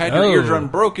you've ever had your eardrum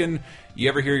broken, you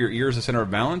ever hear your ear as a center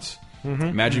of balance?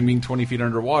 Imagine being 20 feet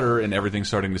underwater and everything's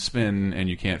starting to spin and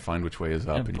you can't find which way is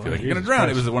up and you feel like you're going to drown.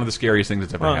 It was one of the scariest things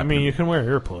that's ever Well, I happened. mean, you can wear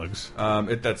earplugs.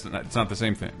 It's not the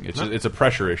same thing. It's a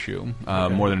pressure issue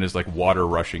more than it is like water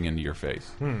rushing into your face.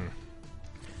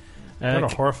 What a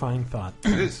horrifying thought.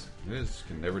 It is. It is.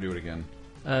 Can never do it again.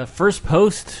 First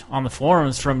post on the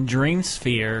forums from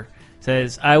Dreamsphere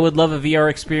says, I would love a VR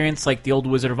experience like the old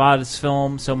Wizard of Oz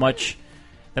film so much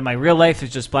that my real life is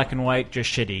just black and white,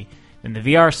 just shitty. Then the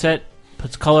VR set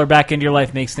puts color back into your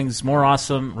life, makes things more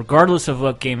awesome, regardless of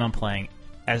what game I'm playing.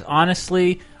 As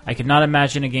honestly, I could not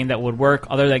imagine a game that would work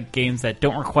other than games that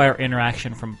don't require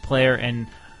interaction from a player and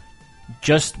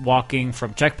just walking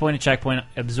from checkpoint to checkpoint,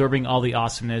 absorbing all the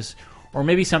awesomeness, or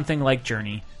maybe something like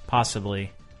Journey,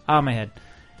 possibly. My head.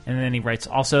 And then he writes,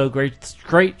 also,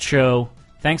 great show.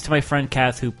 Thanks to my friend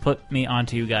Kath, who put me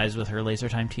onto you guys with her Laser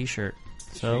Time t-shirt.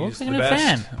 So, looks like a new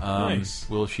fan. Nice.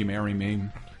 Will she marry me?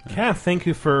 Kath, thank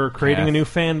you for creating a new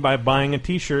fan by buying a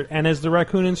t-shirt, and as the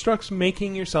raccoon instructs,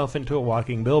 making yourself into a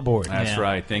walking billboard. That's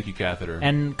right. Thank you, Catheter.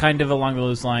 And kind of along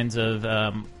those lines of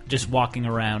just walking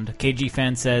around. KG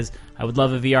Fan says, I would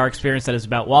love a VR experience that is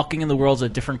about walking in the worlds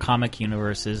of different comic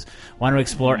universes. Want to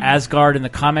explore Asgard in the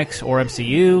comics or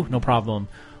MCU? No problem.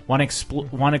 Want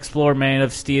to explore Man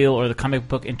of Steel or the comic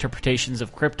book interpretations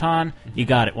of Krypton? You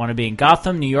got it. Want to be in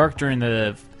Gotham, New York during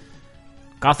the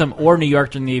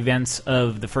events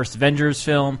of the first Avengers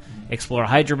film, explore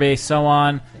Hydra Base, so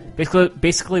on.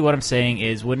 Basically what I'm saying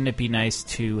is, wouldn't it be nice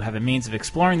to have a means of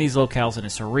exploring these locales in a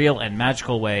surreal and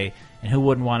magical way, and who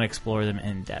wouldn't want to explore them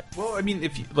in depth? Well, I mean,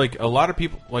 if you, like a lot of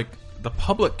people, like the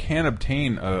public can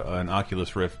obtain an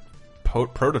Oculus Rift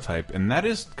prototype, and that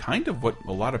is kind of what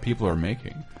a lot of people are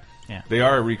making. Yeah. They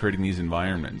are recreating these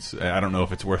environments. I don't know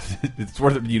if it's worth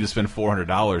it you to spend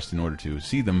 $400 in order to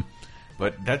see them.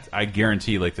 But that, I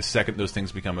guarantee, like the second those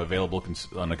things become available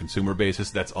on a consumer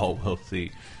basis, that's all we'll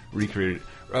see recreated.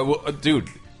 Dude,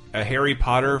 a Harry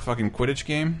Potter fucking Quidditch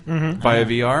game by a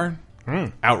VR,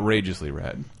 outrageously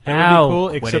rad. That would be cool,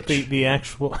 except the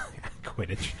actual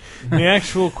Quidditch. The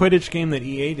actual Quidditch game that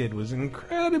EA did was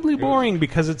incredibly boring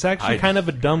because it's actually kind of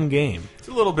a dumb game. It's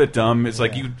a little bit dumb. It's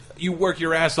like you work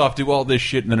your ass off, do all this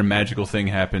shit, and then a magical thing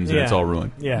happens, and it's all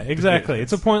ruined. Yeah, exactly.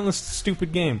 It's a pointless,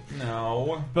 stupid game.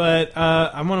 No. But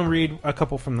I want to read a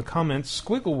couple from the comments.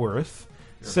 Squiggleworth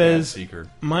says,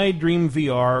 my dream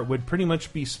VR would pretty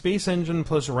much be Space Engine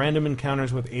plus random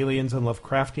encounters with aliens and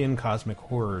Lovecraftian cosmic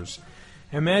horrors.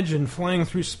 Imagine flying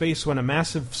through space when a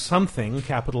massive something,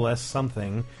 capital S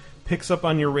something, picks up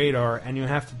on your radar and you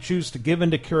have to choose to give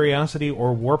into curiosity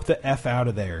or warp the F out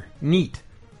of there. Neat.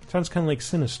 Sounds kind of like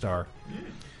Sinistar.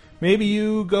 Maybe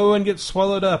you go and get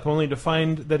swallowed up only to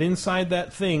find that inside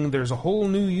that thing there's a whole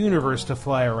new universe to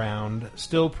fly around.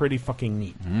 Still pretty fucking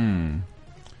neat.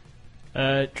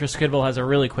 Triskidville has a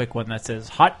really quick one that says,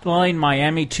 Hotline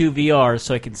Miami 2 VR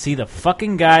so I can see the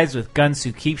fucking guys with guns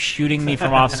who keep shooting me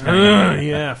from off screen.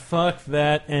 Yeah, fuck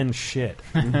that and shit.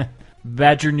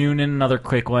 Badger Noonan, another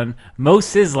quick one. Mo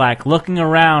Sislak looking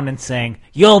around and saying,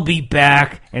 you'll be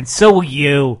back, and so will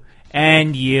you,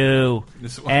 and you,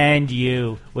 and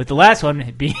you. With the last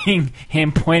one being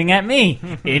him pointing at me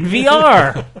in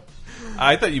VR.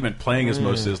 I thought you meant playing as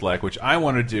Mo Sislak, which I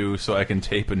want to do so I can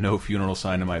tape a no funeral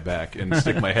sign to my back and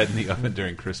stick my head in the oven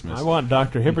during Christmas. I want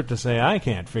Dr. Hibbert to say, I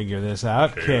can't figure this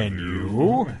out, can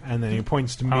you? And then he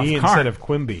points to me instead of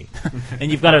Quimby.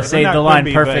 And you've got to say the line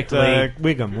Quimby, perfectly. But,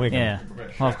 Wiggum. Yeah.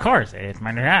 Well, of course, it's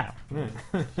my job.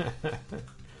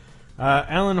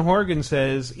 Alan Horgan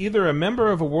says, either a member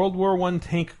of a World War I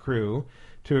tank crew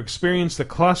to experience the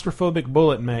claustrophobic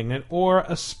bullet magnet, or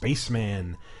a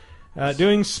spaceman.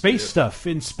 Doing space stuff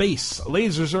in space.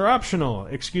 Lasers are optional.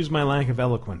 Excuse my lack of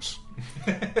eloquence.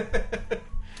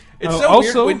 It's so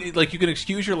also weird when, like, you can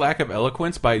excuse your lack of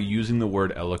eloquence by using the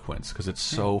word eloquence because it's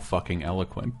so fucking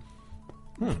eloquent.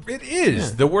 It is.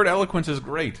 Yeah. The word eloquence is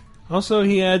great. Also,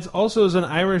 he adds, also as an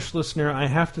Irish listener, I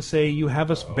have to say you have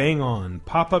us bang on.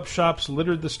 Pop-up shops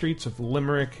littered the streets of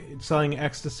Limerick selling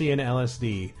ecstasy and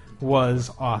LSD. Was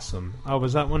awesome. Oh,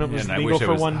 was that when it was legal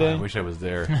for one day? I wish I was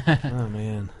there. Oh,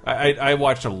 man. I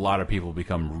watched a lot of people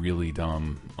become really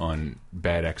dumb on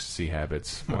bad ecstasy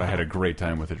habits, but I had a great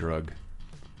time with the drug.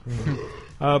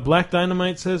 Black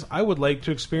Dynamite says, I would like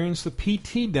to experience the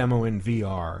PT demo in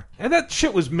VR. And that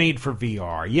shit was made for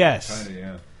VR, yes.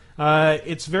 Kinda, yeah.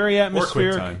 It's very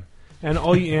atmospheric. Or QuickTime.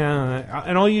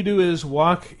 And all you do is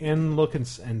walk and look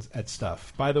at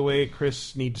stuff. By the way,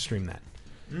 Chris, need to stream that.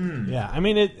 Yeah, I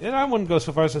mean, I wouldn't go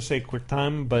so far as to say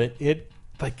QuickTime, but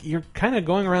you're kind of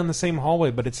going around the same hallway,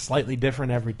 but it's slightly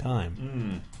different every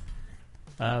time.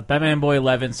 Batman Boy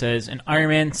 11 says, an Iron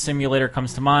Man simulator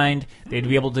comes to mind. They'd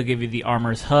be able to give you the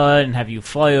armor's HUD and have you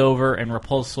fly over and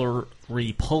repulsor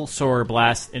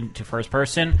blast into first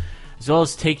person, as well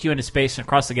as take you into space and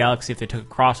across the galaxy if they took a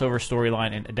crossover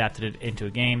storyline and adapted it into a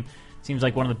game. Seems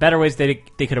like one of the better ways they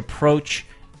could approach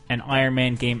an Iron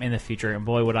Man game in the future, and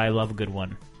boy, would I love a good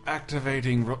one.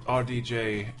 Activating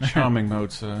RDJ charming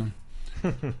mode, sir.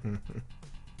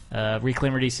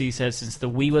 Reclaimer DC says, since the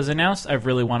Wii was announced, I've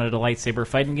really wanted a lightsaber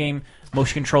fighting game.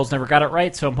 Motion controls never got it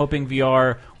right, so I'm hoping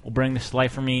VR will bring this to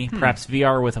life for me. Perhaps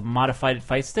VR with a modified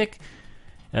fight stick.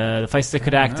 The fight stick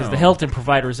could act as the hilt and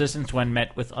provide resistance when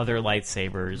met with other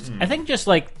lightsabers. I think just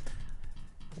like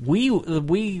The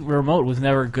Wii remote was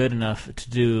never good enough to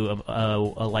do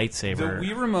a lightsaber. The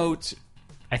Wii remote,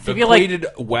 I feel equated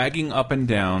wagging up and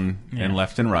down and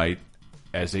left and right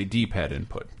as a D-pad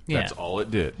input. That's all it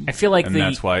did. I feel like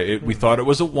that's why we thought it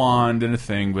was a wand and a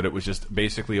thing, but it was just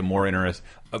basically a more interesting.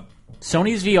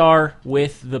 Sony's VR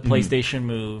with the PlayStation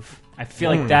Move. I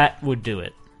feel like that would do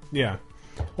it. Yeah.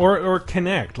 Or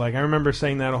Kinect. Like, I remember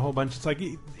saying that a whole bunch. It's like,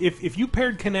 if you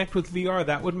paired Kinect with VR,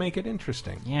 that would make it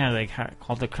interesting. Yeah, they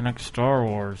called it Kinect Star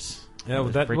Wars. Yeah,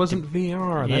 that wasn't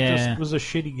VR. That just was a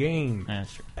shitty game.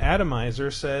 That's true.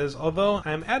 Atomizer says, although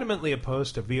I'm adamantly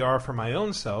opposed to VR for my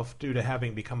own self, due to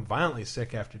having become violently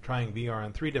sick after trying VR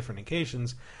on 3 different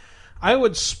occasions, I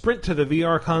would sprint to the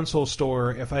VR console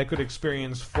store if I could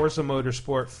experience Forza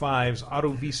Motorsport 5's Auto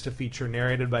Vista feature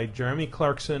narrated by Jeremy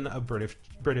Clarkson of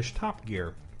British Top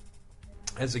Gear.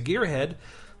 As a gearhead,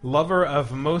 lover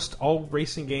of most all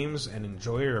racing games, and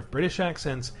enjoyer of British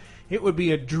accents, it would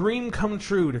be a dream come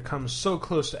true to come so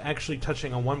close to actually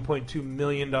touching a $1.2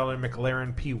 million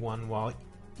McLaren P1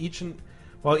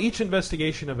 while each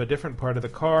investigation of a different part of the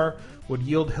car would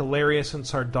yield hilarious and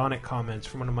sardonic comments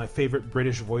from one of my favorite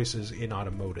British voices in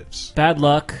automotives. Bad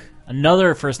luck.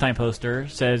 Another first-time poster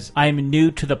says, I'm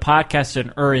new to the podcast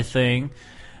and everything,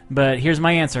 but here's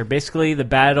my answer. Basically, the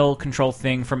battle control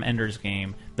thing from Ender's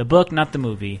Game. The book, not the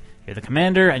movie. You're the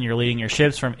commander, and you're leading your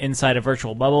ships from inside a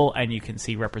virtual bubble, and you can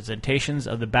see representations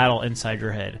of the battle inside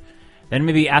your head. Then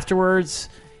maybe afterwards,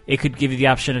 it could give you the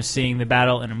option of seeing the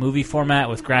battle in a movie format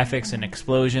with graphics and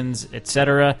explosions,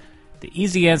 etc. The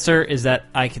easy answer is that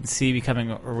I can see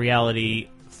becoming a reality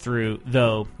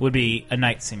would be a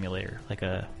night simulator, like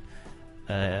a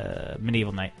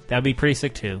medieval night. That would be pretty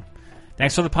sick, too.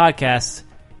 Thanks for the podcast.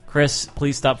 Chris,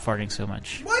 please stop farting so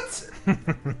much. What?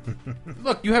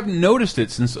 Look, you haven't noticed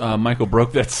it since Michael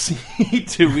broke that seat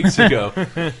 2 weeks ago.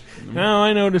 No,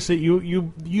 I noticed it.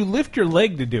 You lift your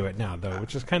leg to do it now, though,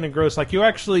 which is kind of gross. Like, you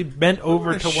actually bent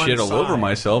over to one side. Shit all over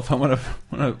myself. I want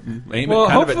to aim well, it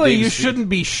kind hopefully of at you Dave's shouldn't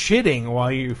be shitting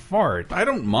while you fart. I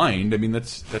don't mind. I mean,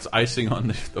 that's icing on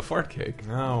the fart cake.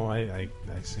 No, I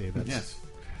see. Yes.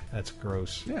 That's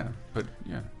gross. Yeah, but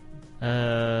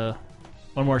yeah.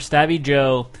 One more. Stabby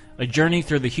Joe. A journey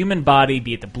through the human body,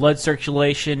 be it the blood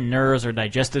circulation, nerves, or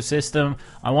digestive system.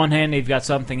 On one hand, you've got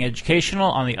something educational.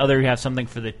 On the other, you have something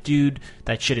for the dude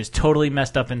that shit is totally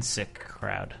messed up and sick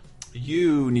crowd.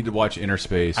 You need to watch Inner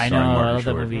Space. I know, I love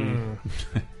that movie.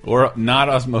 Or not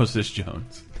Osmosis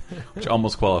Jones, which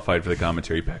almost qualified for the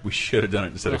commentary pack. We should have done it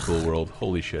instead of Cool World.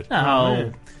 Holy shit.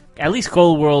 No. At least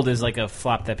Cold World is like a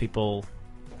flop that people...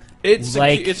 It's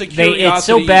like. It's a curiosity. It's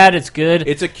so bad, it's good.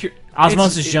 It's a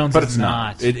Osmosis Jones but is it's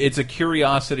not. It's a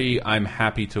curiosity. I'm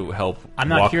happy to help. I'm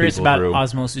not walk curious people about through.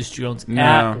 Osmosis Jones No,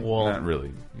 at all. Not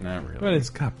really. Not really. But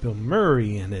it's got Bill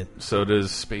Murray in it. So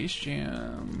does Space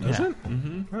Jam. Does Yeah. it?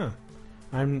 Mm-hmm. Huh.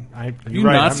 Have you're you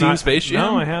right, not I'm seen Space Jam?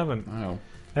 No, I haven't. Oh.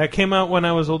 That came out when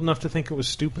I was old enough to think it was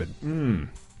stupid.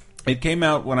 It came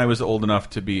out when I was old enough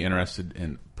to be interested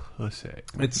in pussy.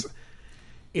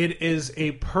 It is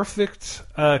a perfect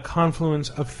confluence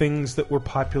of things that were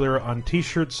popular on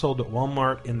T-shirts sold at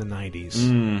Walmart in the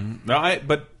 90s.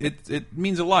 But it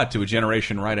means a lot to a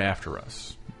generation right after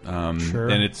us. Sure.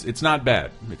 And it's not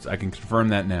bad. I can confirm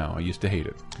that now. I used to hate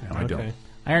it. Now I don't.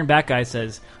 Iron Bat Guy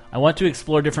says, I want to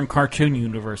explore different cartoon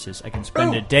universes. I can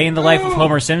spend a day in the life of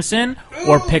Homer Simpson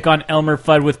or pick on Elmer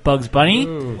Fudd with Bugs Bunny.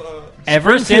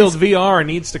 Springfield VR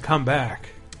needs to come back.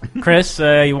 Chris,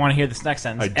 you want to hear this next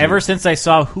sentence? Ever since I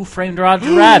saw Who Framed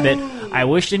Roger Rabbit, I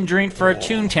wished and dreamed for a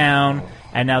Toontown,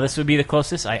 and now this would be the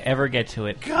closest I ever get to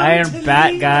it. Iron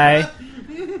Bat Guy,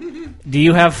 do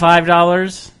you have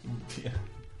 $5?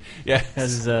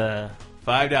 Yes.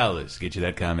 $5 get you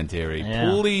that commentary. Yeah.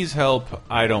 Please help.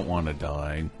 I don't want to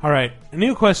die. All right, a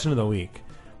new question of the week.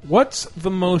 What's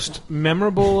the most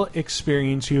memorable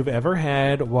experience you've ever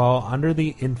had while under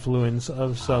the influence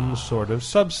of some sort of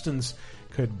substance?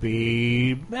 Could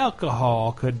be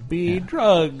alcohol, could be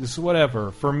drugs,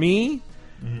 whatever. For me,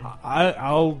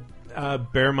 I'll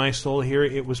bare my soul here.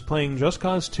 It was playing Just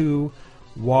Cause 2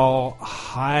 while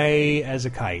high as a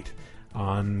kite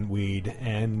on weed,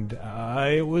 and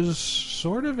it was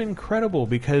sort of incredible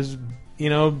because, you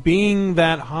know, being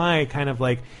that high kind of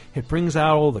like it brings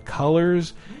out all the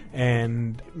colors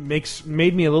and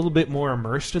made me a little bit more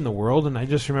immersed in the world. And I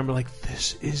just remember like,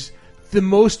 this is the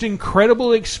most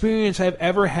incredible experience I've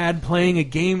ever had playing a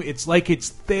game. It's like it's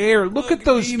there. Look at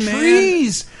those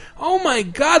trees. Oh my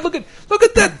God! Look at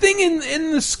that thing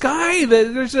in the sky.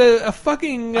 There's a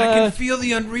fucking. I can feel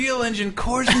the Unreal Engine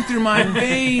coursing through my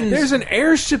veins. There's an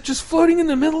airship just floating in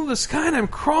the middle of the sky, and I'm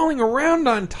crawling around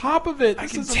on top of it. I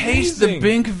can taste the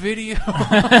Bink video.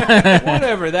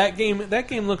 Whatever, that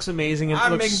game looks amazing. It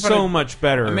looks so much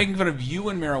better. I'm making fun of you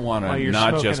and marijuana, you're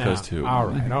not Just smoking Cause 2. All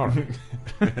right.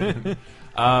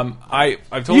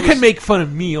 I've told you can make fun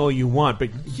of me all you want, but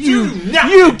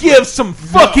you give some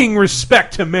fucking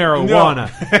respect to marijuana.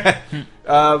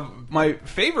 No. My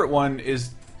favorite one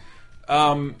is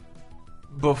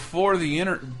before the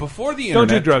internet. Don't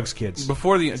do drugs, kids.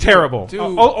 Before the terrible.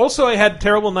 Also, I had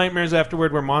terrible nightmares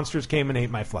afterward where monsters came and ate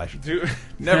my flesh.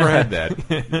 Never had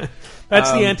that.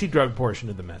 That's the anti-drug portion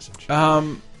of the message.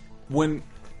 When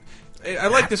I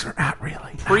like this, not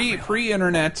really.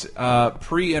 Pre-internet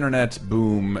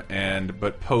boom,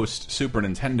 but post Super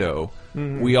Nintendo,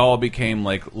 we all became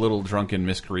like little drunken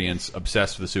miscreants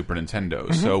obsessed with the Super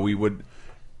Nintendo. So we would,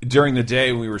 during the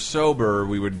day when we were sober,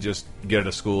 we would just get out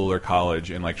of school or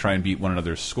college and like try and beat one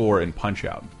another's score in Punch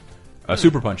Out,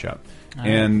 Super Punch Out.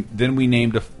 And then we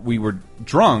we were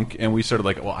drunk and we started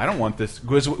like, well, I don't want this,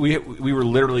 because we were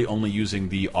literally only using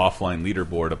the offline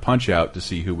leaderboard of Punch Out to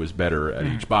see who was better at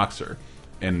each boxer,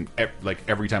 and like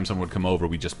every time someone would come over,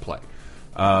 we'd just play,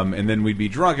 and then we'd be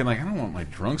drunk and like, I don't want my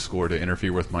drunk score to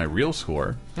interfere with my real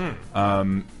score.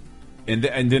 And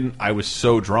then I was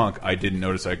so drunk I didn't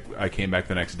notice. I came back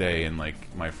the next day and like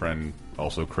my friend,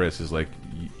 also Chris, is like,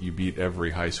 you beat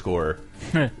every high score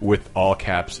with all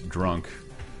caps drunk.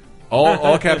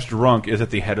 All caps drunk is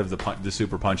at the head of the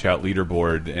Super Punch Out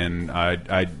leaderboard, and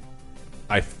I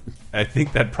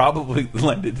think that probably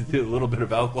lended to a little bit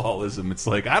of alcoholism. It's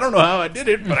like, I don't know how I did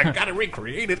it, but I gotta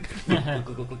recreate it.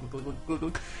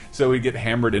 So we get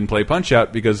hammered and play Punch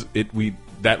Out because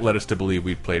that led us to believe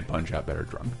we played Punch Out better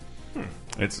drunk.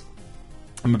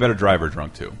 I'm a better driver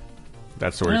drunk too.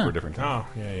 That story for a different time. Oh,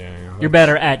 yeah. You're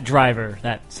better at Driver,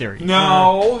 that series.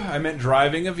 No, I meant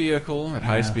driving a vehicle at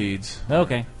high speeds.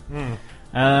 Okay.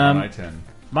 I-10.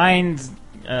 Mine's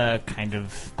kind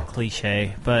of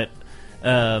cliche, but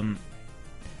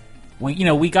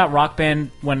we got Rock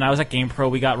Band when I was at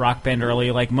GamePro. We got Rock Band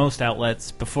early, like most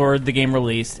outlets, before the game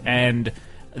released, and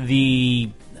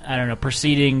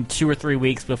preceding 2 or 3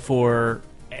 weeks before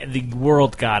the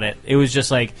world got it. It was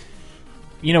just like,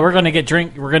 we're gonna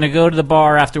we're gonna go to the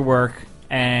bar after work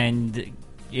and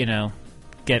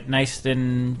get nice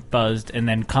and buzzed, and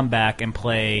then come back and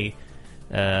play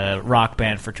Rock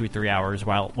Band for 2 or 3 hours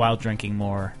while drinking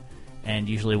more, and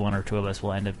usually one or two of us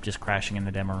will end up just crashing in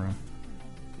the demo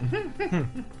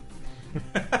room.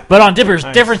 But on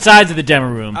different sides of the demo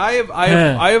room.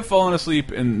 I have fallen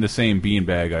asleep in the same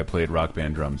beanbag I played Rock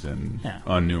Band drums in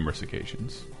on numerous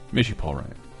occasions. Miss you, Paul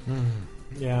Ryan.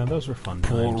 Yeah, those were fun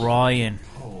Paul times. Ryan.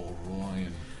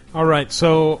 All right,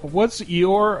 so what's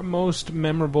your most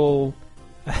memorable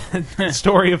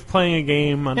story of playing a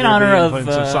game under in honor the of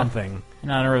influence of something? In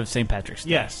honor of St. Patrick's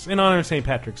Day. Yes, in honor of St.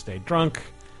 Patrick's Day. Drunk.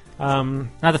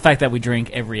 Not the fact that we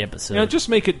drink every episode. Just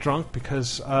make it drunk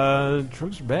because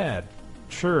drugs are bad.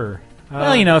 Sure.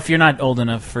 Well, if you're not old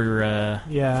enough for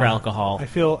alcohol. I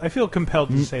feel compelled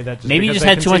to say that. Maybe you because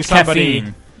just had too much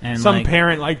caffeine. And some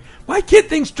parent my kid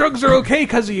thinks drugs are okay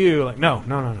because of you. Like, no.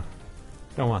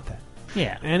 Don't want that.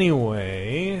 Yeah.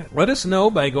 Anyway, let us know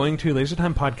by going to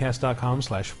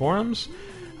lasertimepodcast.com/forums.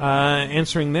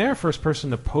 Answering there, first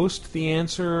person to post the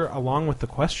answer along with the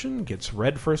question gets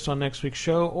read first on next week's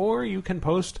show, or you can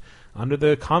post under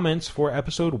the comments for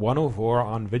episode 104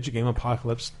 on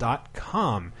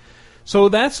VidjagameApocalypse.com. So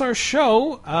that's our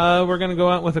show. We're going to go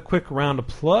out with a quick round of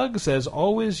plugs. As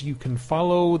always, you can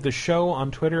follow the show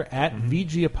on Twitter at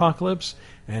VGApocalypse,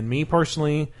 and me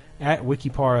personally at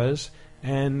Wikiparas.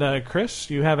 And Chris,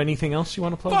 do you have anything else you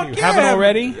want to plug? You haven't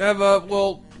already?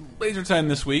 Laser Time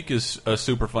this week is a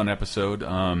super fun episode.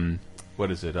 What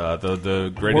is it?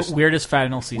 The greatest weirdest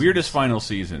final seasons. Weirdest final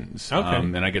seasons. Okay.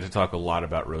 And I get to talk a lot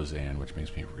about Roseanne, which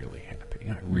makes me really happy.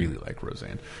 I really like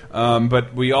Roseanne.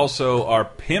 But we also are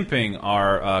pimping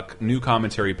our new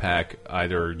commentary pack.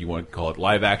 Either you want to call it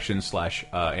live action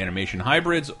 / animation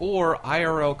hybrids or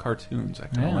IRL cartoons. I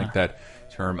kind of like that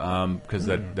term because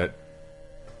that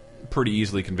pretty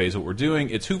easily conveys what we're doing.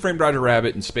 It's Who Framed Roger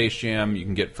Rabbit and Space Jam. You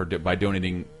can get by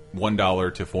donating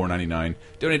 $1 to $4.99.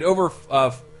 Donate over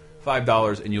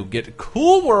 $5 and you'll get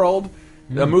Cool World,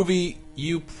 a movie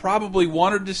you probably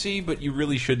wanted to see, but you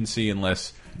really shouldn't see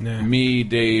unless Me,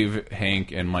 Dave,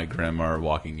 Hank, and Mike Grimm are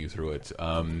walking you through it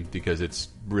because it's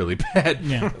really bad.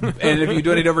 Yeah. And if you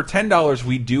donate over $10,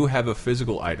 we do have a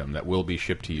physical item that will be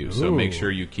shipped to you. So make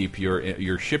sure you keep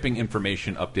your shipping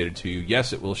information updated to you.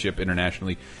 Yes, it will ship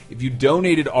internationally. If you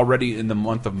donated already in the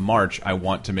month of March, I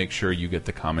want to make sure you get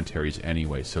the commentaries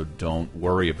anyway. So don't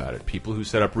worry about it. People who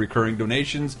set up recurring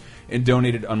donations and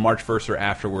donated on March 1st or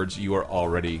afterwards, you are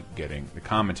already getting the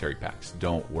commentary packs.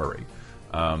 Don't worry.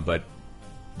 But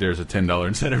there's a $10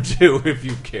 incentive too if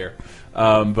you care.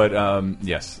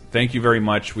 Yes, thank you very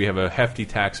much. We have a hefty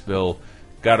tax bill.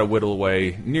 Got to whittle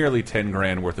away nearly 10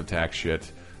 grand worth of tax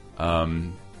shit.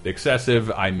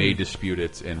 Excessive. I may dispute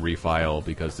it and refile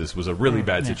because this was a really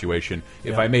bad situation.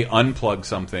 If I may unplug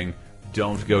something,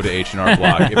 don't go to H&R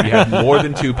Block. If you have more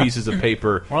than 2 pieces of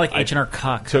paper, more like H&R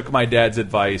cock. Took my dad's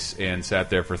advice and sat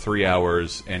there for 3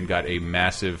 hours and got a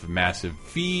massive, massive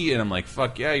fee. And I'm like,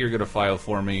 fuck yeah, you're gonna file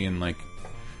for me. And like,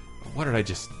 what did I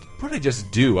just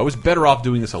do? I was better off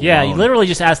doing this alone. Yeah, you literally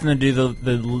just asked them to do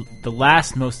the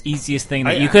last most easiest thing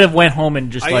that you could have went home and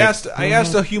just I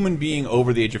asked a human being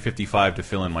over the age of 55 to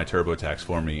fill in my TurboTax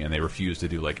for me, and they refused to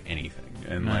do like anything.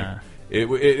 And like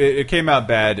it came out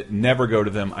bad. Never go to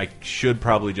them. I should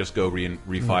probably just go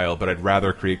refile, but I'd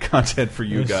rather create content for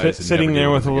you guys. Sitting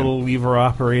there with a little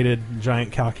lever-operated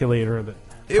giant calculator that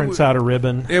prints out a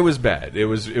ribbon. It was bad. It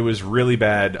was really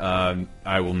bad.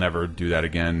 I will never do that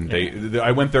again.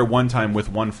 I went there one time with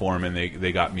one form, and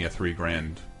they got me a $3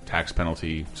 grand tax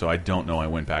penalty. So I don't know. I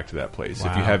went back to that place.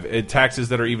 Wow. If you have taxes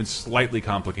that are even slightly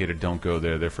complicated, don't go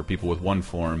there. They're for people with one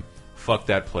form. Fuck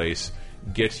that place.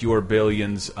 Get your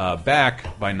billions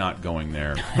back by not going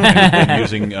there and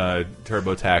using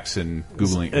TurboTax and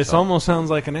Googling. It almost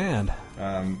sounds like an ad.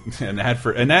 An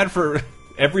ad for.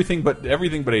 Everything but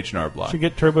H&R Block. Should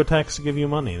get TurboTax to give you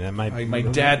money. That might. My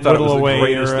dad thought it was the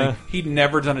greatest thing. He'd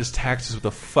never done his taxes with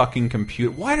a fucking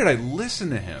computer. Why did I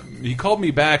listen to him? He called me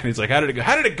back and he's like, "How did it go?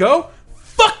 How did it go?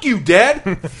 Fuck you,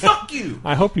 Dad. Fuck you."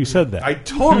 I hope you said that. I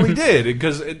totally did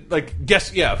because,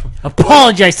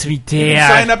 apologize to me,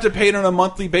 Dad. Sign up to pay it on a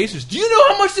monthly basis. Do you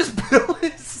know how much this bill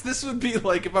is? This would be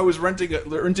like if I was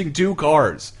renting 2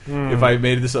 cars. If I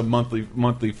made this a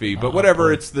monthly fee, but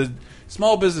whatever. It's the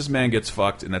small businessman gets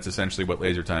fucked, and that's essentially what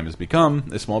Laser Time has become,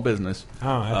 a small business.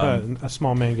 Oh, I thought a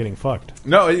small man getting fucked.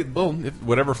 No,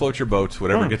 whatever floats your boat,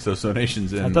 whatever gets those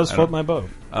donations in. That does float my boat.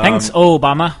 Thanks,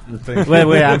 Obama.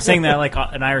 Wait, I'm saying that like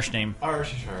an Irish name.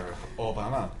 Irish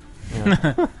Obama.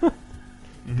 Yeah.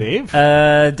 Dave?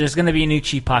 There's going to be a new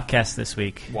Cheap podcast this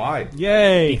week. Why?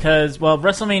 Yay! Because,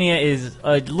 WrestleMania is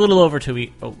a little over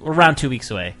around 2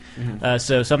 weeks away.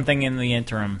 So something in the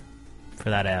interim for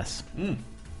that ass.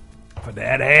 For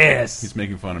that ass. He's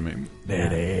making fun of me.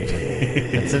 That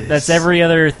ass. That's every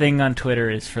other thing on Twitter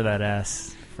is for that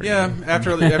ass.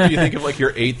 After you think of like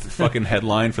your 8th fucking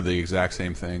headline for the exact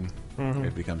same thing,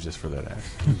 it becomes just for that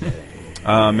ass.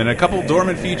 And a couple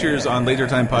dormant features on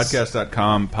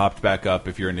LaserTimePodcast.com popped back up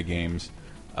if you're into games.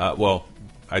 I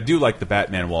do like the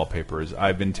Batman wallpapers.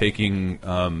 I've been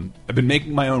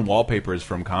making my own wallpapers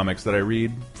from comics that I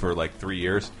read for like 3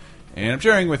 years. And I'm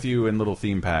sharing with you in little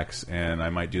theme packs, and I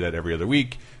might do that every other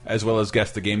week, as well as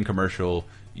guess the game commercial.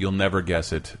 You'll never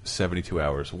guess it. 72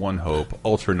 Hours, One Hope,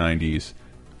 Ultra 90s.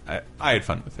 I had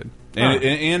fun with it.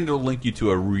 And it'll link you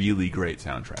to a really great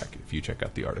soundtrack if you check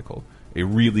out the article. A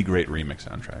really great remix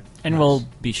soundtrack. And we'll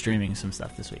be streaming some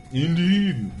stuff this week.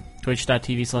 Indeed.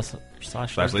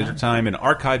 Twitch.tv/LaserTime and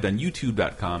archived on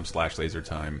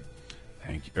YouTube.com/LaserTime.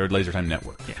 Thank you. Or LaserTime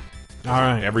Network. Yeah. All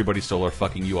right. Everybody stole our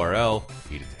fucking URL.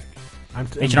 Eat it.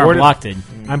 H&R blocked it.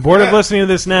 I'm bored of listening to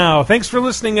this now. Thanks for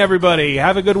listening, everybody.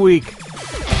 Have a good week.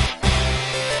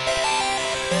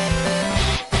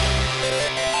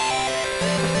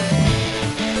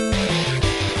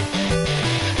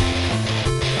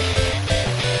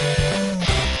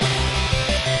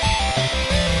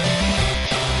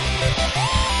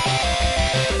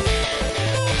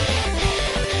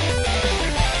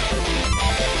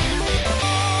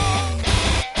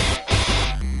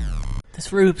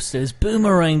 Roops says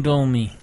boomeranged on me.